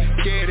it,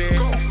 get it,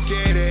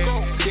 get it,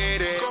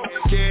 get it,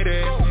 get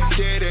it,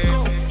 get it,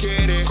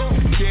 get it,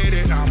 get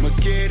it. I'ma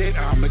get it,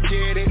 I'ma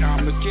get it,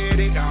 I'ma get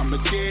it, I'ma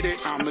get it,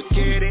 I'ma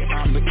get it,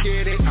 I'ma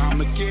get it,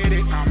 I'ma get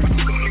it, I'ma.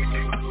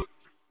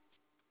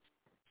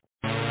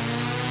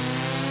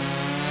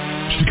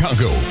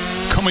 Chicago,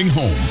 coming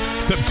home,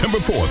 September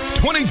 4th,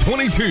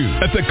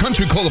 2022, at the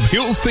Country Club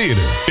Hills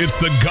Theater. It's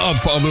the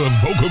godfather of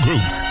vocal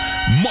groups,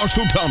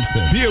 Marshall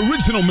Thompson, the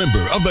original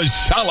member of the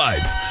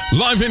Shy-Lites,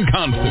 live in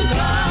concert.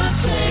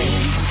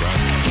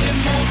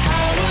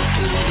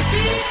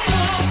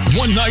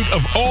 One night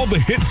of all the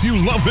hits you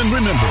love and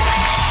remember.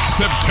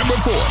 September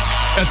 4th,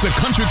 at the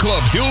Country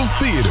Club Hills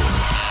Theater,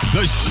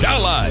 the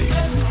Shy-Lites.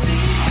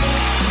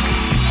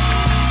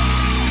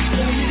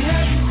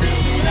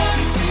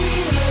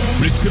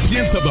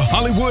 recipients of the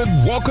Hollywood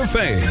Walk of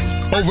Fame.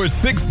 Over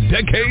 6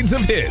 decades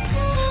of hits.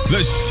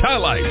 The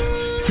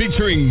Chi-Lites,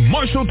 featuring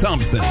Marshall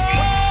Thompson.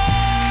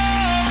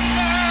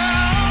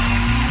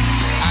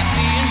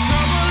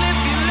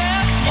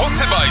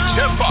 Hosted by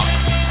Jeff Fox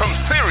from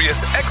Sirius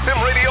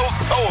XM Radio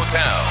Soul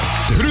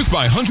Town. Produced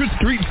by 100th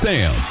Street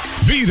Sam.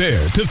 Be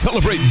there to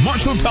celebrate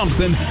Marshall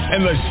Thompson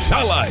and the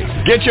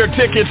Chi-Lites. Get your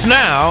tickets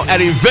now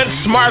at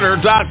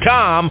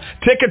eventsmarter.com.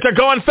 Tickets are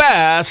going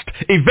fast.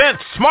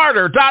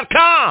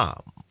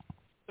 eventsmarter.com.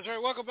 That's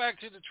right. Welcome back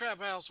to the Trap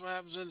House. What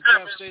happens in the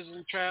trap stays in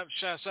the trap.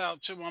 Shouts out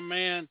to my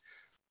man,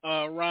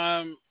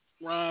 Rhyme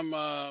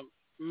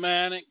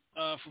Manic,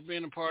 for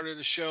being a part of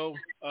the show.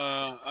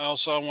 I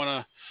also want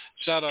to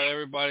shout out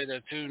everybody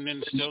that tuned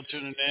in, still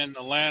tuning in.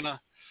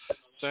 Atlanta,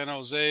 San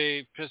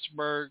Jose,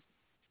 Pittsburgh,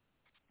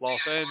 Los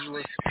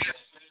Angeles.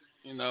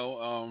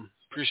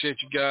 Appreciate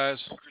you guys.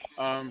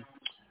 Love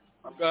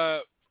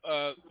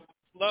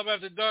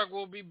After Dark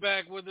will be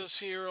back with us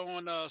here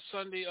on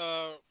Sunday.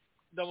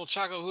 Double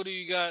Chocolate, who do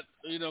you got,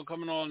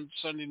 coming on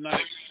Sunday night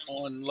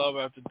on Love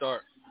After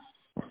Dark?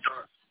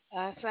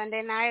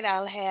 Sunday night,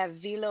 I'll have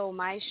Velo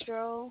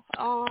Maestro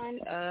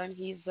on.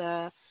 He's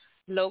a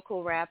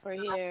local rapper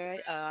here.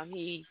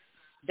 He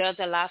does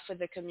a lot for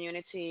the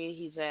community.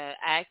 He's an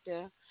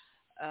actor.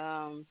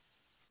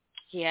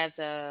 He has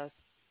a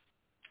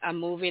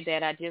movie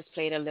that I just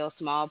played a little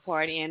small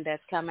part in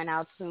that's coming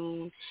out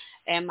soon.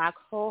 And my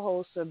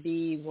co-host will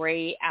be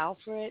Ray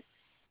Alfred.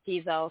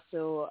 He's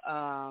also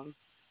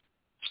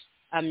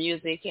a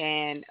music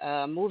and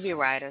movie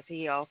writer.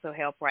 He also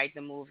helped write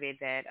the movie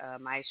that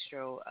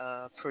Maestro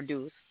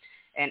produced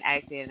and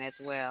acted in as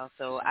well.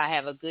 So I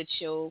have a good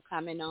show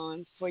coming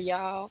on for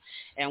y'all,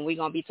 and we're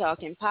going to be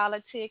talking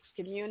politics,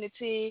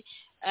 community,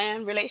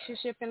 and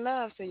relationship and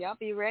love. So y'all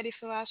be ready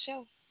for our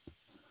show.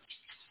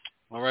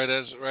 All right,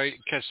 that's right.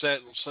 Catch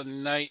that Sunday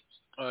night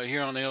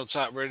here on the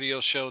Hilltop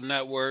Radio Show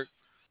Network,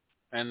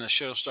 and the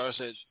show starts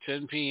at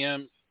 10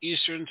 p.m.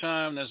 Eastern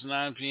Time. That's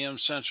 9 p.m.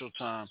 Central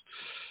Time.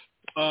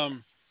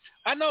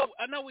 I know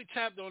we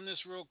tapped on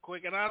this real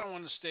quick, and I don't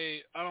want to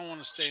stay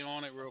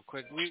on it real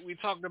quick. We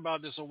talked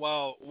about this a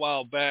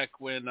while back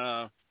when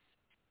I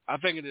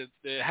think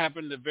it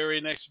happened the very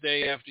next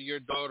day after your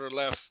daughter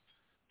left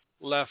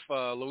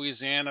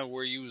Louisiana,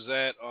 where you was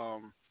at,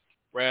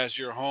 Raz,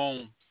 your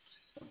home.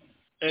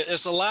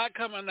 It's a lot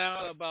coming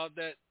out about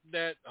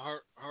that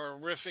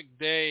horrific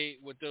day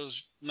with those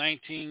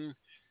 19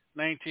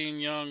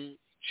 young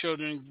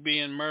children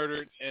being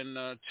murdered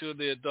and 2 of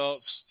the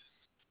adults.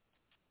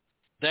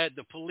 That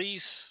the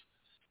police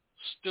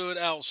stood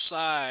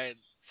outside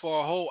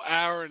for a whole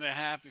hour and a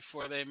half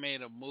before they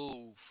made a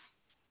move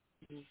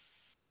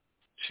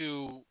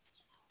to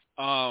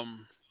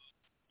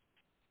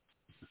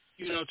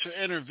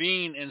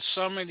intervene, and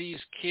some of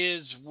these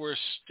kids were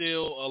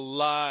still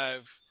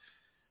alive,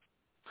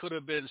 could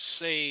have been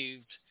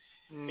saved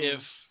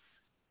if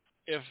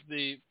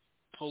the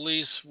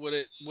police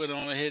would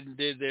on ahead and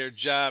did their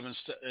job,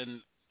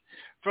 and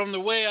from the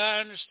way I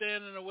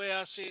understand and the way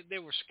I see it, they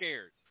were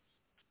scared.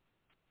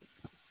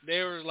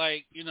 They were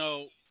like,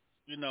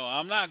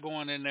 I'm not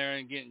going in there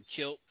and getting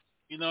killed.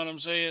 You know what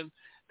I'm saying?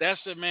 That's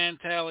the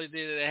mentality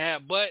that they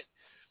have. But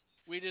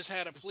we just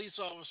had a police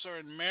officer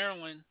in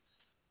Maryland,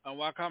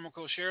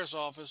 Wicomico Sheriff's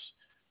Office,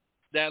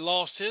 that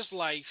lost his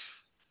life,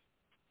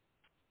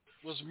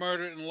 was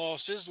murdered and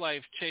lost his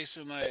life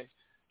chasing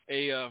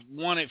a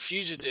wanted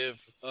fugitive,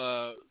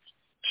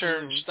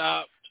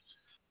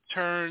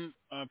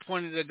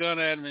 pointed a gun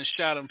at him and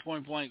shot him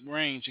point blank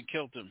range and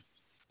killed him.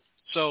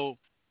 So,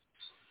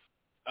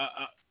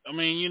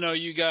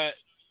 you got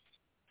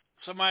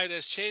somebody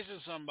that's chasing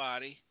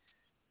somebody,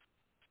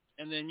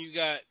 and then you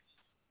got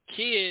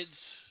kids,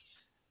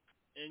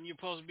 and you're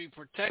supposed to be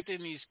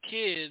protecting these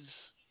kids,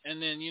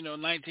 and then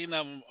 19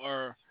 of them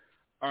are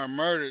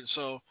murdered.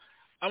 So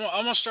I'm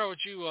gonna start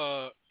with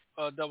you,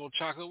 Double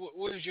Chocolate.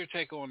 What is your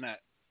take on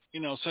that?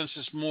 Since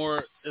it's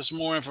more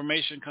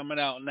information coming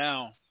out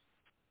now.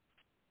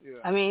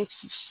 Yeah. I mean,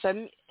 for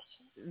me,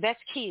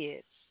 that's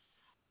kids.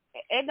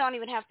 It don't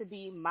even have to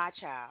be my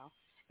child.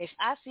 If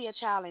I see a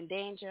child in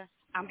danger,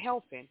 I'm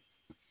helping.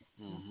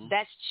 Mm-hmm.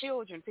 That's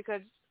children,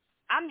 because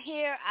I'm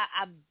here.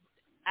 I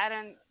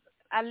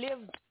live.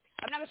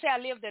 I'm not gonna say I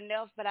lived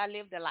enough, but I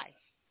lived a life.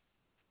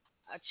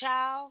 A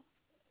child,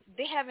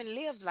 they haven't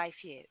lived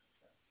life yet.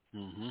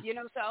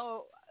 Mm-hmm.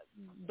 So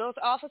those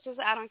officers,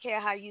 I don't care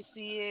how you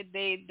see it.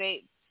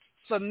 They,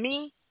 for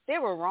me, they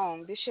were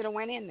wrong. They should have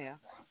went in there.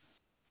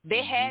 They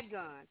mm-hmm. had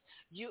guns.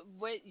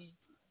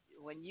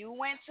 When you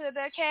went to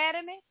the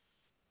academy,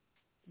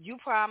 you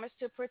promised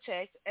to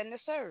protect and to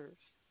serve.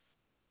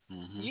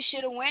 Mm-hmm. You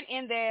should have went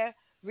in there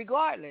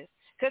regardless.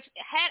 Because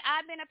had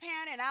I been a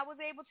parent and I was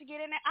able to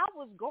get in there, I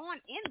was going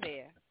in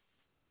there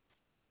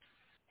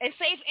and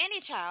save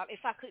any child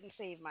if I couldn't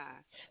save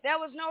mine. There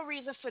was no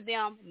reason for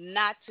them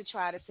not to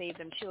try to save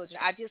them children.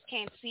 I just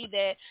can't see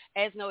that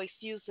as no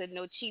excuse and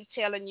no chief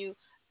telling you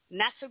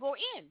not to go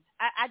in.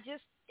 I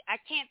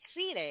can't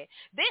see that.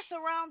 They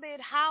surrounded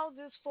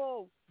houses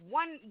for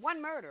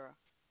one murderer.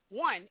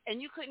 one,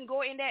 and you couldn't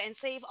go in there and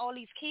save all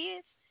these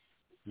kids?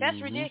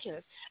 That's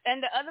ridiculous.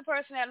 And the other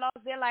person that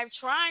lost their life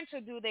trying to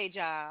do their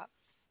job,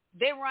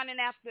 they're running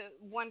after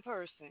one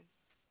person,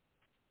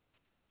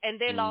 and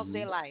they lost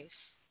their life.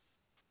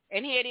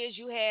 And here it is,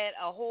 you had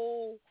a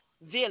whole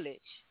village,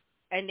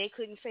 and they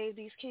couldn't save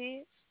these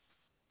kids?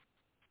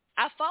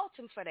 I fault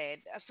them for that.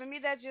 For me,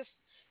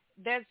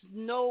 that's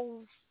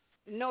no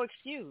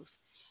excuse.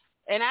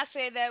 And I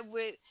say that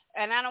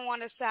and I don't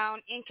want to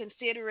sound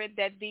inconsiderate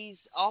that these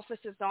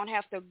officers don't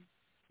have to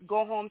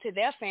go home to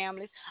their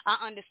families. I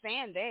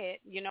understand that.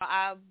 You know,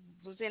 I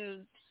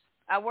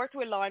worked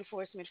with law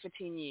enforcement for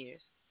 10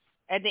 years.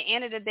 At the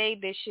end of the day,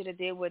 they should have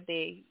did what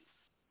they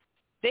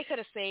could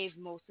have saved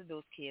most of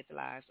those kids'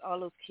 lives. All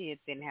those kids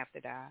didn't have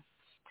to die.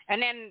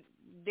 And then,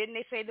 didn't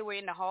they say they were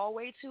in the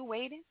hallway too,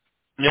 waiting?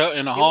 Yeah,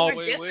 in the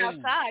hallway They weren't just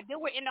waiting. outside. They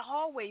were in the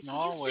hallway. So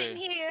you're sitting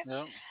here.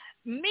 Yep.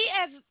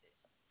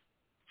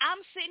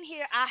 I'm sitting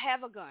here, I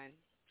have a gun.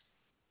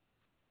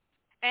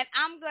 And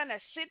I'm going to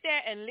sit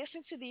there and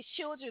listen to these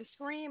children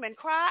scream and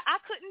cry. I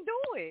couldn't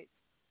do it.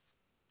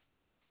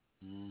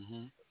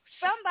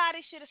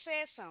 Somebody should have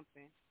said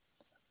something.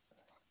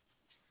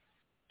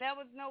 There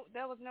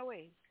was no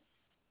way.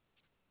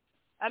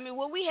 I mean,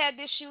 when we had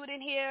this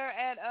shooting here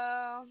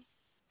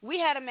we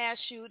had a mass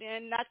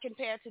shooting, not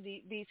compared to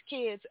these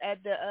kids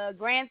at the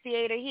Grand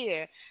Theater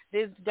here.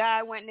 This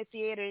guy went in the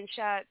theater and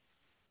shot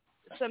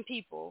some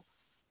people.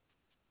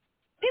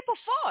 People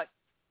fought.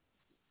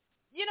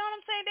 You know what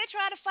I'm saying? They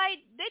try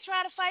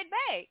to fight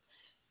back.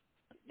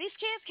 These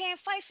kids can't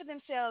fight for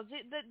themselves.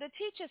 The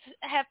teachers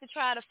have to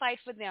try to fight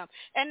for them.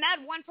 And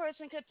not one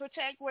person could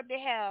protect what they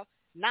have,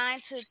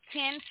 9 to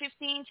 10,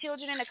 15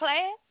 children in a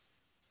class.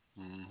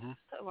 Come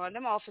on,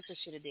 them officers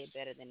should have did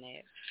better than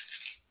that.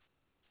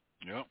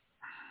 Yep.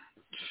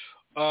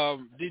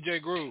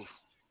 DJ Groove,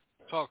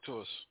 talk to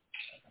us.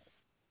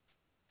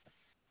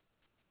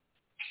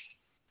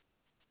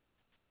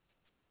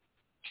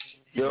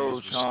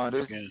 Yo, Sean,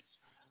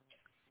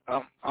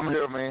 I'm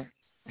here, man.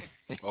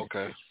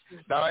 Okay.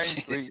 No, I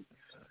ain't sleep.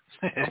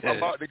 I'm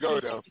about to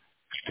go though.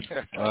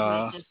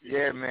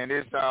 Yeah, man.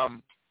 It's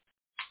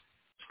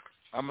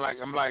I'm like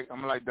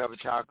double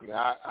chocolate.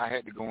 I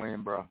had to go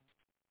in, bro.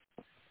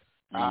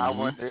 It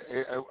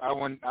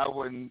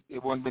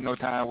wouldn't be no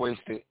time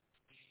wasted.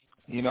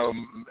 You know,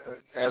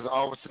 as an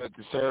officer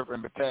to serve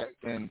and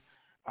protect, and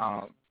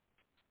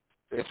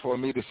it's for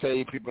me to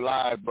save people's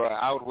lives, bro.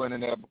 I would went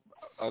in there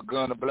a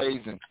gun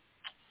ablazing.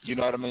 You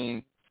know what I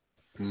mean?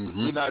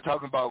 We're not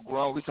talking about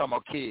grown. We're talking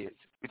about kids.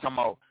 We're talking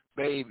about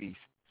babies.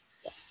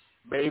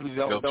 Babies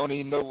don't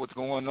even know what's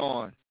going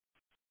on.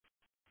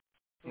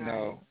 You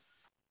know.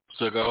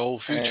 So the whole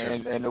future.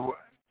 And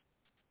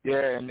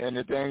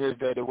the thing is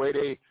that the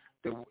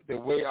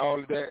way all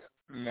of that,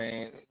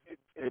 man,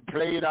 it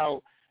played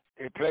out.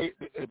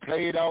 It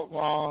played out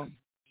wrong.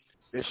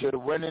 They should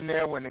have went in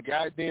there when they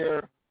got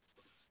there.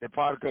 They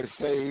probably could have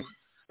saved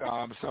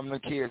some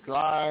of the kids'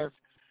 lives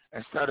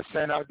instead of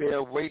sitting out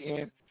there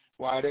waiting.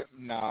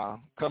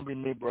 Come be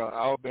me, bro.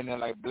 I've been there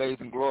like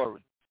blazing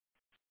glory.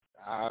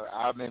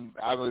 I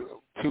was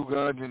 2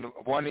 guns and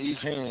 1 in each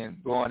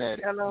hand going at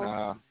it.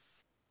 Hello.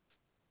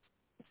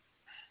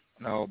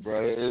 No,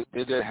 bro.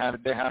 They just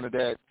handled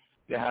that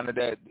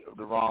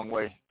the wrong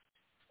way.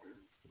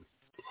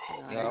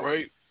 All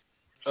right.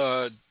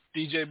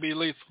 DJ B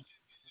Lethal.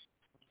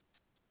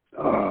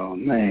 Oh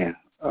man.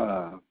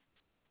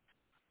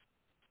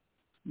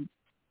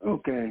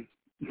 Okay.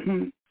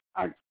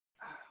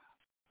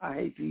 I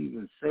hate to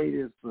even say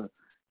this, but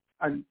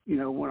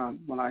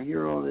when I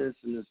hear all this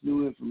and this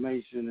new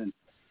information, and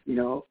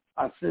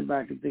I sit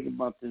back and think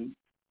about the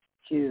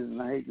kids,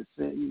 and I hate to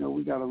say,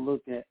 we got to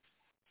look at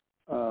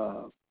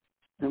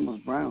them was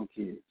brown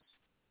kids.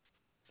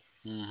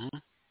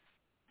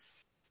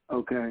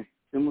 Okay,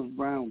 them was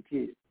brown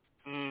kids.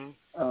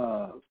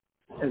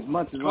 As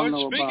much as I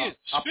know about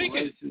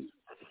operations,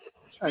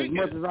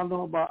 much as I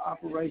know about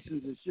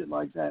operations and shit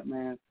like that,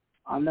 man,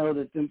 I know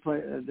that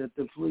that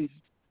the police,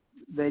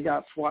 they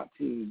got SWAT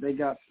teams, they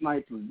got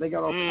snipers, they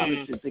got all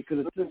kinds of shit. They could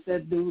have took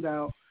that dude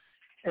out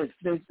as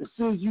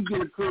soon as you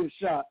get a clear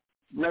shot.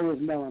 Blow his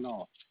melon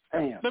off.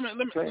 Damn. Let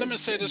me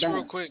say this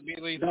real quick, B.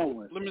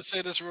 Lethal. Let me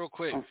say this real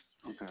quick.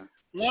 Okay.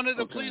 One of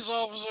the police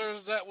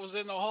officers that was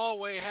in the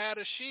hallway had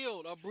a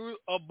shield,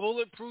 a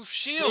bulletproof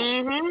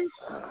shield.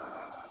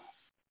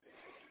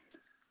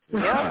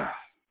 Yeah.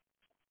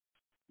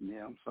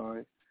 Yeah, I'm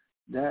sorry.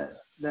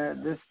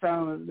 This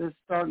starting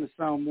to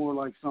sound more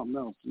like something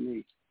else to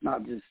me,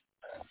 not just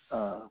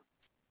some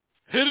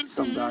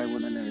guy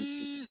went in there.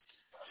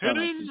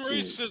 Hidden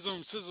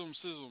racism,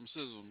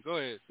 schism. Go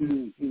ahead.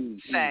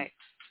 Facts.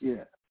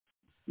 Yeah.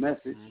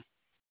 Message.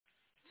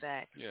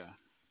 Facts. Yeah.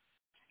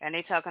 And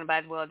they talking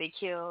about, well, they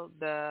killed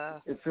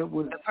the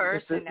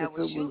person that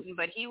was shooting,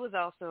 but he was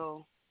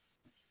also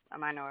a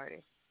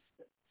minority.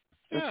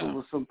 If it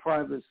was some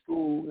private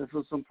school, if it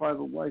was some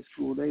private white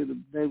school, they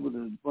would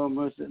have bum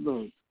rushed it.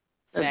 Look,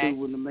 that dude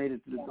wouldn't have made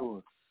it to the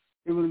door.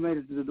 He would have made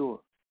it to the door.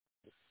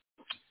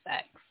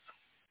 Facts.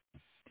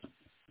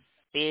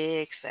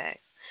 Big facts.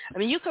 I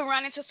mean, you could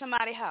run into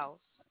somebody's house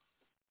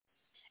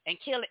and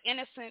kill an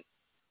innocent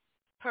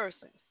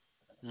person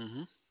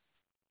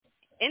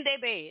in their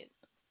bed,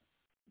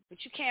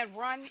 but you can't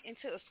run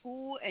into a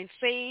school and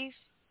save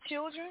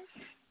children.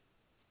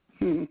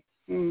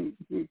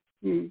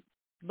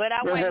 But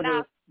I went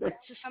out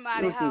to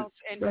somebody's house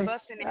and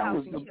bust in the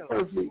house and kill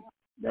them.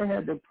 They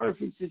had the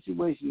perfect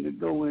situation to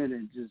go in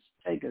and just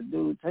take a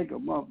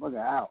motherfucker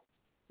out.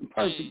 The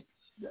perfect,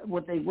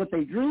 what they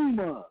dream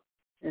of,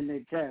 and they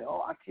tell,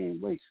 oh, I can't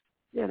wait.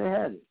 Yeah, they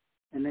had it,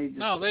 and they just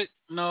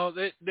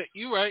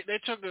you're right. They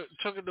took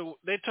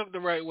the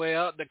right way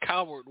out, the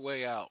coward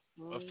way out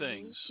of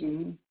things.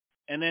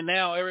 And then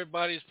now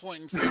everybody's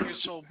pointing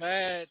fingers so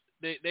bad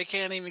they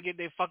can't even get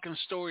their fucking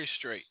story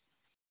straight.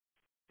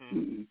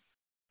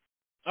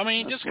 I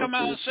mean, just come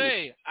out and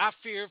say, I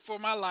feared for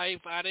my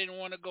life. I didn't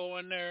want to go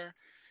in there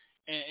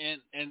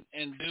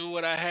and do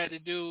what I had to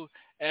do.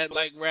 As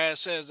like Raz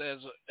says,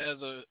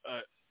 as a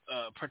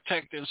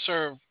protect and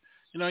serve.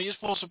 You know, you're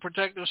supposed to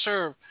protect and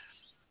serve.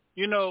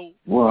 You know,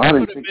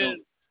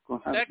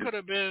 that could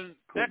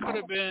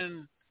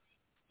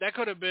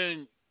have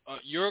been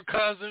your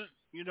cousin.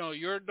 You know,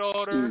 your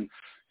daughter.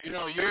 You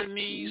know, your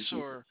niece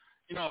or.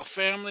 You know, a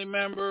family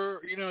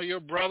member, you know,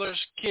 your brother's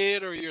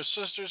kid or your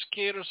sister's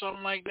kid or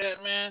something like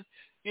that, man.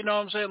 You know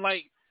what I'm saying?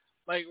 Like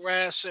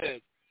Raz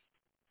said,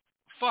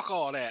 fuck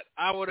all that.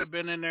 I would have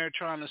been in there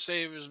trying to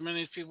save as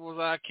many people as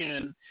I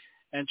can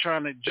and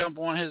trying to jump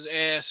on his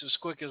ass as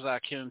quick as I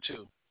can,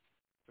 too.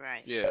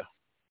 Right. Yeah.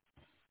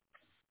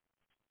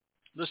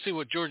 Let's see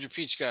what Georgia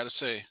Peach got to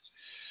say.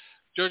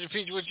 Georgia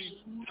Peach, would you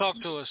talk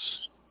to us?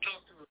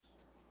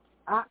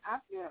 I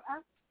feel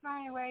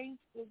same way.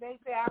 If they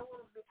say I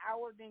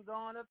would have been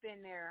going up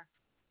in there.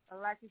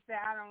 Like you said,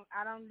 I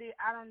don't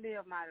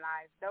live my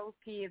life. Those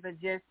kids are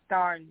just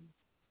starting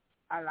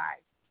a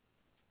life,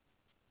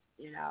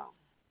 you know.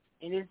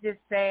 And it's just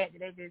sad that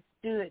they just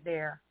stood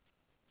there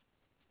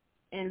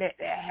and let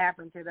that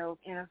happen to those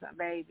innocent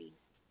babies.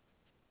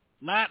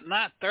 Not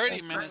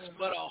 30 minutes,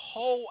 but a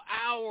whole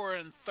hour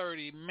and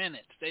 30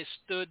 minutes. They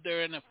stood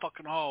there in the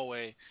fucking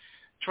hallway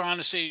trying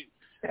to see.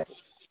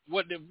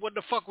 What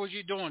the fuck was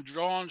you doing?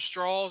 Drawing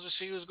straws to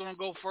see who was gonna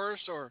go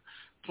first, or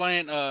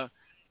playing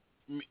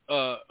Eeny,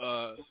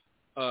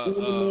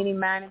 Meeny,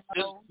 Miny,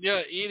 Mo?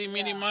 Yeah, Eeny,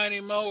 Meeny, Miny,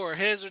 Mo, or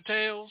Heads or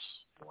Tails.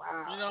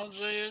 Wow. You know what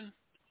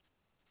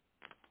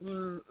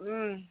I'm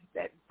saying?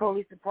 That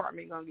police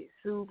department gonna get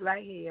sued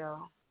like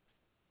hell.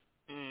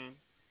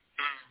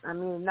 I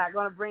mean, not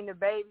gonna bring the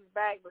babies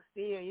back, but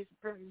still, it's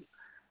pretty.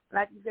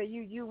 Like you said,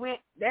 you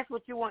went. That's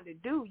what you want to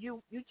do.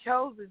 You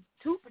chose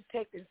to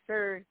protect and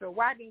serve. So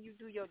why didn't you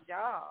do your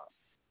job?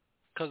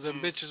 Because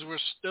them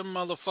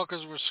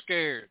motherfuckers were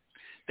scared.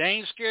 They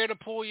ain't scared to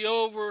pull you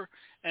over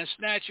and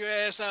snatch your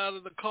ass out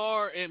of the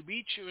car and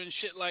beat you and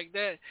shit like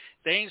that.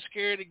 They ain't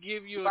scared to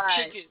give you a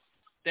ticket.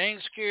 They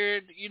ain't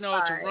scared, you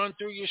know, to run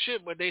through your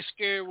shit. But they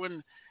scared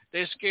when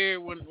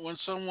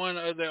someone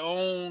of their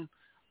own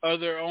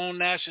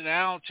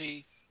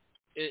nationality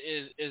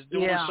is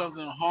doing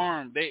something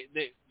harm. They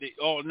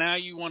now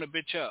you want to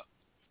bitch up.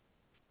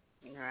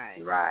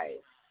 Right.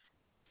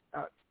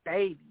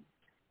 Baby,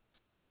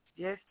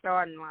 just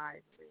starting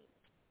life,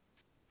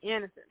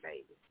 innocent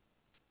baby.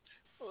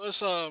 Let's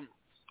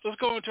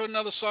go into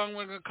another song.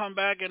 We're gonna come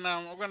back and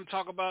we're gonna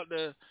talk about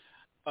the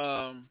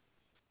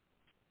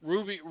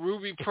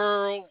Ruby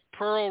Pearl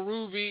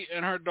Ruby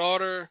and her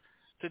daughter.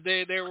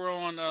 Today they were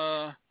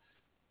on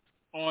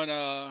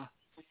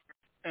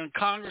in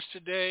Congress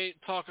today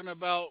talking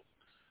about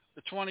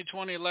the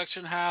 2020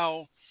 election,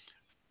 how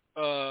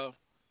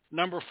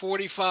number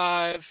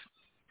 45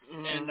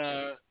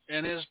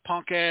 and his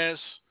punk ass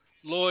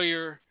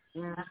lawyer,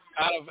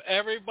 out of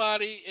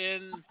everybody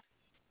in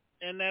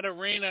that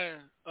arena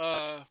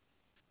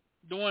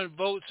doing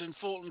votes in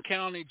Fulton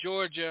County,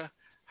 Georgia,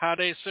 how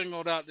they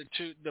singled out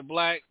the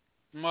black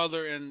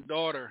mother and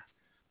daughter,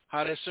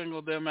 how they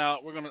singled them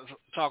out. We're gonna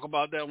talk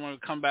about that when we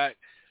come back.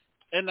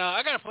 And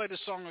I gotta play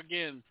this song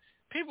again.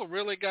 People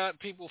really got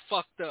people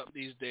fucked up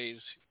these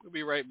days. We'll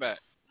be right back.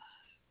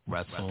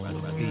 Wrestle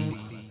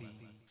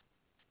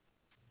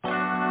See,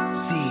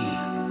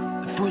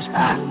 the first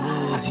problem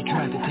was you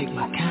tried to take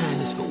my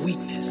kindness for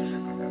weakness.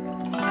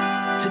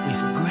 Took me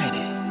for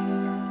granted,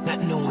 not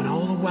knowing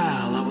all the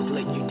while I was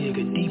letting you dig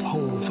a deep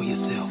hole for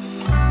yourself.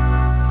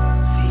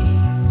 See,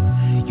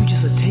 you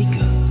just a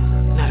taker,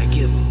 not a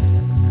giver.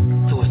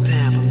 So it's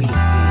time for me to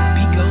say,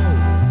 be gone.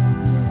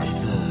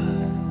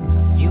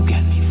 'Cause you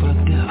got me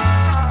fucked up.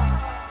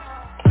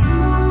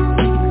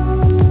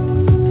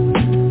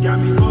 Got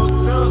me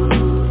fucked up.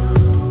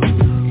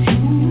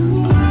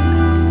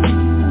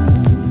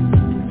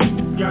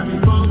 Got me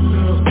fucked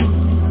up.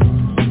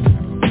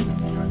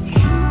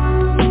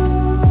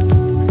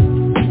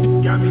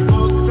 Got me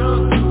fucked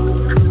up.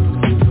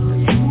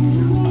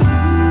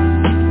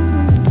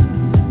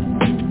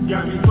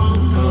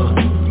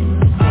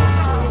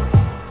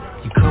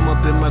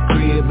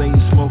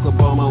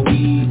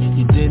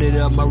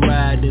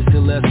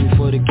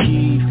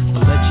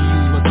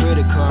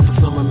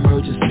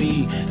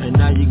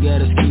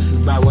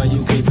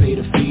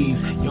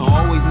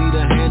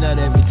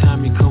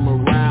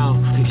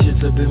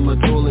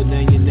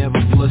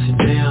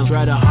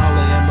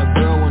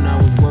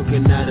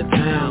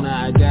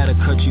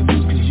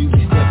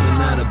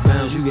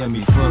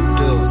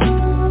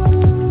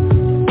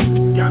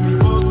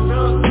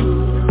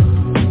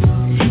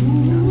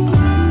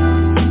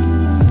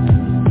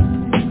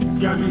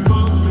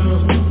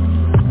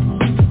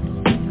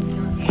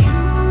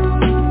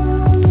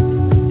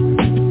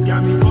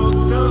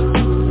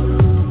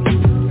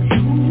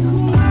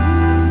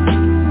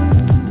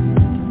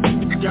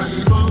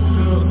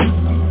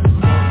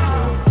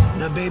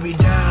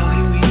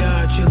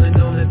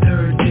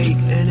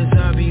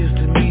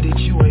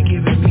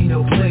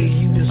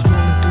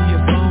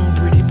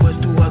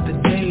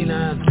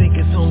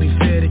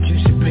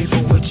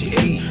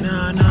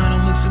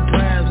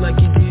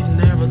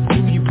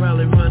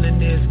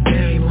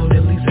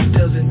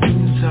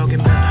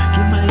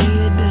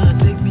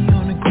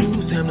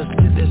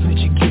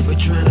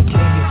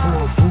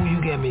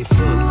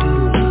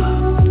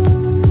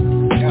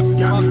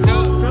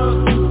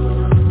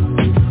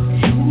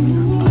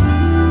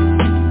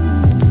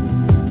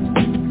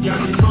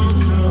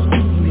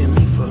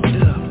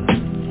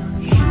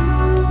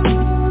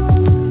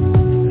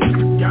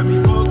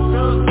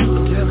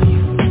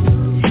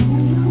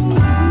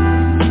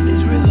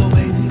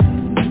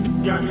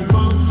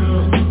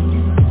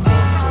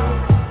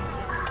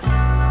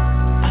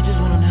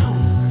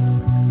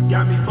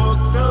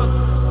 fucked up.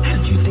 How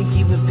did you think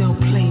you was gonna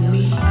play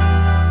me?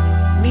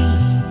 Me.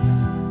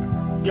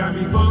 Got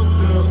me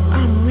fucked up.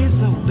 I'm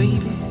Rizzo,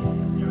 baby.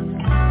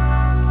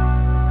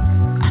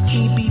 I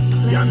can't be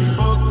played. Got me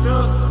fucked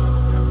up.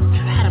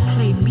 Try to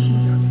play me.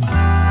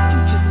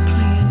 You just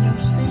playing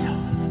yourself.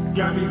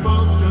 Got me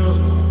fucked up.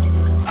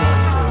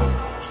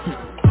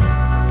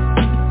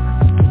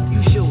 You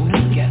sure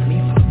enough got me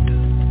fucked up.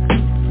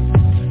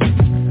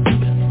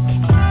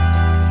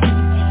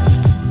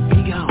 Be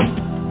gone.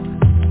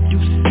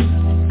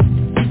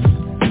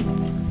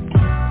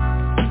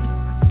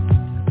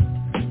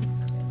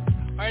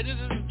 Alright, this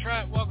is The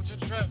Trap. Welcome to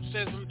The Trap.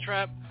 Stays in The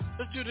Trap.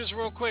 Let's do this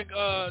real quick.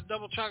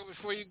 Double Chocolate,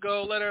 before you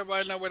go, let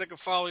everybody know where they can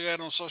follow you at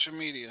on social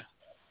media.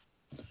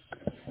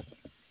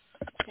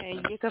 Okay,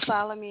 you can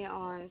follow me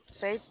on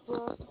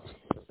Facebook,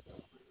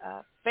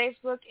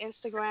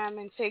 Instagram,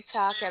 and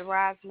TikTok at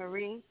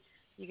Rosemarie.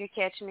 You can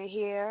catch me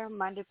here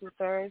Monday through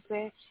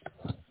Thursday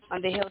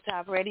on the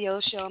Hilltop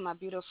Radio Show, My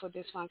Beautiful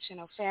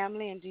Dysfunctional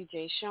Family, and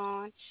DJ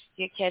Sean.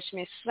 You can catch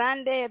me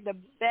Sunday at the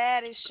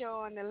baddest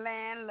show on the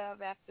land,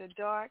 Love After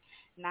Dark,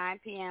 9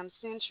 p.m.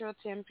 Central,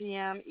 10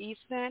 p.m.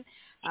 Eastern.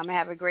 I'm going to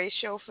have a great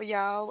show for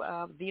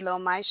y'all. Velo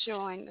My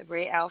Show and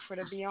Ray Alfred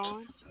will be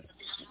on.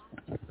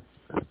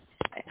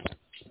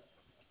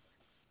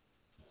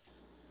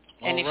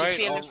 And if you're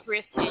feeling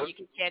frisky, you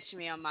can catch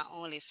me on my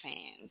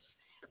OnlyFans,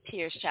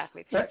 Pierce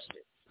Chocolate Pictures.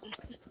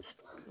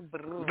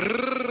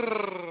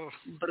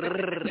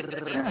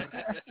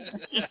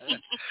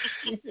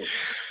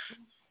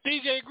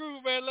 DJ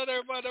Groove, man, let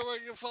everybody know where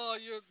you can follow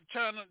you.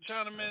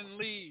 Chinaman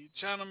Lee,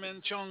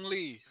 Chinaman Chong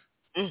Lee.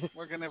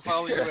 Where can they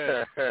follow you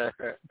at?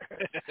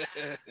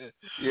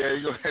 Yeah,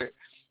 you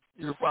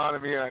can follow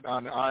me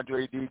on the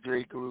Andre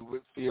DJ Groove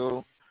with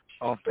Phil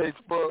on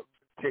Facebook,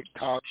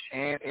 TikTok,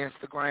 and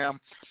Instagram.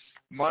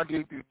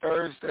 Monday through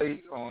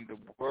Thursday on the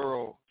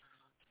world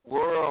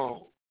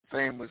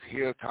famous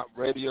Hilltop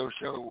Radio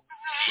Show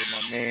with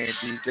my man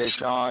DJ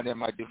Sean and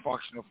my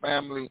Dysfunctional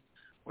Family,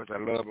 which I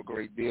love a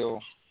great deal.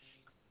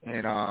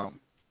 And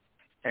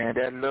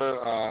that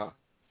little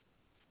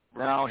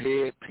round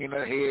head,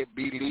 peanut head,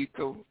 be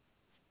lethal.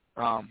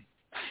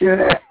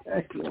 Giggle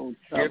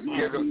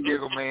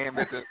Man,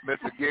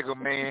 Mr. Giggle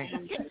Man.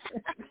 And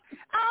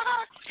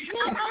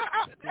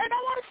I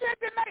want to say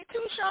good night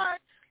too, Sean.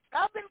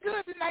 I've been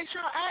good tonight,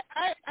 Sean.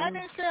 I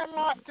didn't say a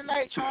lot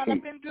tonight, Sean.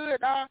 I've been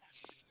good.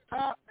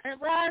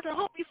 And Rise, I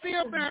hope you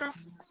feel better.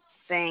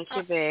 Thank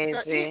you,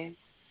 baby.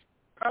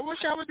 I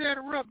wish I was there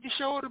to rub your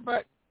shoulder,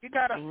 but you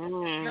gotta.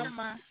 Never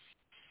mind.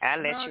 I'll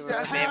let you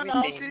rub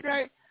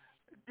everything.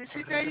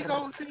 See, there you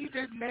go. See, you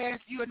just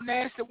nasty. You a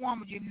nasty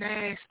woman. You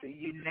nasty.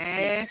 You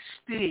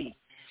nasty.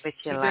 But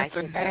you like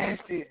it.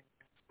 Nasty.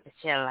 But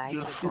you like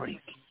You're it. a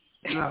freak.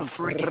 You're a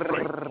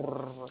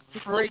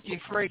freaky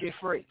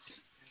freak.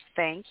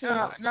 Thank you.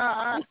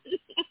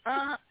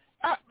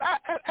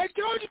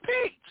 Georgia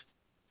Peach.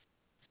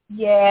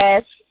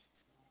 Yes.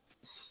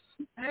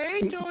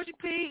 Hey, Georgia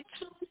Peach.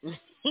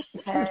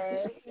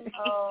 Hey.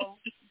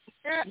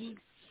 Yeah.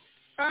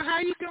 How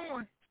you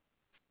doing?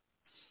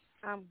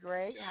 I'm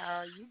great.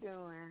 How are you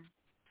doing?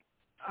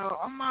 Oh,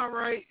 I'm all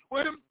right.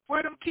 Where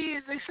them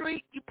kids? They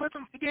sleep? You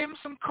gave them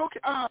some coke.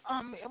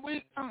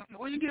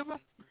 What you give them?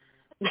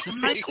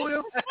 Some NyQuil.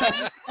 You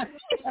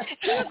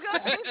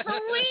gonna get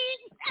some weed?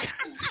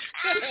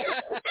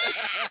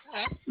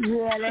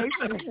 Yeah, they.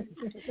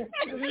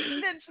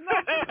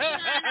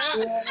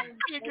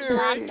 You get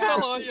ready to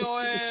tell on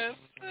your ass.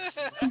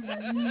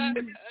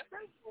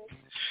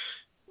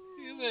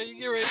 You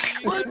get ready to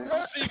get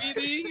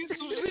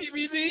some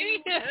CBD.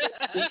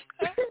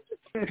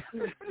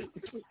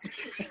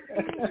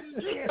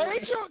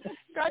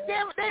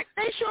 Goddamn it,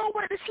 they sure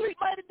went to sleep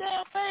mighty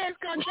damn fast.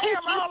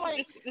 Goddamn, I was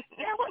like,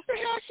 yeah, what the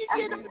hell she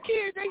get them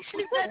kids? They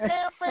sleep that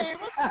damn fast.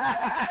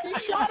 She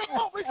shot them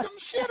up with some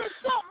shit or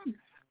something.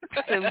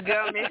 Some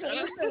gummy.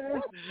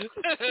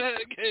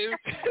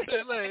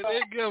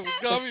 They give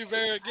gummy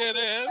bear get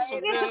ass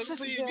some damn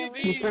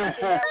CBD.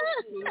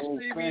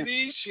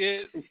 CBD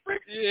shit.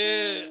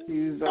 Yeah.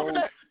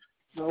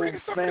 Those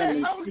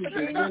family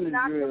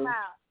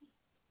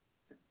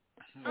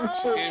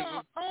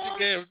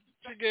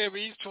She gave me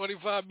each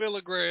 25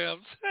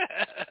 milligrams.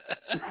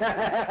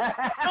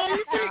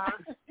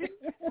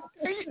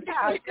 You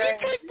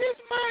take this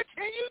much,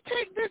 and you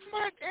take this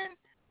much, and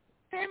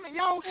damn it,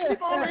 y'all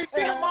sleep already.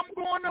 Damn, I'm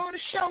going on the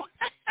show.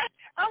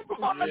 I'm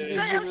going on the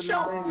damn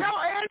show. Y'all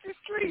ass is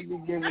sleep.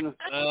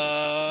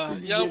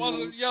 Y'all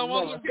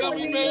want some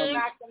gummy bears?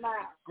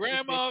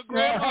 Grandma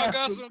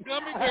got some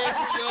gummy bears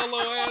for y'all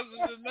little asses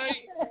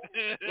tonight.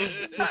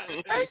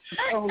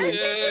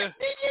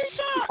 DJ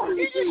Sean,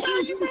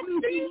 you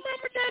remember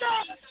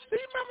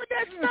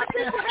that stuff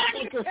that was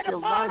happening in the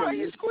bottle?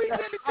 You squeeze in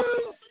the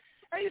tube,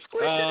 and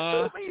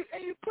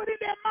you put in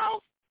that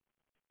mouth.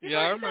 Yeah,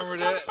 I remember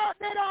that. About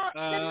that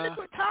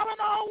liquid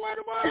Tylenol, what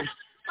it was?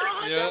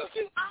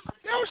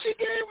 She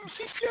gave him,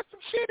 she shook some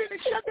shit in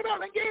and shook it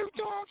up and gave it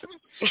to him some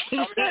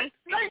that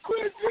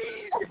NyQuil and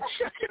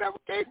shook it up.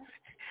 Okay,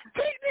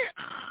 take it.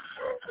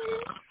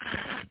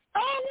 I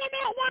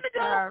want to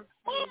go.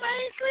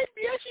 ain't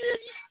sleepy. Yes, you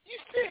is. You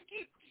sick.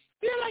 You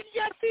feel like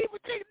you got a fever.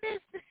 Take this.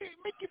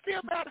 Make you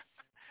feel better.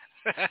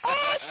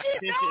 Oh, shit,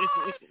 no.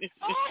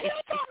 Oh,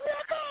 he'll talk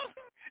real good.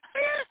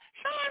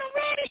 Son, I'm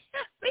ready.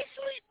 They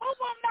sleep. Both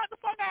of them knock the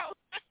fuck out.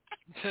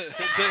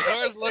 They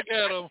always look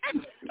at him. They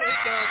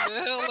knock the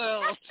hell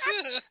out.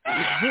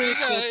 He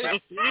got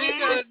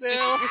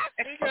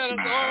his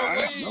arm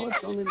way. He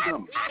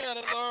got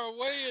his arm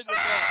way in the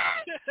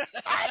back.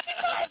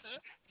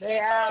 They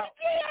out.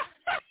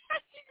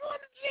 She's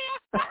going to jail.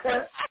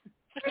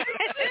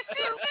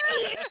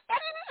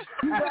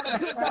 You better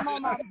put them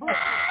on my book.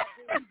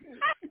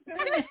 I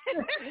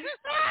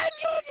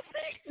know the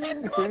thing.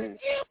 Going to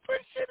jail for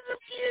shit of them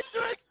kids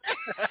doing.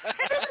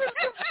 This is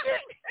some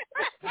shit.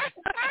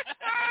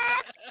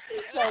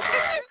 So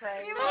bad,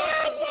 crazy.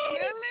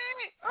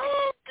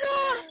 Oh,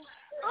 God.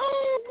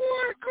 Oh,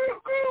 boy.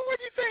 Guru, what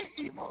do you think?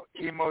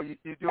 Emo,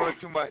 you're doing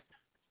too much.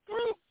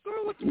 Guru,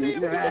 what you mean?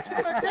 You're doing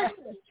too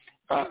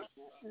much.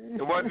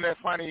 It wasn't that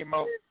funny,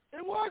 Emo.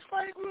 It was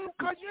funny, Guru,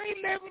 because you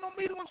ain't laughing on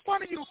me. It was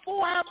funny. You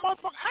fool-eyed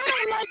motherfucker. I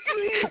don't like you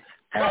either.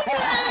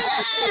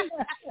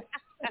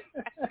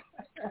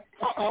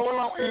 Hold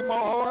on, Emo.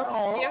 Hold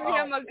on. Give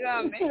him a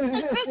gummy.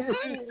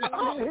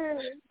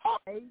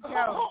 Hold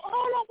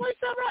on. Wait a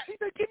second. He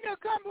said, give me a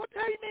gummy. What the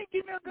hell you mean,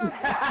 give me a gummy?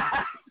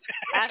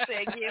 I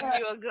said, give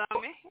you a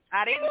gummy.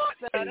 I didn't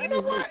stutter. You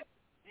know what?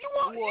 You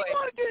want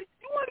to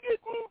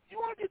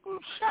get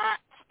group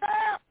shot,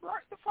 stabbed,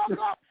 right the fuck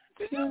up.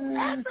 So you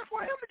asking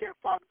for him to get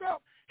fucked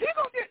up. He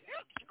gonna get.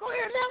 Go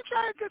ahead, let him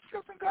try to get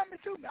some gummy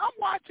too. I'm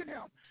watching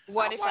him.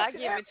 What if I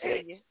give it to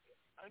you?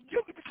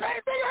 You get the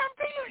same thing I'm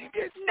doing. You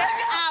get stabbed.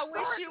 I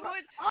wish you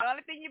would. The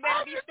only thing you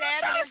better be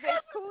stabbing is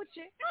this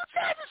coochie. You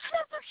trying to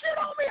slip some shit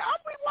on me. I'll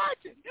be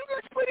watching. You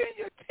just put in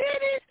your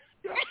titties,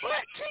 your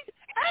butt cheeks.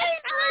 I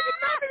ain't drinking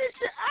none of this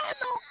shit. I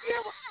don't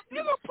give a. You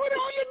gonna put it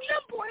on your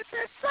nipple and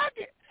say suck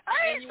it.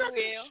 I ain't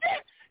sucking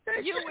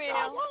shit. You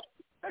will.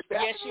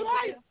 Yes, you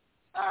will.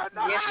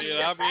 No,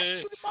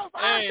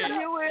 hey,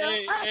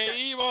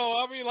 Emo,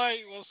 I'll be like,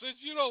 well, since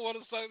you don't want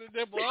to suck the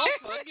nipple, I'll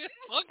suck it.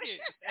 Fuck it.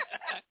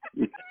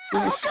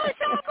 Okay,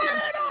 so go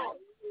ahead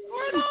on. Go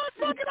ahead on,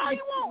 suck it all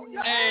you want.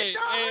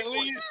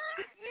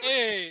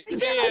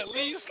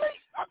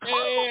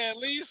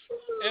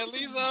 At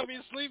least I'll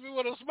be sleeping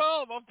with a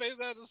smile on my face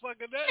after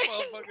sucking that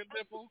motherfucking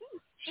nipple.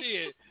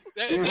 Shit,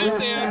 that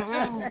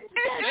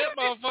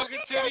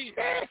motherfucking titty.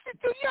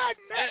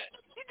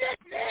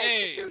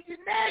 Hey,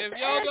 if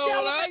y'all know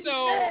what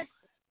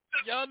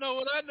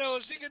I know,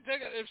 if she can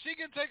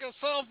take a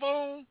cell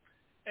phone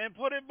and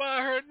put it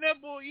by her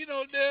nipple, you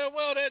know damn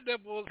well that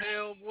nipple is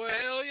hell, boy.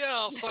 Hell yeah,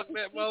 I'll suck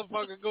that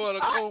motherfucker going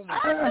to coma.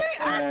 She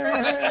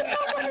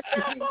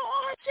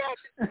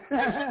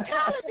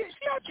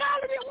a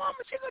talented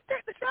woman. She gonna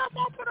take the cell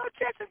phone, put her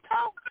chest and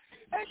talk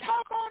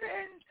on it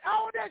and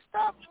all that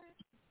stuff.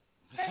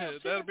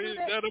 That'll be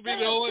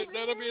the only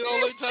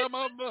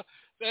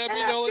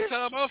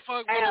time I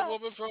fuck with a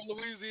woman from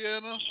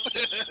Louisiana.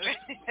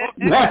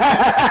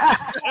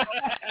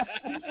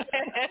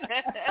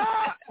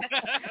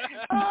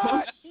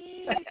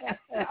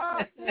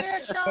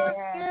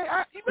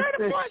 You made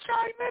a point,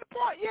 Sean. You made a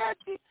point.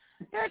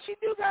 Yeah, she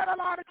do got a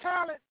lot of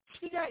talent.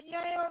 She got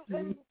yams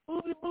and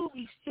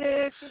boobies.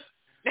 Yeah,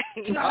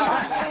 she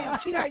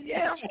got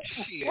yams.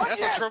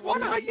 That's a triple.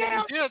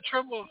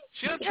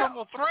 She a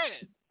triple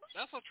threat.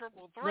 That's a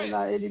triple threat. She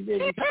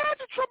paired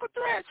the triple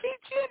threat. She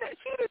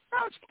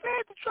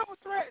paired the triple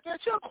threat.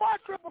 She a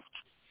quadruple.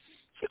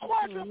 She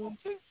quadruple.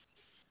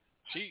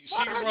 She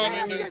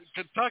running the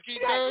Kentucky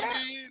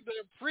Derby,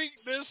 the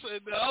Preakness,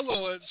 and the other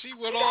one. She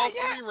went all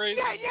three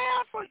races.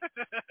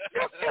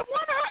 If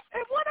one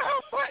of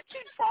her butt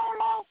cheeks fall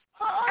off,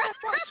 her other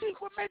butt cheek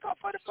would make up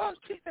for the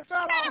first cheek that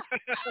fell off.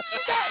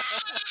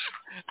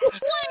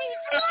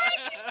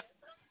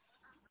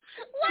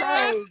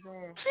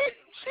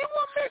 She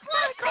won't make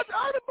money because the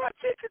other butt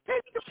cheek can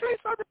take the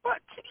place of the butt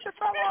cheek that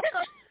fell off.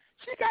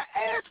 She got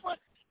ass for.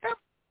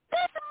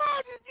 Just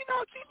imagine,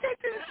 she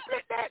takes it and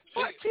split that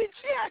butt cheek.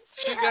 She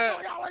got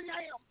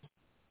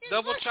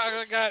Double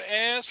Chocolate got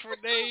ass for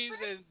days,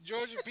 and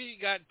Georgia Pete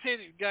got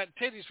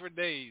titties for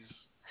days.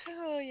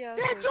 Oh yeah.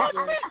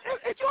 Georgia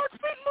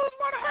Pete lose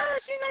one of hers.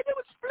 She like they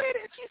would split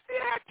it. She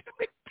still had to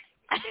be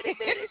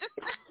bitty.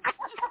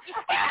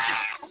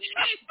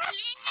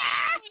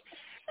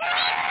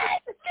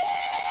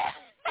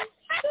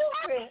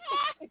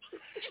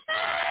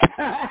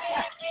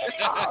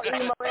 Oh,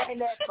 Emo, ain't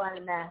that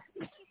funny now?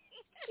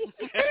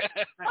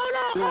 Hold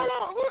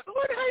on. Who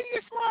the hell you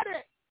get smart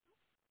at?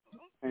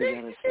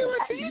 You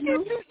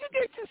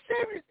get too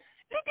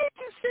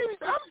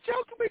serious. I'm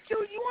joking with you.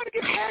 You want to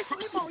get past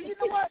Emo. You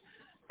know what?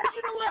 I'm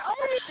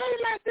going to tell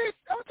you like this.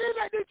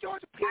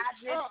 Georgia Pete. I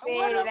just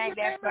said it ain't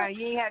that funny.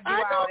 You ain't have to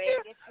do all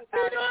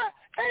that.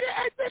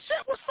 That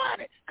shit was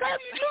funny. Because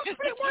if you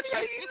split one of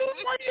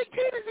your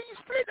titties and you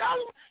split the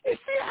other one, it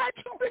still had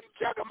two big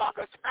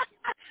juggermuggers.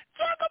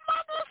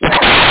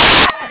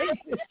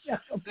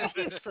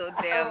 You're so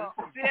damn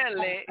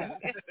silly.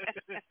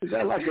 Is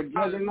that like a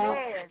juggernaut.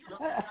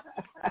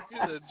 He's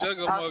a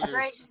juggermugger.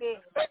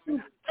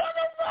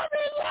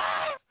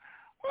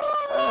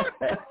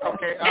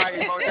 Okay, all right,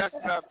 Emo, that's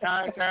enough.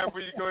 Time for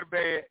you to go to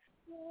bed.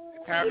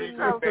 Time for you to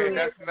go to bed.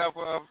 That's enough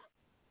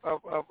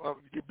of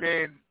you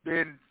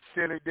being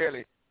silly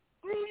dilly.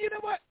 Ooh, you know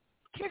what?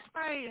 Kiss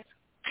my ass.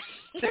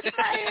 Kiss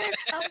my ass.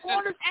 I'm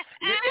going to.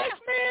 You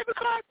just mad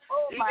because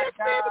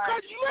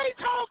because you ain't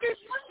talking.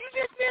 You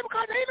just mad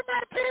because ain't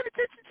nobody paying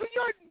attention to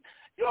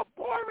your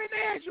boring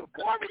ass. Your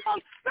boring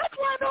mouth. That's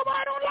why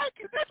nobody don't like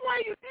you. That's why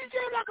you DJ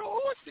like a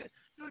horse.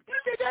 You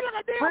DJ that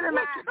like a damn horse.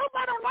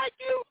 Nobody don't like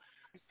you.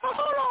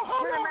 Hold on.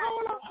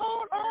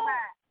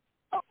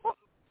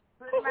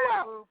 Put him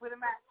out.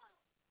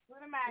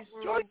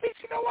 Joy Beach,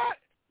 you know what?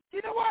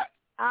 You know what?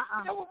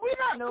 We're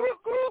not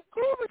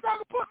Groove is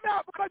not gonna put me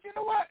out because you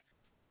know what?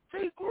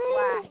 See,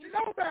 Groove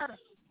know better.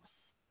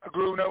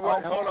 Groove know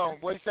what? Hold on.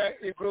 What you say?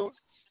 Groove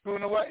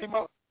know what?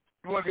 Emo?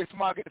 You want to get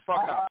smart? Get the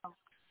fuck out.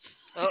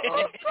 Get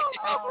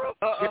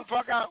the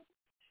fuck out.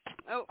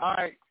 Oh. All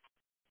right.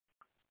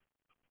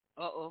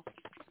 Uh-oh.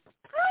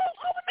 Groove,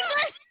 over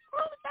there.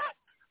 Groove is out.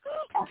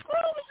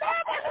 Groove is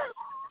out.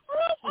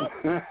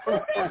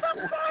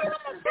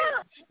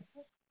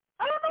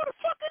 I don't know the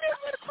fuck it is.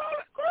 Let's call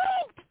it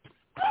Groove.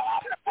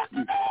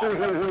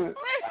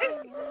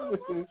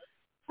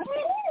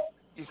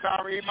 You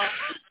sorry, Emo?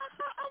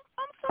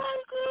 I'm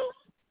sorry, Groove.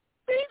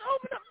 Please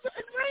open up.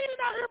 It's raining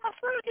out here. My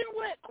fur getting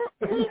wet.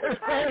 Groove is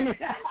raining.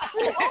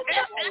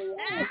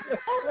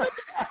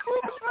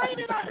 Groove is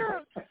raining out here.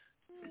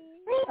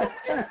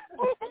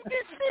 Groove, I'm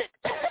getting sick.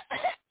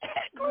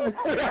 Groove,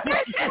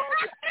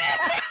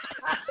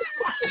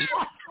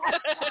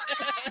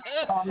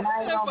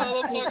 that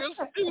motherfucker's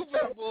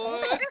stupid,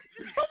 boy.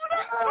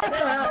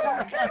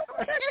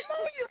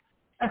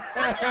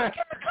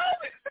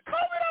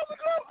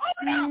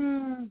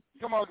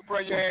 Come on,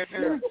 bring your hands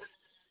here.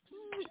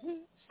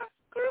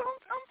 Groove,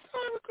 I'm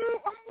sorry,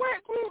 Groove. I'm wet,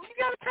 Groove. You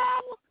got a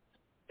towel?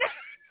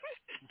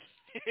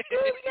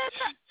 Groove,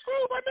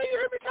 Groove, I know you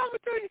heard me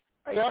talking to you.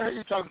 Hey, I heard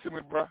you talking to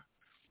me, bro.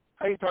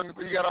 How you talking to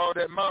me? You got all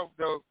that mouth,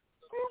 though.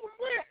 Groove, I'm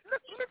wet.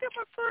 Look at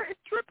my fur.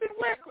 It's dripping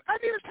wet. I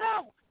need a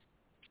towel.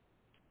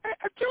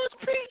 George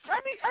Peach,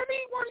 I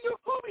need one of your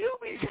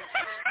hoobies.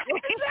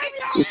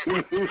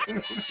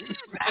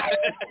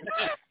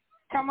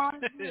 Come on,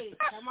 get it.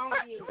 Why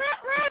you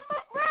laughing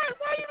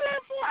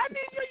for? I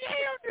need your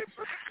hair.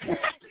 Put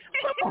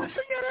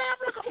your hair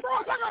like a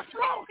frog, like a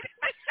frog.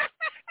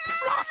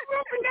 Frog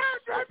moving down,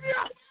 drive me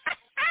up.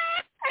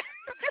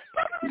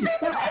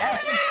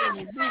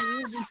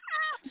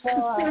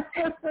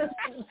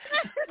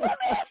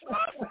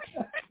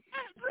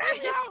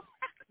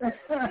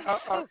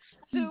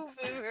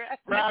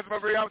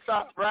 Raspberry, I'm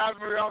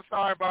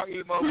sorry about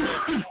Emo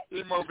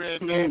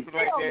being dancing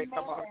like that.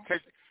 Come on,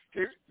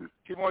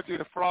 he wants you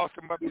to floss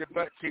him up your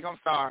butt cheek. I'm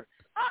sorry.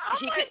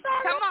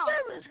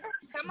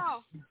 Come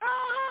on.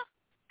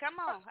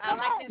 I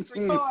like this for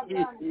you.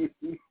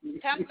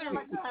 Come through.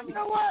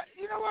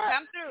 You know what?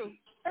 Come through.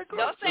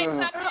 Don't say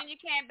something and you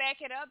can't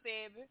back it up,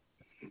 baby.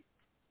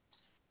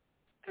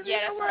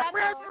 Yeah, you know what,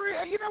 Raspberry?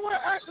 You know what?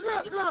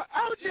 Look,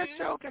 I was just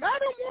joking. I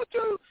don't want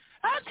to.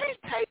 I can't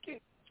take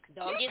it.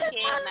 Don't you get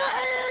scared now. My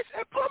ass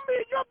and put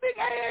me in your big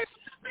ass.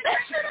 That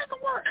shit ain't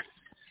gonna work.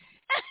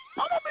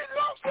 I'm gonna be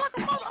lost like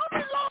a mother. I'm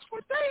gonna be lost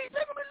for days.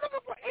 They're gonna be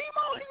looking for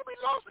Emo. He's gonna be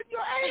lost in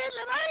your ass,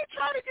 and I ain't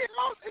trying to get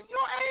lost in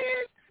your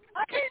ass.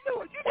 I can't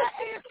do it. You got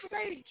ass for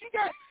days. You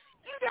got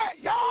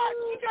yards.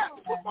 You got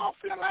football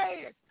field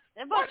ass.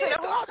 What is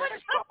all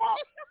this football?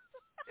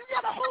 You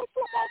got a whole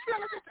football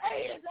field of this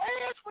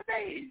ass for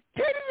days.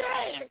 Titty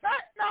ass.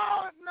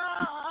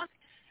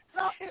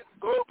 No,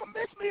 Groove can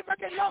miss me if I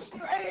get lost in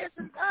your ass,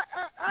 and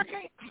I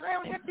can't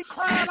stand him be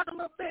crying like a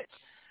little bitch.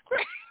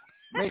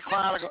 Me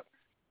crying like a...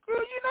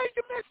 Groove, you know you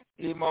can miss me.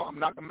 Emo, I'm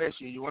not going to miss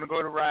you. You want to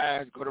go to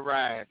Rise, go to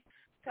Rise.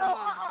 Come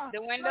on.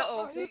 The window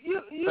open.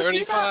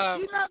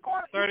 35, you're not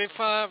going,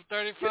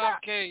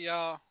 35K,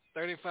 y'all.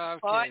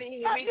 35K.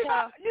 Party, here we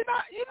go. You're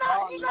not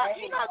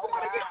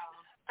going to get...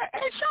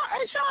 Hey, Sean,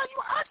 I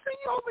see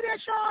you over there,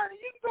 Sean.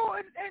 You can go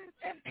and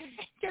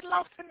get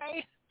lost in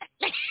there.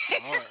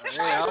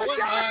 I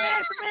wouldn't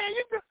mind. Man,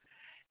 you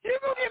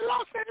gonna get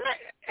lost and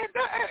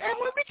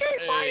when we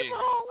can't find you for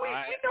a whole week,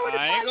 you know what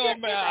I ain't gonna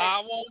be.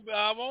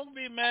 I won't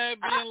be mad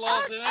being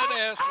lost in that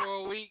ass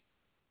for a week.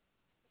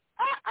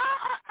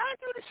 I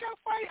do the show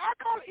for you. I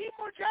call it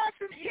Emo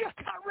Johnson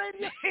Hilltop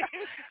Radio.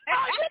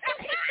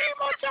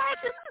 Emo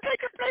Johnson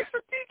taking place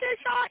for DJ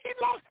Sean. He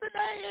lost in the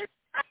ass.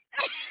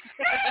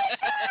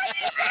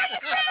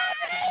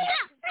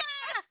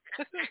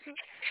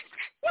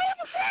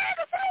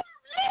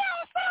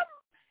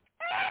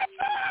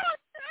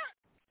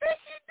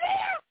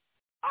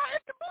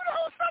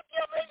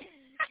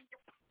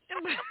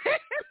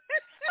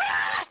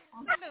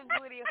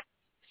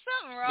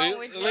 Something wrong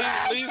with you.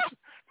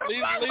 At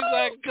least I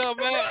can come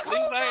back.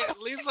 At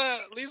least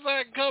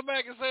I can come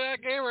back and say I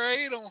gave her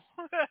 8 on.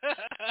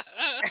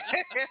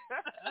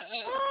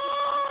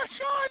 Oh,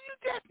 Sean, you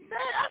just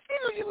mad. I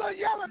feel you little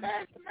yellow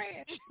nasty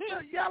man. You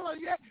little yellow,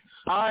 yeah.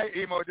 All right,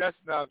 Emo, that's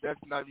enough. That's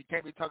enough. You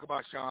can't be talking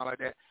about Sean like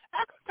that.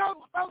 I can talk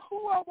about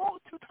who I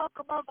want to talk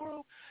about,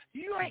 Groove.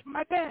 You ain't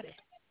my daddy.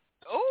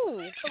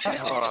 Ooh.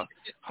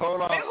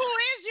 Hold on. Who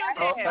is your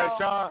daddy? Hey,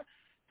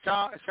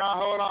 Sean,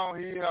 hold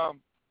on.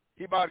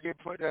 He about to get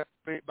put out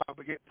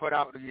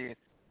again.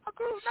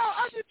 Groove, no,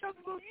 I'm just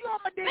talking about you are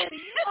my daddy.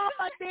 You are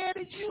my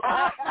daddy. You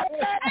are my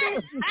pappy.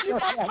 You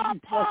are my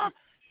papa.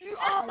 You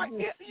are my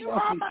pappy. You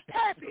are my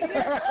pappy. You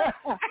the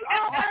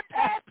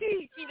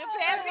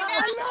pappy now?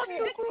 I love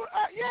you, Groove.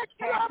 Yes,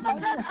 you are my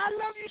pappy. I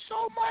love you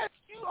so much.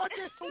 You are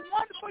just so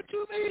wonderful to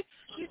me.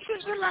 You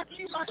treat me like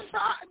you my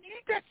son. You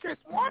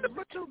just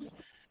wonderful to me.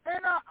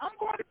 And I'm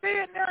going to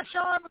bed now,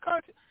 Sean,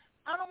 because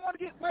I don't want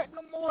to get wet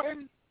no more.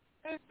 And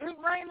it's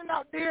raining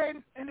out there,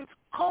 and it's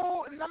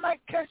cold, and I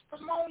might catch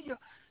pneumonia.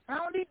 I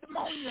don't need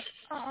pneumonia.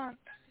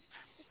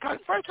 Because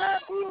first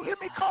time Groove hit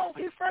me cold,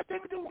 his first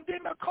thing to do was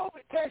give me a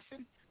COVID test,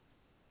 and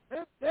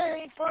that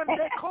ain't fun.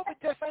 That COVID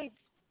test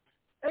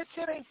that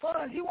shit ain't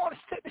fun. He want to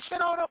stick the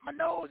shit all up my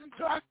nose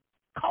until I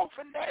cough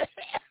in there.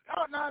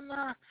 Oh, no.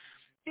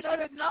 You know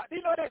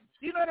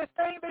that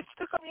thing they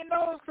stick up your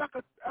nose like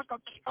a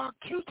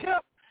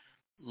Q-tip?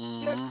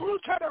 Mm-hmm. Yeah,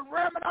 Groove tried to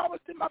ram it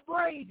always through my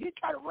brain. He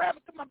tried to ram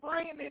it through my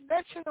brain, and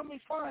that shit gonna be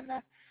fun.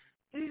 Now,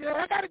 he said,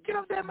 I gotta get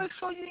up there and make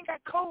sure you ain't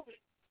got COVID.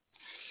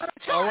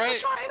 All right.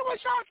 Anyway,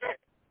 Sean,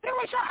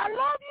 I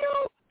love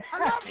you.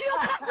 I love you,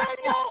 Hot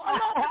Radio. I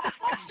love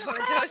you,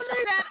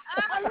 family.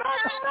 I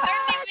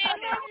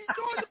love you,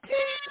 Georgia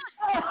Peach.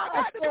 I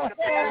got to go to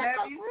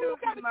bed. Groove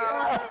got to get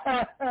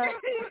up.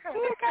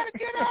 Groove got to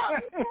get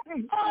up.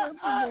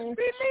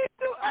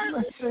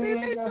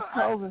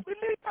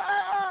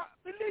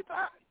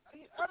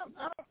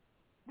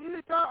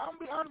 I'm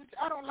be honest.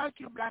 I don't like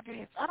you, Black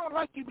Ants. I don't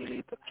like you,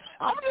 Belito.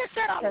 I'm just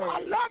saying I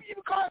love you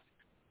because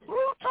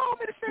Groove told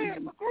me to say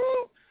it. But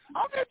Groove,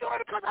 I'm just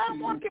doing it because I don't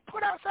want to get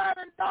put outside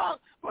in the dog.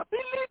 But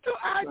Belito,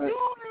 I do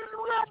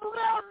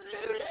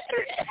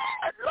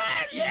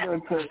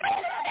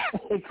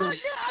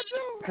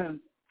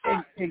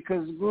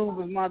Because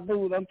Groove is my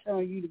dude, I'm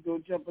telling you to go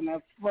jump in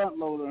that front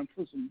loader and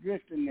put some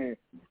drift in there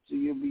so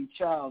you'll be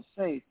child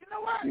safe. You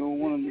know what? You don't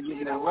want him to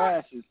get no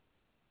rashes.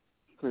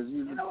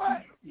 You know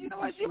what? You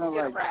can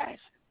get a rash.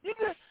 You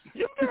can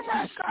get a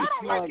rash. I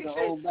don't like you. I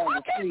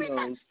can't be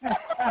nice.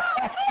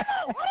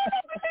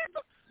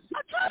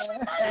 I'm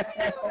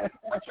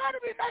trying to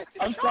be nice to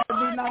you. I'm trying to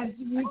be nice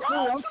to you too.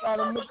 I'm trying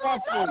to look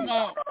up for you.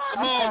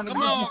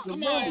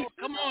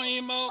 Come on,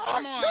 Emo.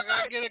 Come on, I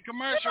gotta get a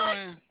commercial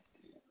in.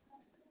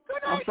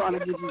 I'm trying to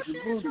give you some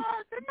booty.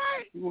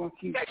 You want to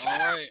keep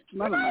smelling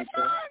like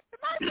that.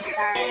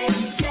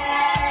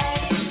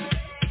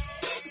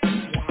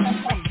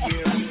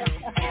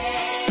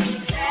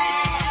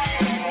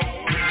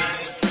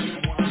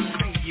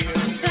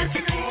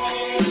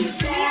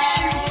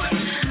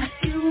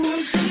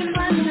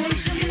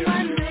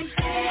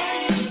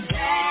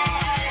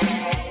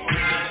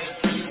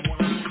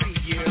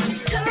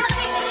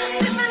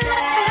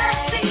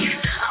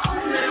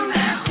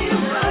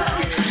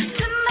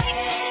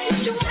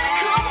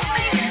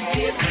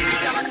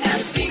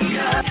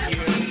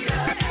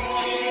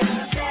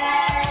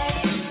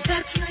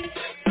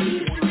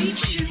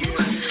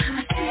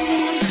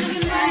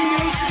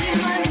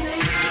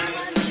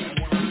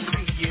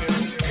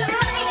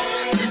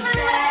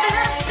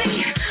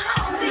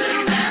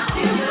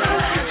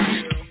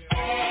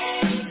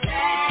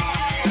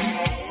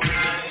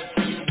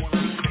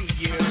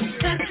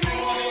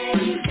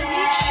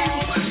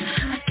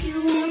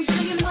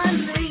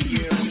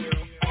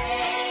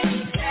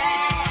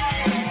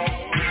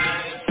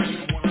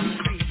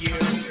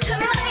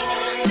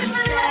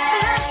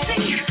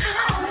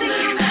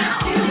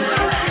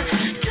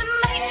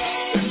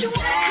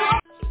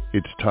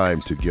 It's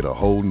time to get a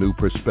whole new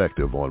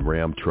perspective on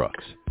Ram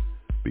trucks.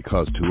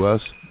 Because to us,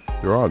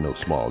 there are no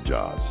small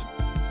jobs,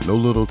 no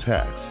little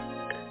tasks,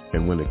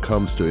 and when it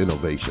comes to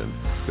innovation,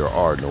 there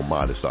are no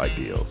modest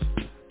ideals.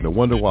 No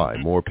wonder why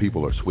more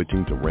people are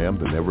switching to Ram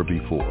than ever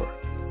before.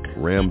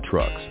 Ram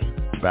Trucks,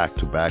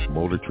 back-to-back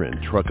Motor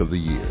Trend Truck of the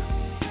Year.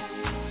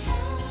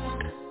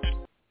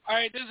 All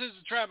right, this is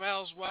the Trap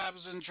House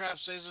Wives and Trap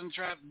Season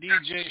Trap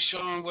DJ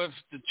Sean with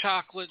the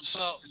chocolate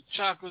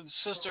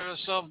sister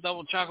herself,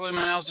 Double Chocolate in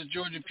the house. The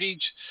Georgia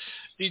Peach,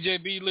 DJ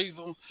B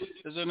Lethal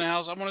is in the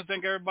house. I want to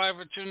thank everybody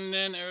for tuning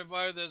in.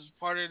 Everybody that's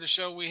part of the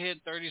show. We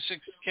hit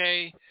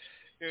 36K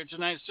here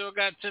tonight. Still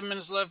got 10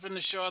 minutes left in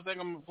the show. I think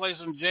I'm gonna play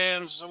some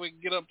jams so we can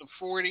get up to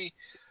 40.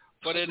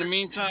 But in the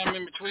meantime,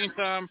 in between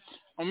time,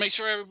 I'll make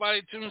sure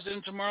everybody tunes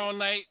in tomorrow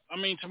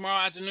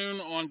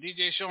afternoon on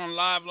DJ Sean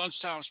Live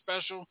Lunchtime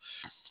Special.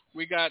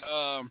 We got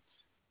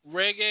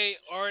reggae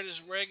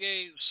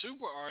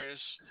super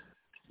artist,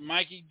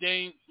 Mikey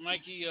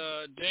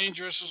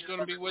Dangerous is going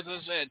to be with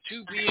us at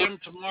 2 p.m.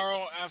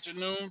 tomorrow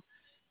afternoon.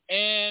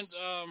 And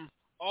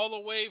all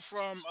the way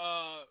from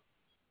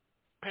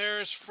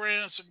Paris,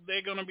 France,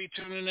 they're going to be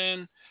tuning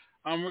in.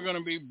 We're going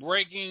to be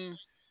breaking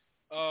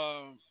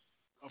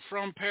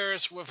From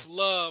Paris with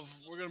Love.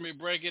 We're going to be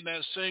breaking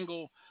that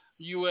single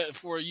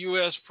for a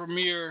U.S.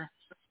 premiere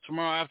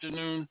tomorrow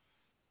afternoon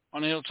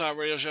on the Hilltop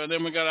Radio Show.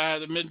 Then we got to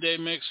have the midday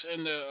mix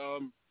and the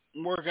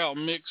workout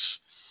mix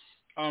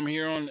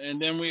here on.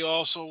 And then we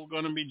also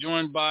going to be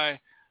joined by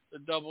the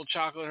Double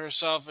Chocolate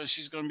herself, and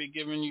she's going to be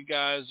giving you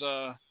guys,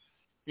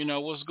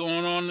 what's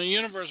going on in the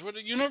universe. What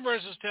the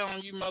universe is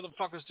telling you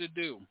motherfuckers to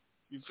do.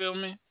 You feel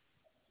me?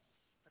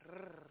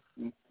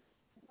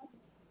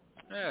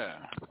 Yeah.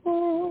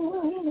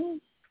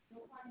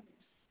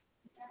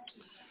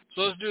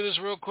 So let's do this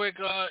real quick.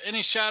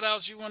 Any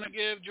shout-outs you want to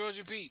give,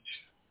 Georgia Peach?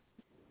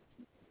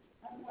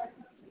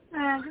 Just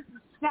a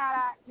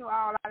shout-out to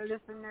all our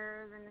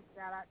listeners and a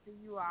shout-out to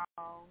you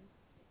all.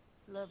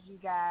 Love you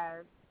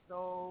guys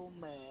so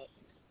much.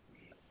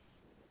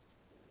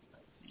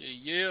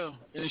 Yeah.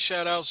 Any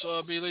shout-outs,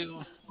 B.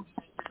 Lethal?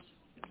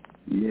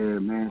 Yeah,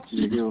 man, to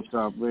the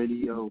Hilltop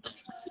Radio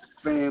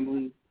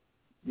family,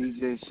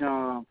 DJ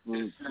Sean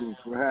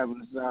for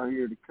having us out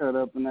here to cut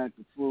up and act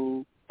the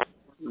fool.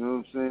 You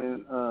know what I'm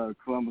saying?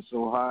 Columbus,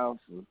 Ohio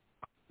for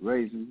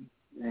raising me,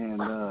 and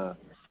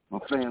my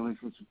family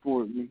for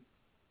supporting me.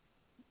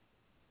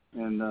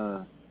 And,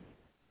 the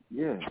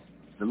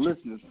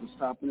listeners for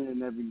stopping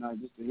in every night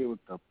just to hear what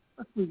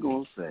we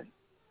going to say.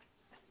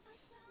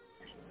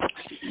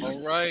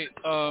 All right.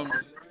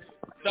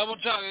 Double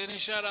Chocolate, any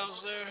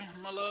shout-outs there,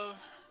 my love?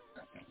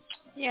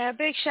 Yeah,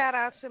 big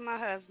shout-out to my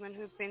husband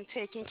who's been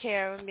taking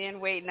care of me and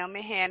waiting on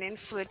my hand and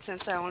foot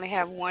since I only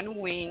have one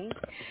wing.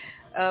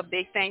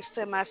 Big thanks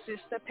to my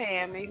sister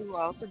Pammy, who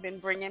also been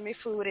bringing me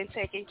food and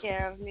taking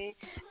care of me,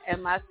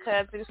 and my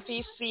cousin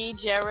Fifi,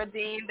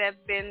 Geraldine, that's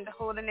been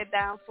holding it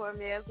down for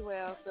me as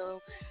well.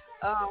 So,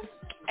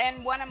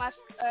 and one of my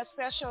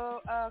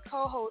special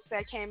co-hosts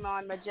that came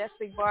on,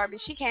 Majestic Barbie,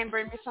 she came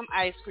bring me some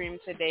ice cream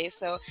today.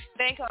 So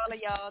thank all of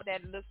y'all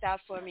that looked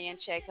out for me and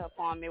checked up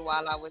on me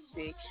while I was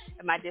sick.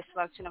 And my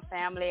dysfunctional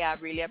family, I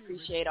really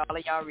appreciate all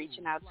of y'all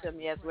reaching out to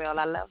me as well.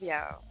 I love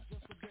y'all.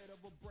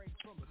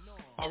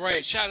 All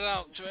right, shout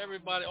out to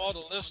everybody, all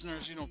the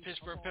listeners,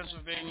 Pittsburgh,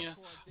 Pennsylvania,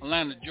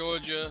 Atlanta,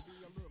 Georgia,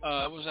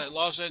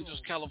 Los Angeles,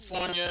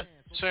 California,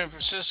 San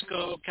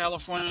Francisco,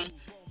 California,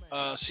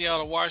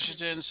 Seattle,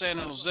 Washington, San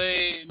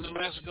Jose, New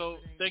Mexico.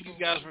 Thank you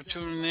guys for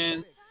tuning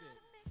in.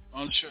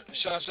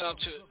 Shouts out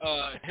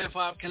to Hip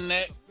Hop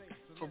Connect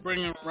for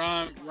bringing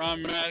Ron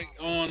Matic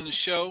on the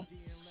show.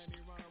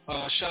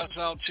 Shouts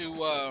out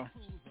to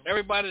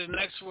everybody that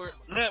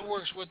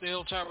networks with the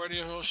Hilltop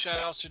Radio Show. Shout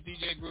outs to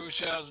DJ Groove,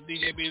 shout outs to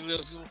DJ B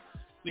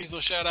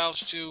Lethal, shout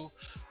outs to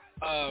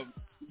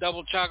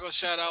Double Chocolate,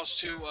 shout outs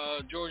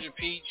to Georgia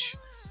Peach,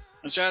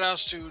 and shout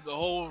outs to the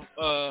whole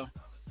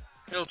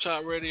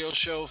Hilltop Radio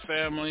Show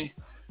family,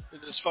 the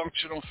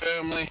dysfunctional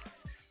family.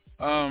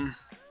 My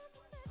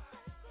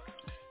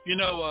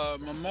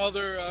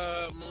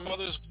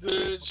mother's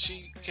good.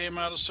 She came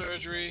out of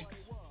surgery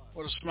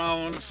with a smile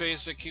on her face.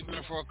 They're keeping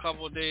her for a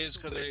couple of days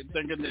because they're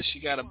thinking that she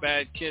got a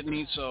bad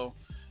kidney. So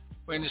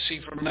waiting to see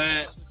from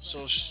that.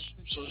 So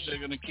they're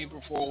going to keep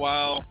her for a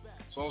while.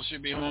 So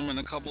she'll be home in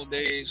a couple of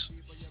days.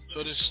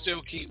 So just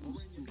still keep,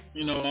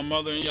 my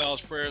mother and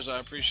y'all's prayers. I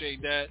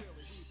appreciate that.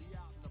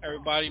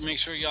 Everybody, make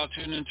sure y'all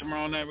tune in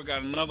tomorrow night. We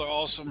got another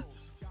awesome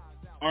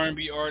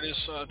R&B artist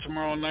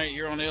tomorrow night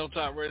here on the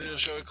Hilltop Radio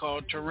Show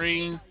called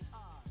Tareen,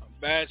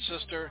 Bad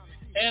Sister.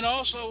 And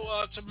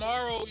also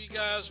tomorrow, you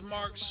guys,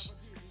 marks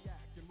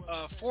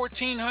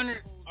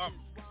 1400.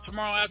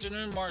 Tomorrow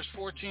afternoon marks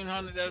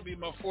 1400. That'll be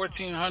my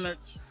 1400th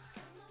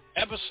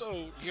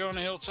episode here on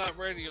the Hilltop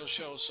Radio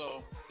Show.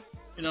 So,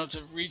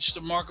 to reach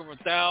the mark of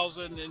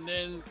 1,000 and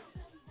then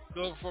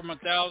go from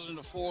 1,000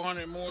 to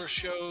 400 more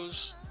shows.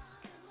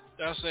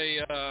 That's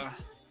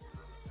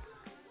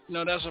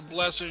that's a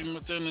blessing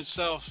within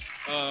itself,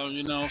 so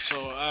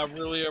I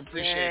really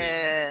appreciate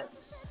it.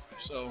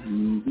 So,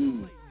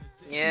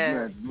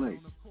 yeah.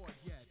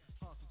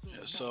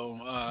 So,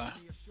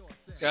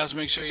 guys,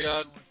 make sure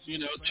y'all,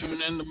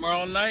 tune in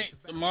tomorrow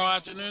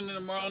afternoon and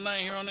tomorrow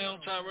night here on the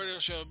Hilltop Radio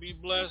Show. Be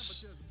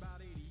blessed.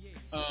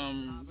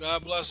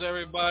 God bless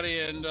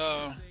everybody, and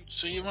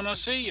see you when I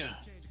see you.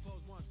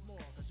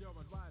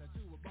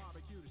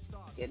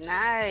 Good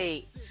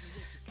night.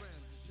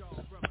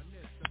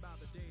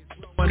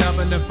 Up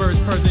in the first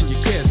person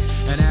you kiss,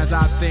 and as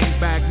I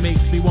think back,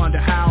 makes me wonder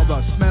how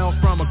the smell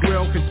from a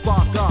grill can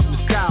spark up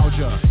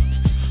nostalgia.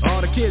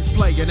 All the kids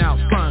playing out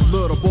front,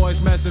 little boys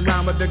messing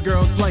around with the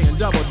girls playing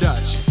double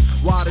dutch,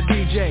 while the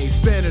DJ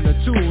spinning a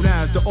tune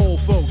as the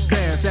old folks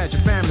dance at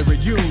your family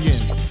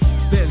reunion.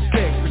 Then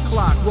 6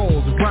 o'clock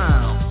rolls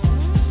around,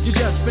 you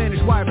just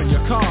finished wiping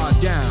your car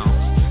down.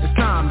 It's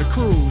time to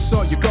cruise,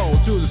 so you go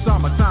to the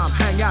summertime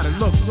hangout. It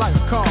looks like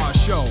a car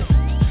show.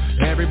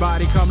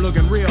 Everybody come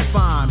looking real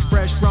fine,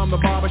 fresh from the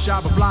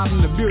barbershop or fly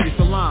from the beauty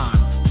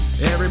salon.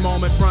 Every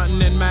moment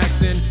frontin' and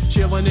maxin',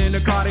 chillin' in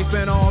the car, they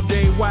spend all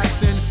day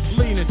waxin',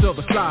 leaning to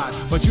the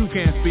side, but you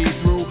can't speed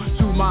through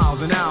 2 miles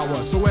an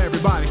hour, so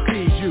everybody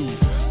sees you.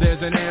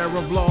 There's an air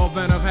of love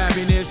and of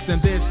happiness, and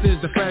this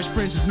is the Fresh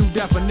Prince's new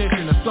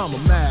definition of summer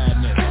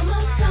madness.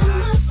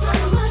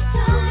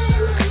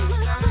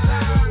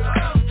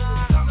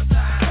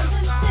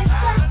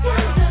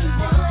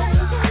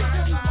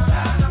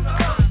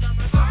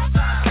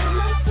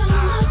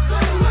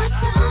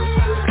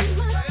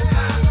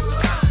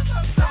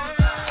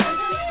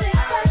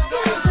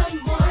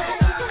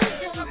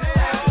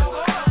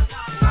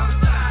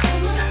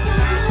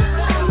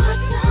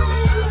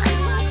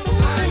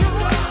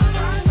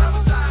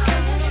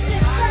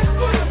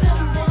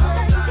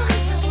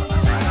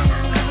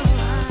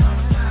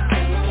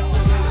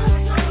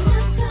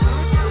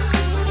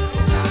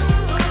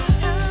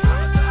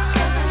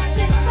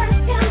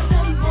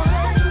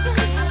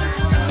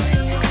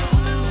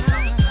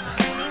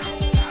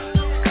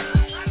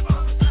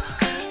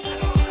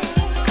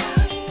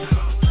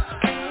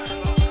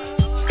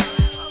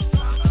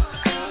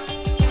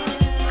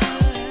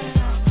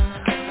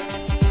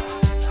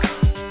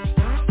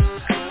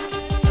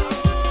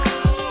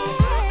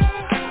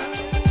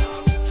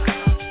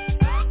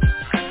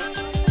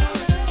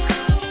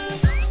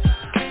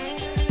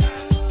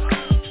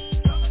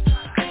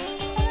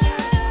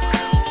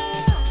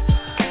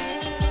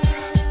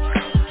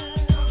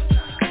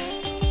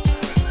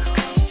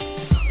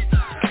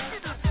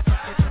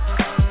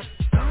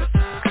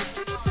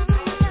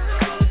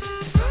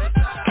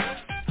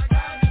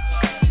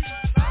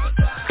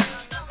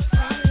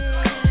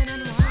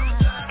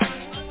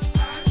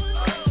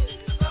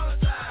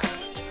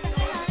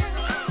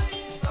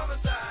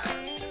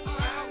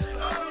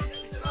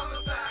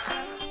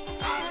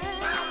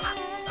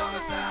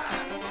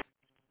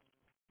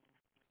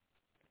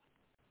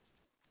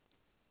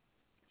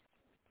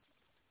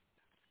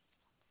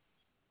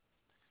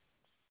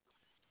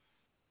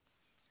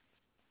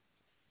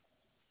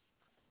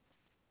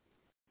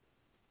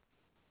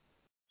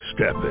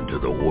 Step into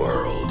the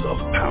world of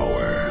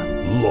power,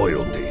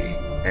 loyalty,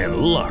 and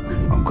luck.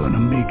 I'm gonna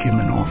make him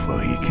an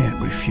offer he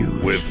can't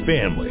refuse. With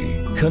family,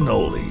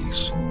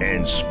 cannolis,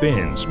 and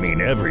spins mean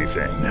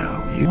everything.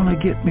 Now, you wanna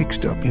get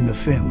mixed up in the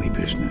family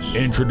business.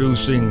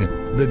 Introducing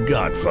The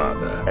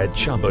Godfather at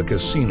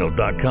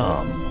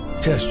ChumbaCasino.com.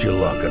 Test your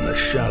luck in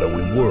the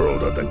shadowy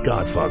world of The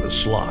Godfather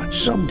slot.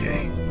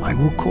 Someday, I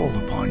will call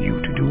upon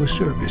you to do a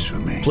service for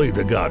me. Play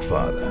The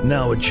Godfather,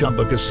 now at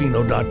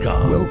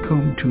ChumbaCasino.com.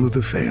 Welcome to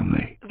the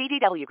family.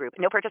 VGW Group.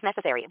 No purchase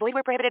necessary. Void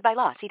where prohibited by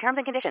law. See terms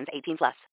and conditions. 18+.